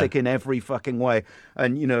be classic in every fucking way.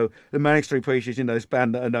 And, the Manic Street Preachers, this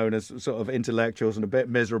band that are known as sort of intellectuals and a bit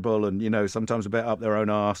miserable and, sometimes a bit up their own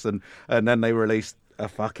arse. And then they released a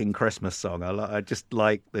fucking Christmas song. I just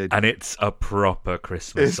like the... And it's a proper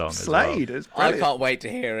Christmas song Slade, as well. I can't wait to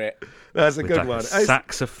hear it. That's a good one.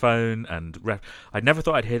 Saxophone and I never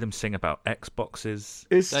thought I'd hear them sing about Xboxes.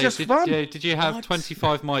 It's just fun. Did you have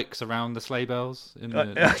 25 mics around the sleigh bells?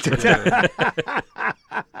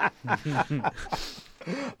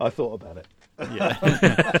 I thought about it.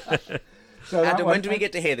 Yeah. So Adam, when do we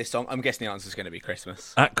get to hear this song? I'm guessing the answer is going to be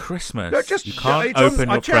Christmas. At Christmas. No, you can't open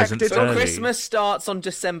your presents it's early. Christmas starts on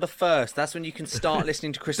December 1st. That's when you can start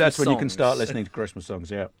listening to Christmas That's songs. when you can start listening to Christmas songs,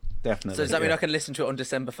 yeah. Definitely. So does that mean I can listen to it on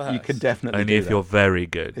December 1st? You can definitely Only if you're very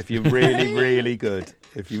good. If you're really, really good.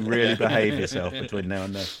 If you really behave yourself between now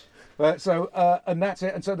and then. And that's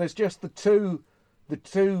it. And so there's just the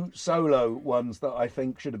two solo ones that I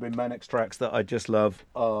think should have been Manics tracks that I just love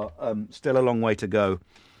are Still a Long Way to Go.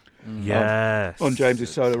 Yes. On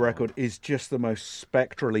James's solo record is just the most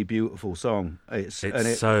spectrally beautiful song. It's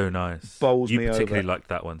so nice. Bowls you me particularly over like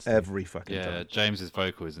that one, Steve. every fucking time. Yeah, James's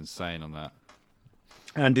vocal is insane on that.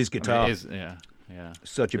 And his guitar. Yeah.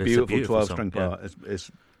 Such a It's beautiful 12-string song, yeah. part.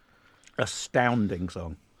 It's astounding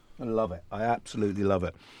song. I love it. I absolutely love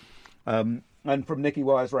it. And from Nicky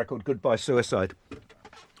Wire's record, Goodbye Suicide,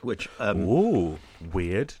 which Ooh,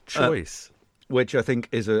 weird choice. which I think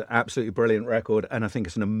is an absolutely brilliant record, and I think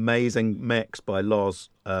it's an amazing mix by Loz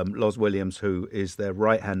Williams, who is their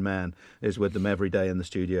right-hand man, is with them every day in the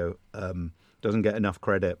studio. Doesn't get enough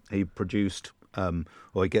credit. He produced,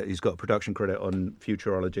 he's got a production credit on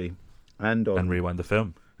Futurology and Rewind the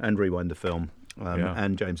Film. And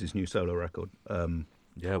and James's new solo record.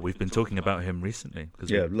 Yeah, we've been talking about him recently.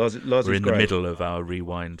 Loz we're is in great. the middle of our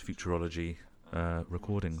Rewind Futurology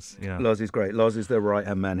recordings. Yeah, Loz is great. Loz is their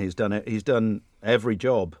right-hand man. He's done it. He's done every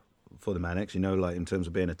job for the Manics, like in terms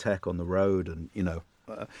of being a tech on the road, and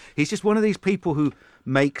he's just one of these people who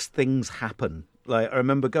makes things happen. Like I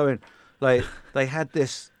remember going, like they had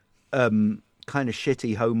this kind of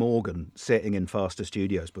shitty home organ sitting in Faster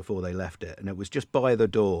Studios before they left it, and it was just by the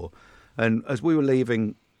door. And as we were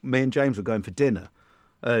leaving, me and James were going for dinner,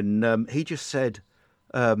 and he just said,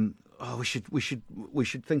 we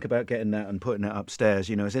should think about getting that and putting it upstairs.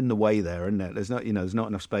 It's in the way there, isn't it? There's not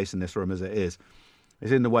enough space in this room as it is.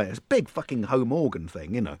 It's in the way. It's a big fucking home organ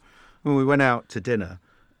thing, When we went out to dinner,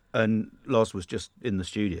 and Loz was just in the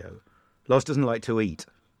studio. Loz doesn't like to eat.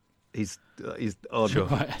 He's odd. Sure.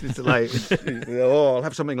 It's like, I'll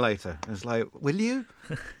have something later. It's like, will you?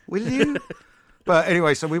 But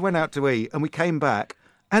anyway, so we went out to eat, and we came back,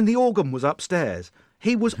 and the organ was upstairs.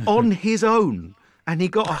 He was on his own, and he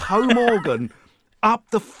got a home organ up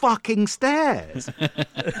the fucking stairs.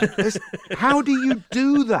 How do you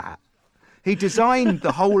do that? He designed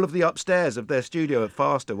the whole of the upstairs of their studio at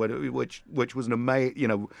Faster, which was an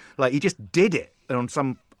amazing, he just did it on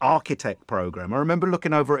some architect program. I remember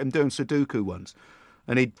looking over at him doing Sudoku once,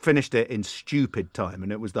 and he'd finished it in stupid time,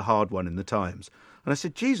 and it was the hard one in the Times. And I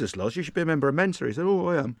said, Jesus, Loz, you should be a member of Mensa. He said, oh,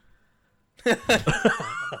 I am.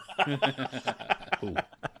 Ooh,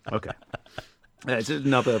 okay. It's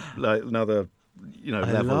another I level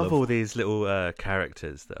love all these little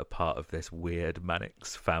characters that are part of this weird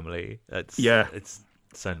Manics family. It's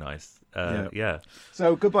so nice. Yeah.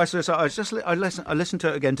 So Goodbye Suicide. I listened to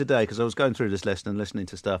it again today because I was going through this list and listening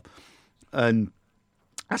to stuff, and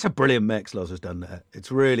that's a brilliant mix Loz has done there.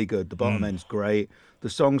 It's really good. The bottom end's great. The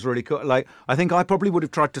song's really cool. Like I think I probably would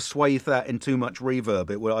have tried to swathe that in too much reverb.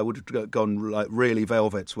 I would have gone like really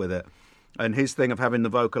Velvets with it. And his thing of having the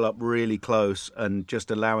vocal up really close and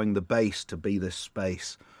just allowing the bass to be this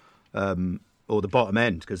space, or the bottom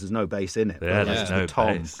end because there's no bass in it. Yeah, there's no the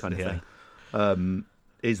tom bass, kind of yeah. thing.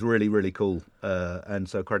 Is really, really cool. And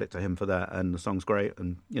so credit to him for that. And the song's great.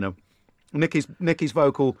 And, Nicky's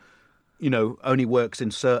vocal, only works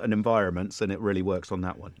in certain environments, and it really works on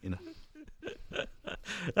that one,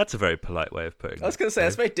 That's a very polite way of putting it. I was going to say,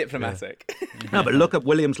 that's very diplomatic. Yeah. No, but look at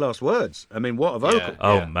William's last words. I mean, what a vocal. Yeah.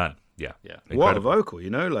 Oh, man. Yeah. What a vocal, you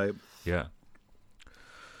know? Like, yeah.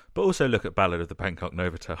 But also look at Ballad of the Bangkok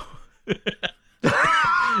Novotel.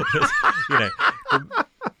 You know,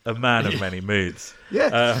 a man of many moods.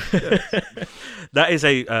 yeah. That is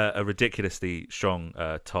a ridiculously strong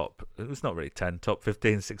top. It's not really 10, top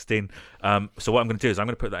 15, 16. So what I'm going to do is I'm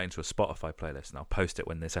going to put that into a Spotify playlist, and I'll post it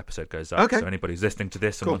when this episode goes up. Okay. So anybody who's listening to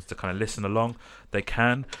this and wants to kind of listen along, they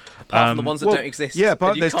can. Apart from the ones that don't exist. Yeah,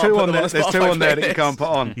 but there's two on there. There's two on there that you can't put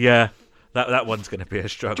on. Yeah, that one's going to be a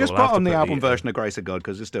struggle. Just put on the album version of Grace of God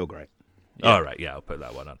because it's still great. Yeah. All right, yeah, I'll put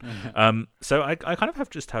that one on. So I kind of have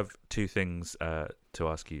two things to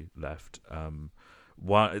ask you left.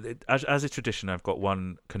 One, as a tradition, I've got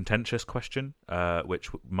one contentious question, which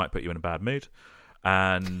might put you in a bad mood,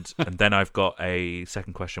 and then I've got a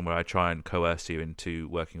second question where I try and coerce you into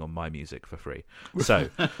working on my music for free. So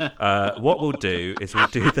what we'll do is we'll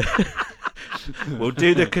do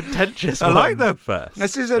the contentious. I like one them first.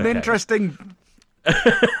 This is an interesting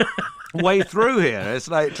way through here. It's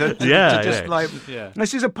like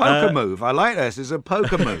this is a poker move. I like this. It's a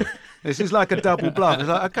poker move. This is like a double bluff. It's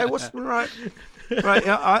like, okay, what's right? Right,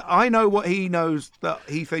 I know what he knows that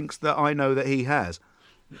he thinks that I know that he has.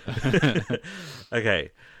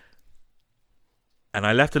 Okay. And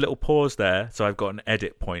I left a little pause there, so I've got an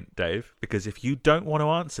edit point, Dave, because if you don't want to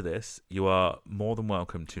answer this, you are more than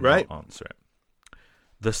welcome to not answer it.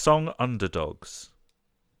 The song Underdogs.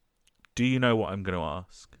 Do you know what I'm going to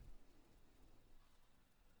ask?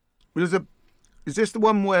 Is this the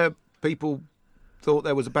one where people thought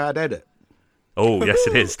there was a bad edit? Oh, yes,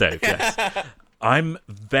 it is, Dave, yes. I'm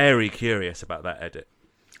very curious about that edit.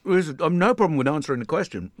 I've no problem with answering the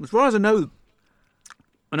question. As far as I know,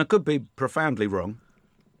 and I could be profoundly wrong,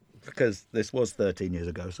 because this was 13 years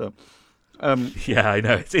ago, so... yeah, I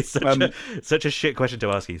know. It's such a shit question to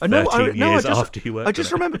ask you 13 years after you worked I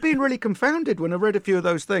just remember being really confounded when I read a few of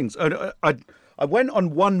those things. I went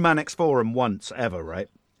on one Manix forum once ever, right?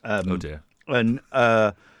 Oh, dear. And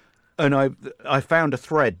I found a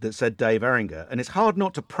thread that said Dave Erringer, and it's hard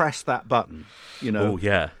not to press that button, you know. Oh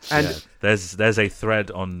yeah, and there's a thread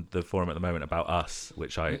on the forum at the moment about us,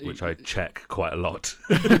 which I check quite a lot.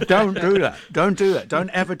 Don't do that. Don't do that. Don't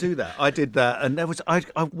ever do that. I did that, and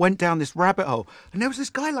I went down this rabbit hole, and there was this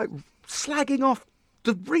guy like slagging off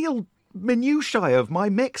the real minutiae of my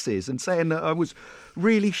mixes and saying that I was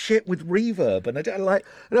really shit with reverb, and I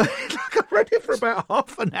read it for about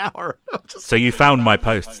half an hour. So you found my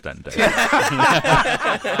posts then, Dave?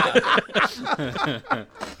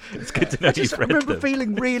 It's good to know you've read them. I remember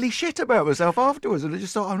feeling really shit about myself afterwards, and I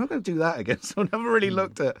just thought, I'm not going to do that again, so I never really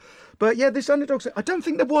looked at it. But yeah, this Underdogs, I don't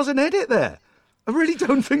think there was an edit there. I really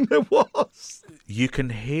don't think there was. You can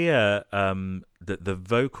hear the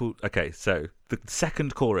vocal... Okay, so the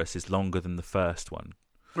second chorus is longer than the first one.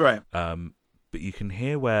 Right. But you can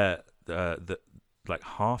hear where like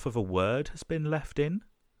half of a word has been left in.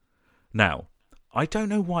 Now, I don't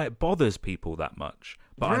know why it bothers people that much,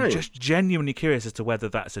 but I'm just genuinely curious as to whether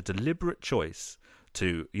that's a deliberate choice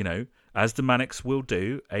to, you know, as the Manics will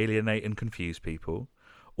do, alienate and confuse people,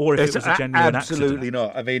 or if it was a genuine absolutely accident.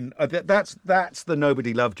 not. I mean, that's the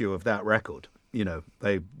Nobody Loved You of that record. You know,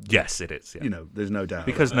 Yes, it is. Yeah. You know, there's no doubt.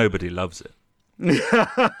 Because nobody loves it.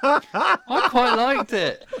 I quite liked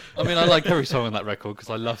it. I mean, I like every song on that record because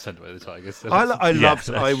I love Send Away the Tigers. So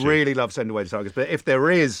I really love Send Away the Tigers. But if there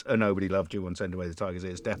is a Nobody Loved You on Send Away the Tigers,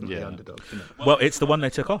 it's definitely Underdogs. You know? Well, it's the one they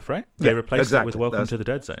took off, right? They replaced it with Welcome to the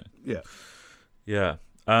Dead Zone. Yeah. Yeah.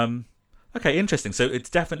 Okay, interesting. So it's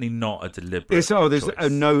definitely not a deliberate. There's choice.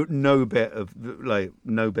 no bit of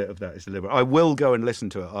that is deliberate. I will go and listen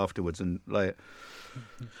to it afterwards and like.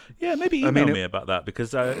 Yeah, maybe email me about that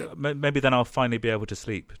because maybe then I'll finally be able to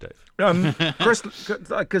sleep, Dave. Chris,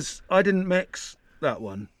 because I didn't mix that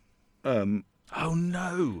one. Oh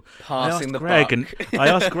no! Passing the Greg buck. and I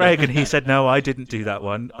asked Greg, and he said, "No, I didn't do that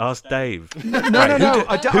one. Ask Dave." No.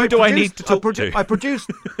 Who do I need to talk to? I produced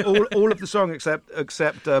all of the song except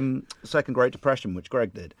Second Great Depression, which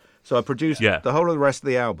Greg did. So I produced the whole of the rest of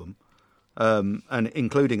the album, and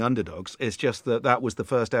including Underdogs. It's just that was the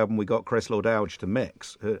first album we got Chris Lord-Alge to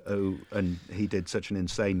mix, and he did such an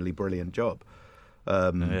insanely brilliant job.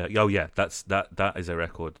 That is a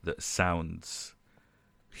record that sounds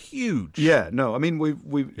huge. Yeah, no, I mean we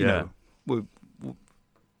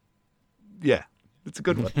it's a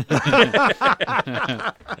good one.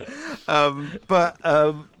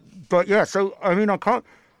 But yeah, so I mean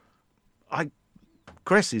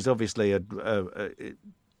Chris is obviously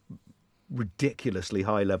ridiculously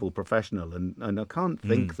high-level professional, and I can't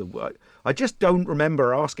think I just don't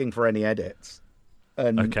remember asking for any edits.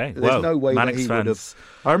 And Okay, there's no way that Mannix he would have. fans,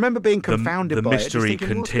 I remember being confounded the by mystery it. Just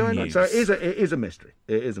thinking, what's going on? continues. So it is a mystery.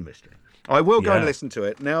 It is a mystery. I will go and Yeah. listen to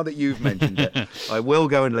it now that you've mentioned it. I will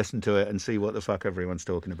go and listen to it and see what the fuck everyone's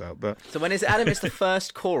talking about. But So when is it, Adam? It's the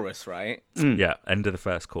first chorus, right? Yeah, end of the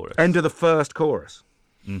first chorus. end of the first chorus.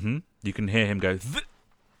 You can hear him go.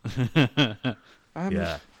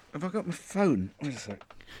 Yeah. Have I got my phone? Wait a sec.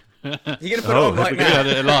 You're gonna put Oh, it on right Do now.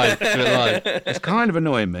 it live. Do it live. It's kind of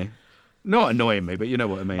annoying me. Not annoying me, but you know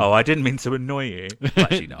what I mean. Oh, I didn't mean to annoy you.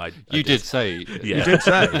 Actually, no, I You did say. Yeah. You did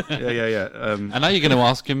say. Yeah. And now you're going to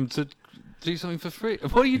ask him to do something for free.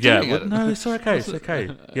 What are you Yeah, doing? well, no, it's okay. It's okay.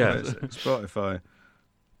 Yeah, Spotify.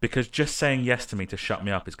 because just saying yes to me to shut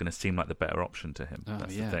me up is going to seem like the better option to him. Oh,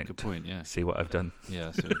 That's yeah, the thing. good point. Yeah, See what I've done?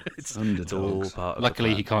 yeah. So, It's all Underdogs. part of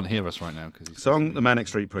luckily, the he plan. can't hear us right now because he's Song The Manic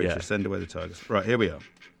Street Preacher, Yeah. Send Away the Tigers. Right, here we are.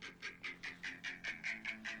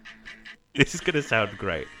 This is going to sound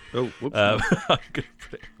great. Oh, whoops. I'm gonna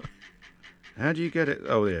put it. How do you get it?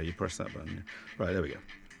 Oh, yeah, you press that button. Yeah. Right, there we go.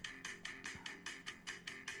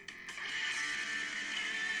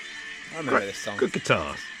 I remember this song. Good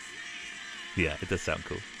guitars. Yeah, it does sound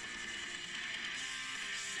cool.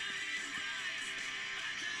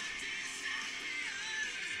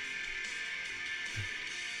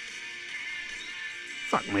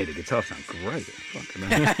 Fuck me, the guitar sounds great. Fucking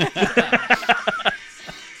hell.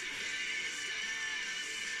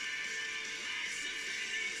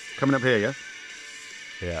 Coming up here, yeah?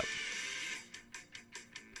 Yeah.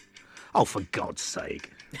 Oh, for God's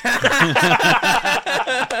sake.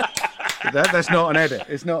 That's not an edit.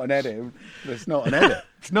 It's not an edit. It's not an edit.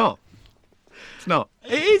 It's not. It's not.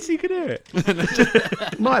 It is. You can hear it.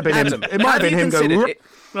 It might have been Adam, him. It might have have been you him go considered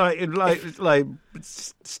like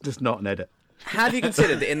it's just not an edit. Have you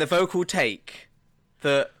considered that in the vocal take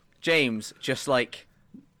that James just like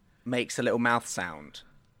makes a little mouth sound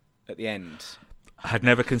at the end? I had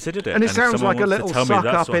never considered it. And it if sounds someone like a wants to little tell me suck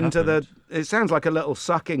that's up what into happened- the. It sounds like a little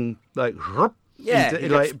sucking, like, Yeah, into, he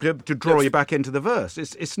like gets- to draw you back into the verse.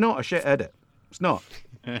 It's not a shit edit. It's not.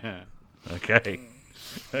 Okay.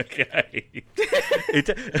 Okay.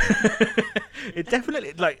 It definitely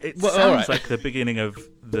it Well, sounds all right. like the beginning of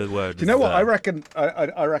the word. Do you know what? I reckon.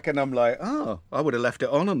 I reckon I'm like, oh, I would have left it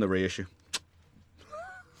on the reissue.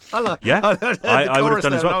 I like. Yeah, I would have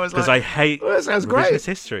done as well because I hate well, that sounds revisionist great.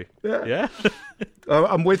 history. Yeah. Yeah.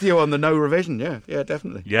 I'm with you on the no revision. Yeah,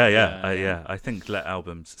 definitely. Yeah. I think let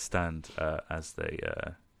albums stand as they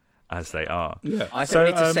are. Yeah. I think So,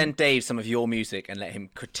 we need to send Dave some of your music and let him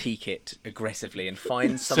critique it aggressively and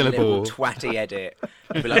find some Syllable. little twatty edit.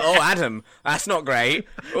 And be like, oh, Adam, that's not great.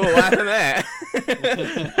 Oh, what happened there?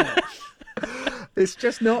 It's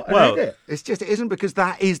just not an Well- edit. It isn't because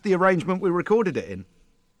that is the arrangement we recorded it in.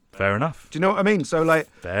 Fair enough. Do you know what I mean? So, like,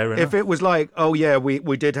 Fair if enough. it was like, oh yeah, we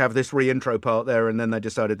did have this re-intro part there, and then they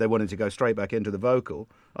decided they wanted to go straight back into the vocal,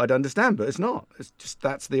 I'd understand, but it's not. It's just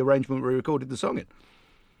that's the arrangement we recorded the song in.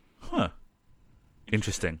 Huh.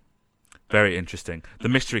 Interesting. Very interesting. The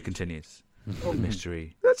mystery continues. The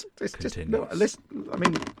mystery. It's just Continues. not. I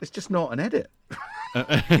mean, it's just not an edit.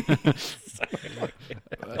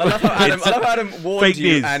 I love how Adam warned fake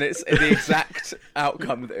you, news. and it's the exact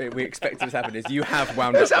outcome that we expected to happen is you have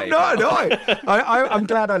wound up. Yes, I'm Dave. not. I'm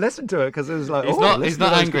glad I listened to it because it was like, He's oh, not. listen He's to not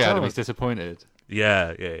those angry, Adam. guitars. He's disappointed. Yeah.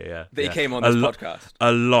 That he yeah. came on A this lo- podcast.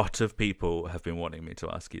 A lot of people have been wanting me to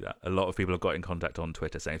ask you that. A lot of people have got in contact on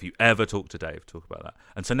Twitter saying, if you ever talk to Dave, talk about that.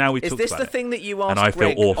 And so now we've Is talked this about the it. thing that you asked And I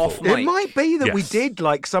feel Greg awful. off It mic? might be that we Yes. did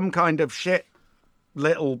like some kind of shit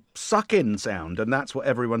little suck-in sound, and that's what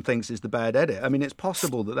everyone thinks is the bad edit. I mean, it's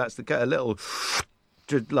possible that that's a little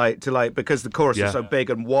to like because the chorus Yeah. is so big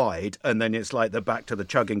and wide, and then it's like the back to the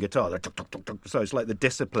chugging guitar. The tuk, tuk, tuk, tuk. So it's like the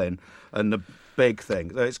discipline and the big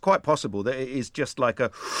thing. So it's quite possible that it is just like a.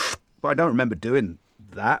 But I don't remember doing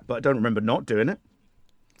that. But I don't remember not doing it.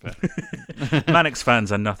 Mannix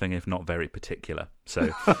fans are nothing if not very particular. So,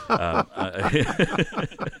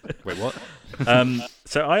 Wait, what?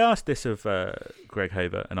 so I asked this of Greg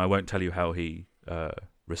Haver, and I won't tell you how he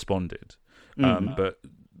responded. But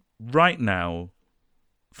right now,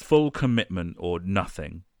 full commitment or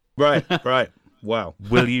nothing. Right. Wow.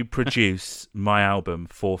 Will you produce my album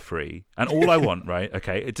for free? And all I want, right?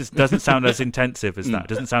 Okay, it just doesn't sound as intensive as that. It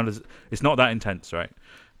doesn't sound as. It's not that intense, right?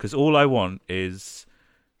 Because all I want is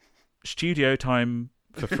studio time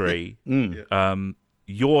for free.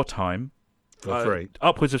 Your time For free.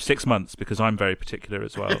 upwards of 6 months, because I'm very particular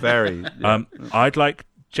as well. Very. I'd like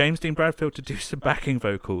James Dean Bradfield to do some backing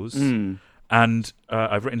vocals. And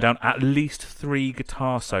I've written down at least 3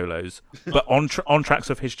 guitar solos, but on tracks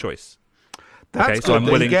of his choice. That's okay, good. so I'm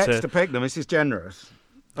willing he gets to pick them. This is generous.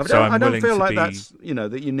 I don't feel like that's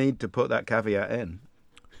that you need to put that caveat in.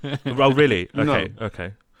 Oh, really? No.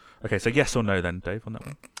 Okay. So yes or no then, Dave, on that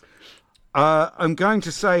one. I'm going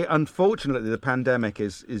to say, unfortunately, the pandemic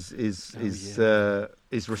is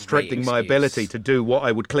restricting my ability to do what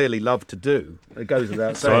I would clearly love to do. It goes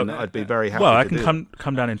without saying that I'd be very happy. Well, I can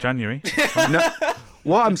come down in January. No,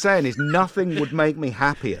 what I'm saying is, nothing would make me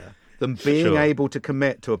happier than being able to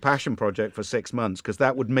commit to a passion project for 6 months, because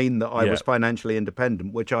that would mean that I was financially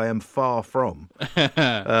independent, which I am far from.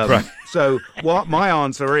 Right. So what my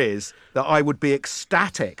answer is that I would be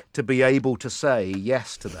ecstatic to be able to say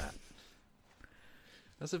yes to that.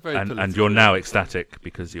 That's a very and you're now ecstatic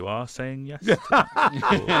because you are saying yes.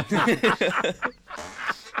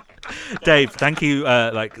 Dave, thank you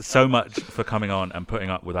so much for coming on and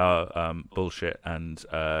putting up with our bullshit and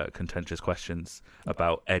contentious questions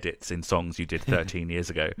about edits in songs you did 13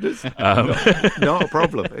 years ago. Not a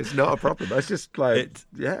problem. It's not a problem. It's just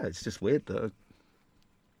it's just weird though.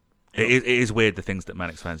 It is weird the things that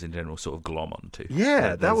Mannix fans in general sort of glom onto.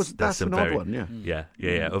 Yeah, that's an odd one.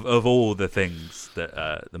 Yeah. Of all the things that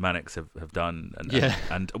the Mannix have done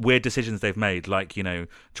and weird decisions they've made, like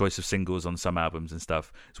choice of singles on some albums and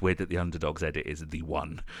stuff. It's weird that the Underdogs edit is the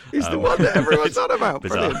one. It's the one that everyone's on about.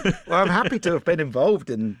 Brilliant. Well, I'm happy to have been involved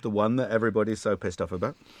in the one that everybody's so pissed off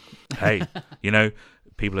about. Hey,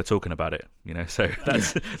 people are talking about it. So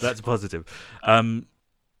that's positive.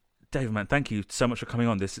 David, man, thank you so much for coming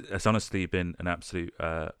on. This has honestly been an absolute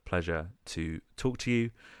pleasure to talk to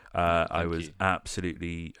you. I was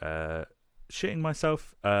absolutely shitting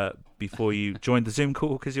myself before you joined the Zoom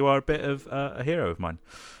call, because you are a bit of a hero of mine.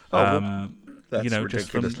 That's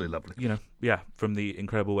ridiculously lovely. From the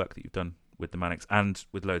incredible work that you've done with the Mannix and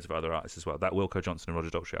with loads of other artists as well. That Wilko Johnson and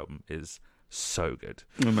Roger Daltrey album is so good.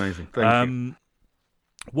 Amazing. Thank you.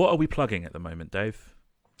 What are we plugging at the moment, Dave?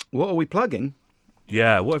 What are we plugging?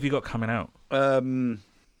 Yeah, what have you got coming out?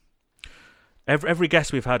 Every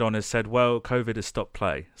guest we've had on has said, "Well, COVID has stopped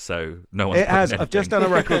play, so no one's." It has. I've just done a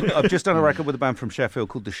record. With a band from Sheffield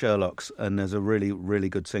called the Sherlocks, and there's a really, really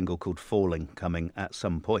good single called "Falling" coming at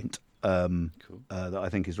some point. That I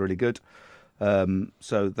think is really good.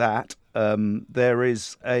 So that there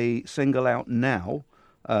is a single out now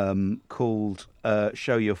called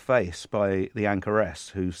 "Show Your Face" by the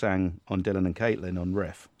Anchoress, who sang on Dylan and Caitlin on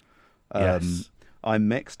Riff. Yes. I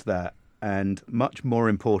mixed that, and much more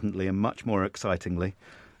importantly and much more excitingly,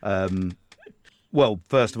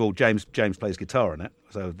 first of all, James plays guitar in it,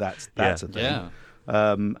 so that's a thing. Yeah.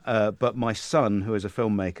 But my son, who is a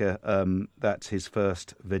filmmaker, that's his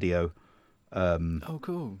first video.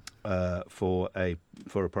 Cool. For a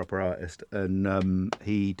proper artist, and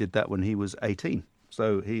he did that when he was 18.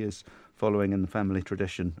 So he is following in the family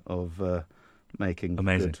tradition of. Making good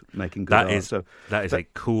art. That is a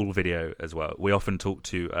cool video as well. We often talk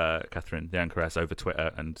to Catherine, the Anchoress, over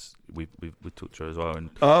Twitter, and we talked to her as well. And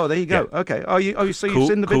there you go. Okay. You've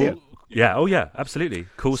seen the video? Yeah. Oh yeah, absolutely.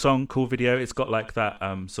 Cool song, cool video. It's got like that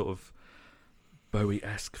sort of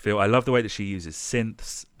Bowie-esque feel. I love the way that she uses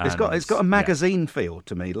synths. It's got a magazine feel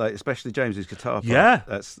to me, like especially James's guitar part. Yeah,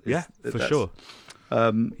 for sure.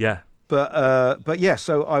 But yeah,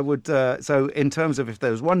 so I would. So in terms of if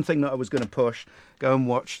there was one thing that I was going to push, go and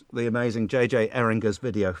watch the amazing JJ Ehringer's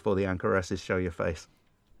video for the Anchoress's "Show Your Face,"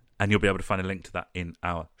 and you'll be able to find a link to that in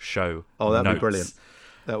our show. Oh, that'd notes. be brilliant.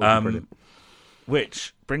 That would be brilliant.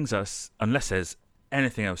 Which brings us, unless there's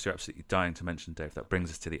anything else you're absolutely dying to mention, Dave, that brings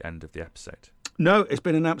us to the end of the episode. No, it's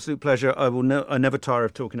been an absolute pleasure. I never tire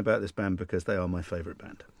of talking about this band because they are my favourite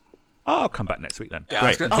band. I'll come back next week then. Yeah,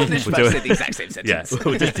 great. We'll do the exact same sentence.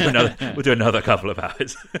 Yeah, we'll do another couple of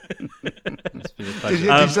hours. Did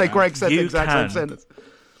you say Greg said the exact same sentence?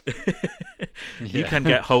 You can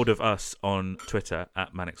get hold of us on Twitter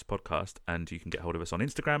at Mannix Podcast, and you can get hold of us on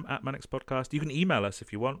Instagram at Mannix Podcast. You can email us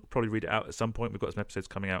if you want. We'll probably read it out at some point. We've got some episodes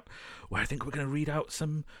coming out where I think we're going to read out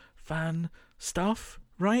some fan stuff.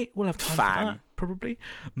 Right? We'll have time for that, probably.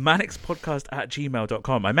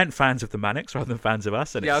 MannixPodcast@gmail.com. I meant fans of the Mannix rather than fans of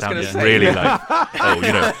us, and it sounded really like,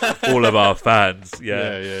 all of our fans.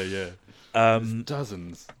 Yeah.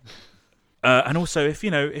 Dozens. And also, if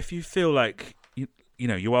you feel like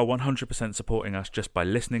you are 100% supporting us just by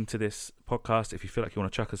listening to this podcast, if you feel like you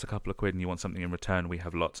want to chuck us a couple of quid and you want something in return, we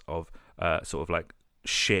have lots of sort of like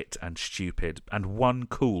shit and stupid and one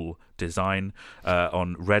cool design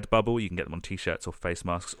on Redbubble. You can get them on t-shirts or face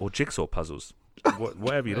masks or jigsaw puzzles,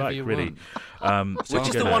 whatever you like, really. Which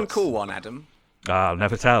is the one cool one, Adam? I'll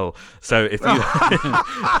never tell. So if you,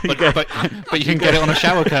 but you can get it on a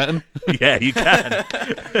shower curtain. Yeah, you can.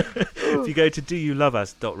 If you go to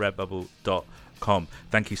doyouloveus.redbubble.com, gmail.com.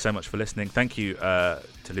 Thank you so much for listening. Thank you to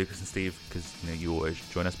Lucas and Steve, because you always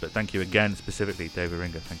join us. But thank you again, specifically David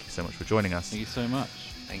Ringer. Thank you so much for joining us. Thank you so much.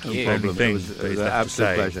 Thank No you. problem. Thing It was an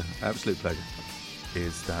absolute pleasure. Absolute pleasure.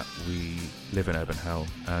 Is that we live in urban hell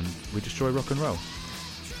and we destroy rock and roll.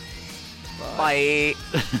 Bye.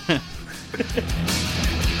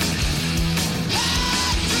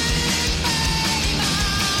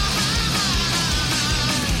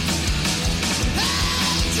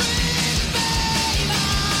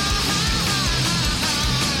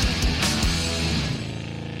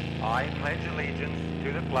 I pledge allegiance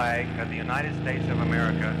to the flag of the United States of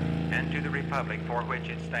America and to the republic for which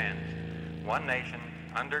it stands, one nation,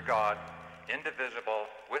 under God, indivisible,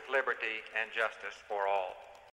 with liberty and justice for all.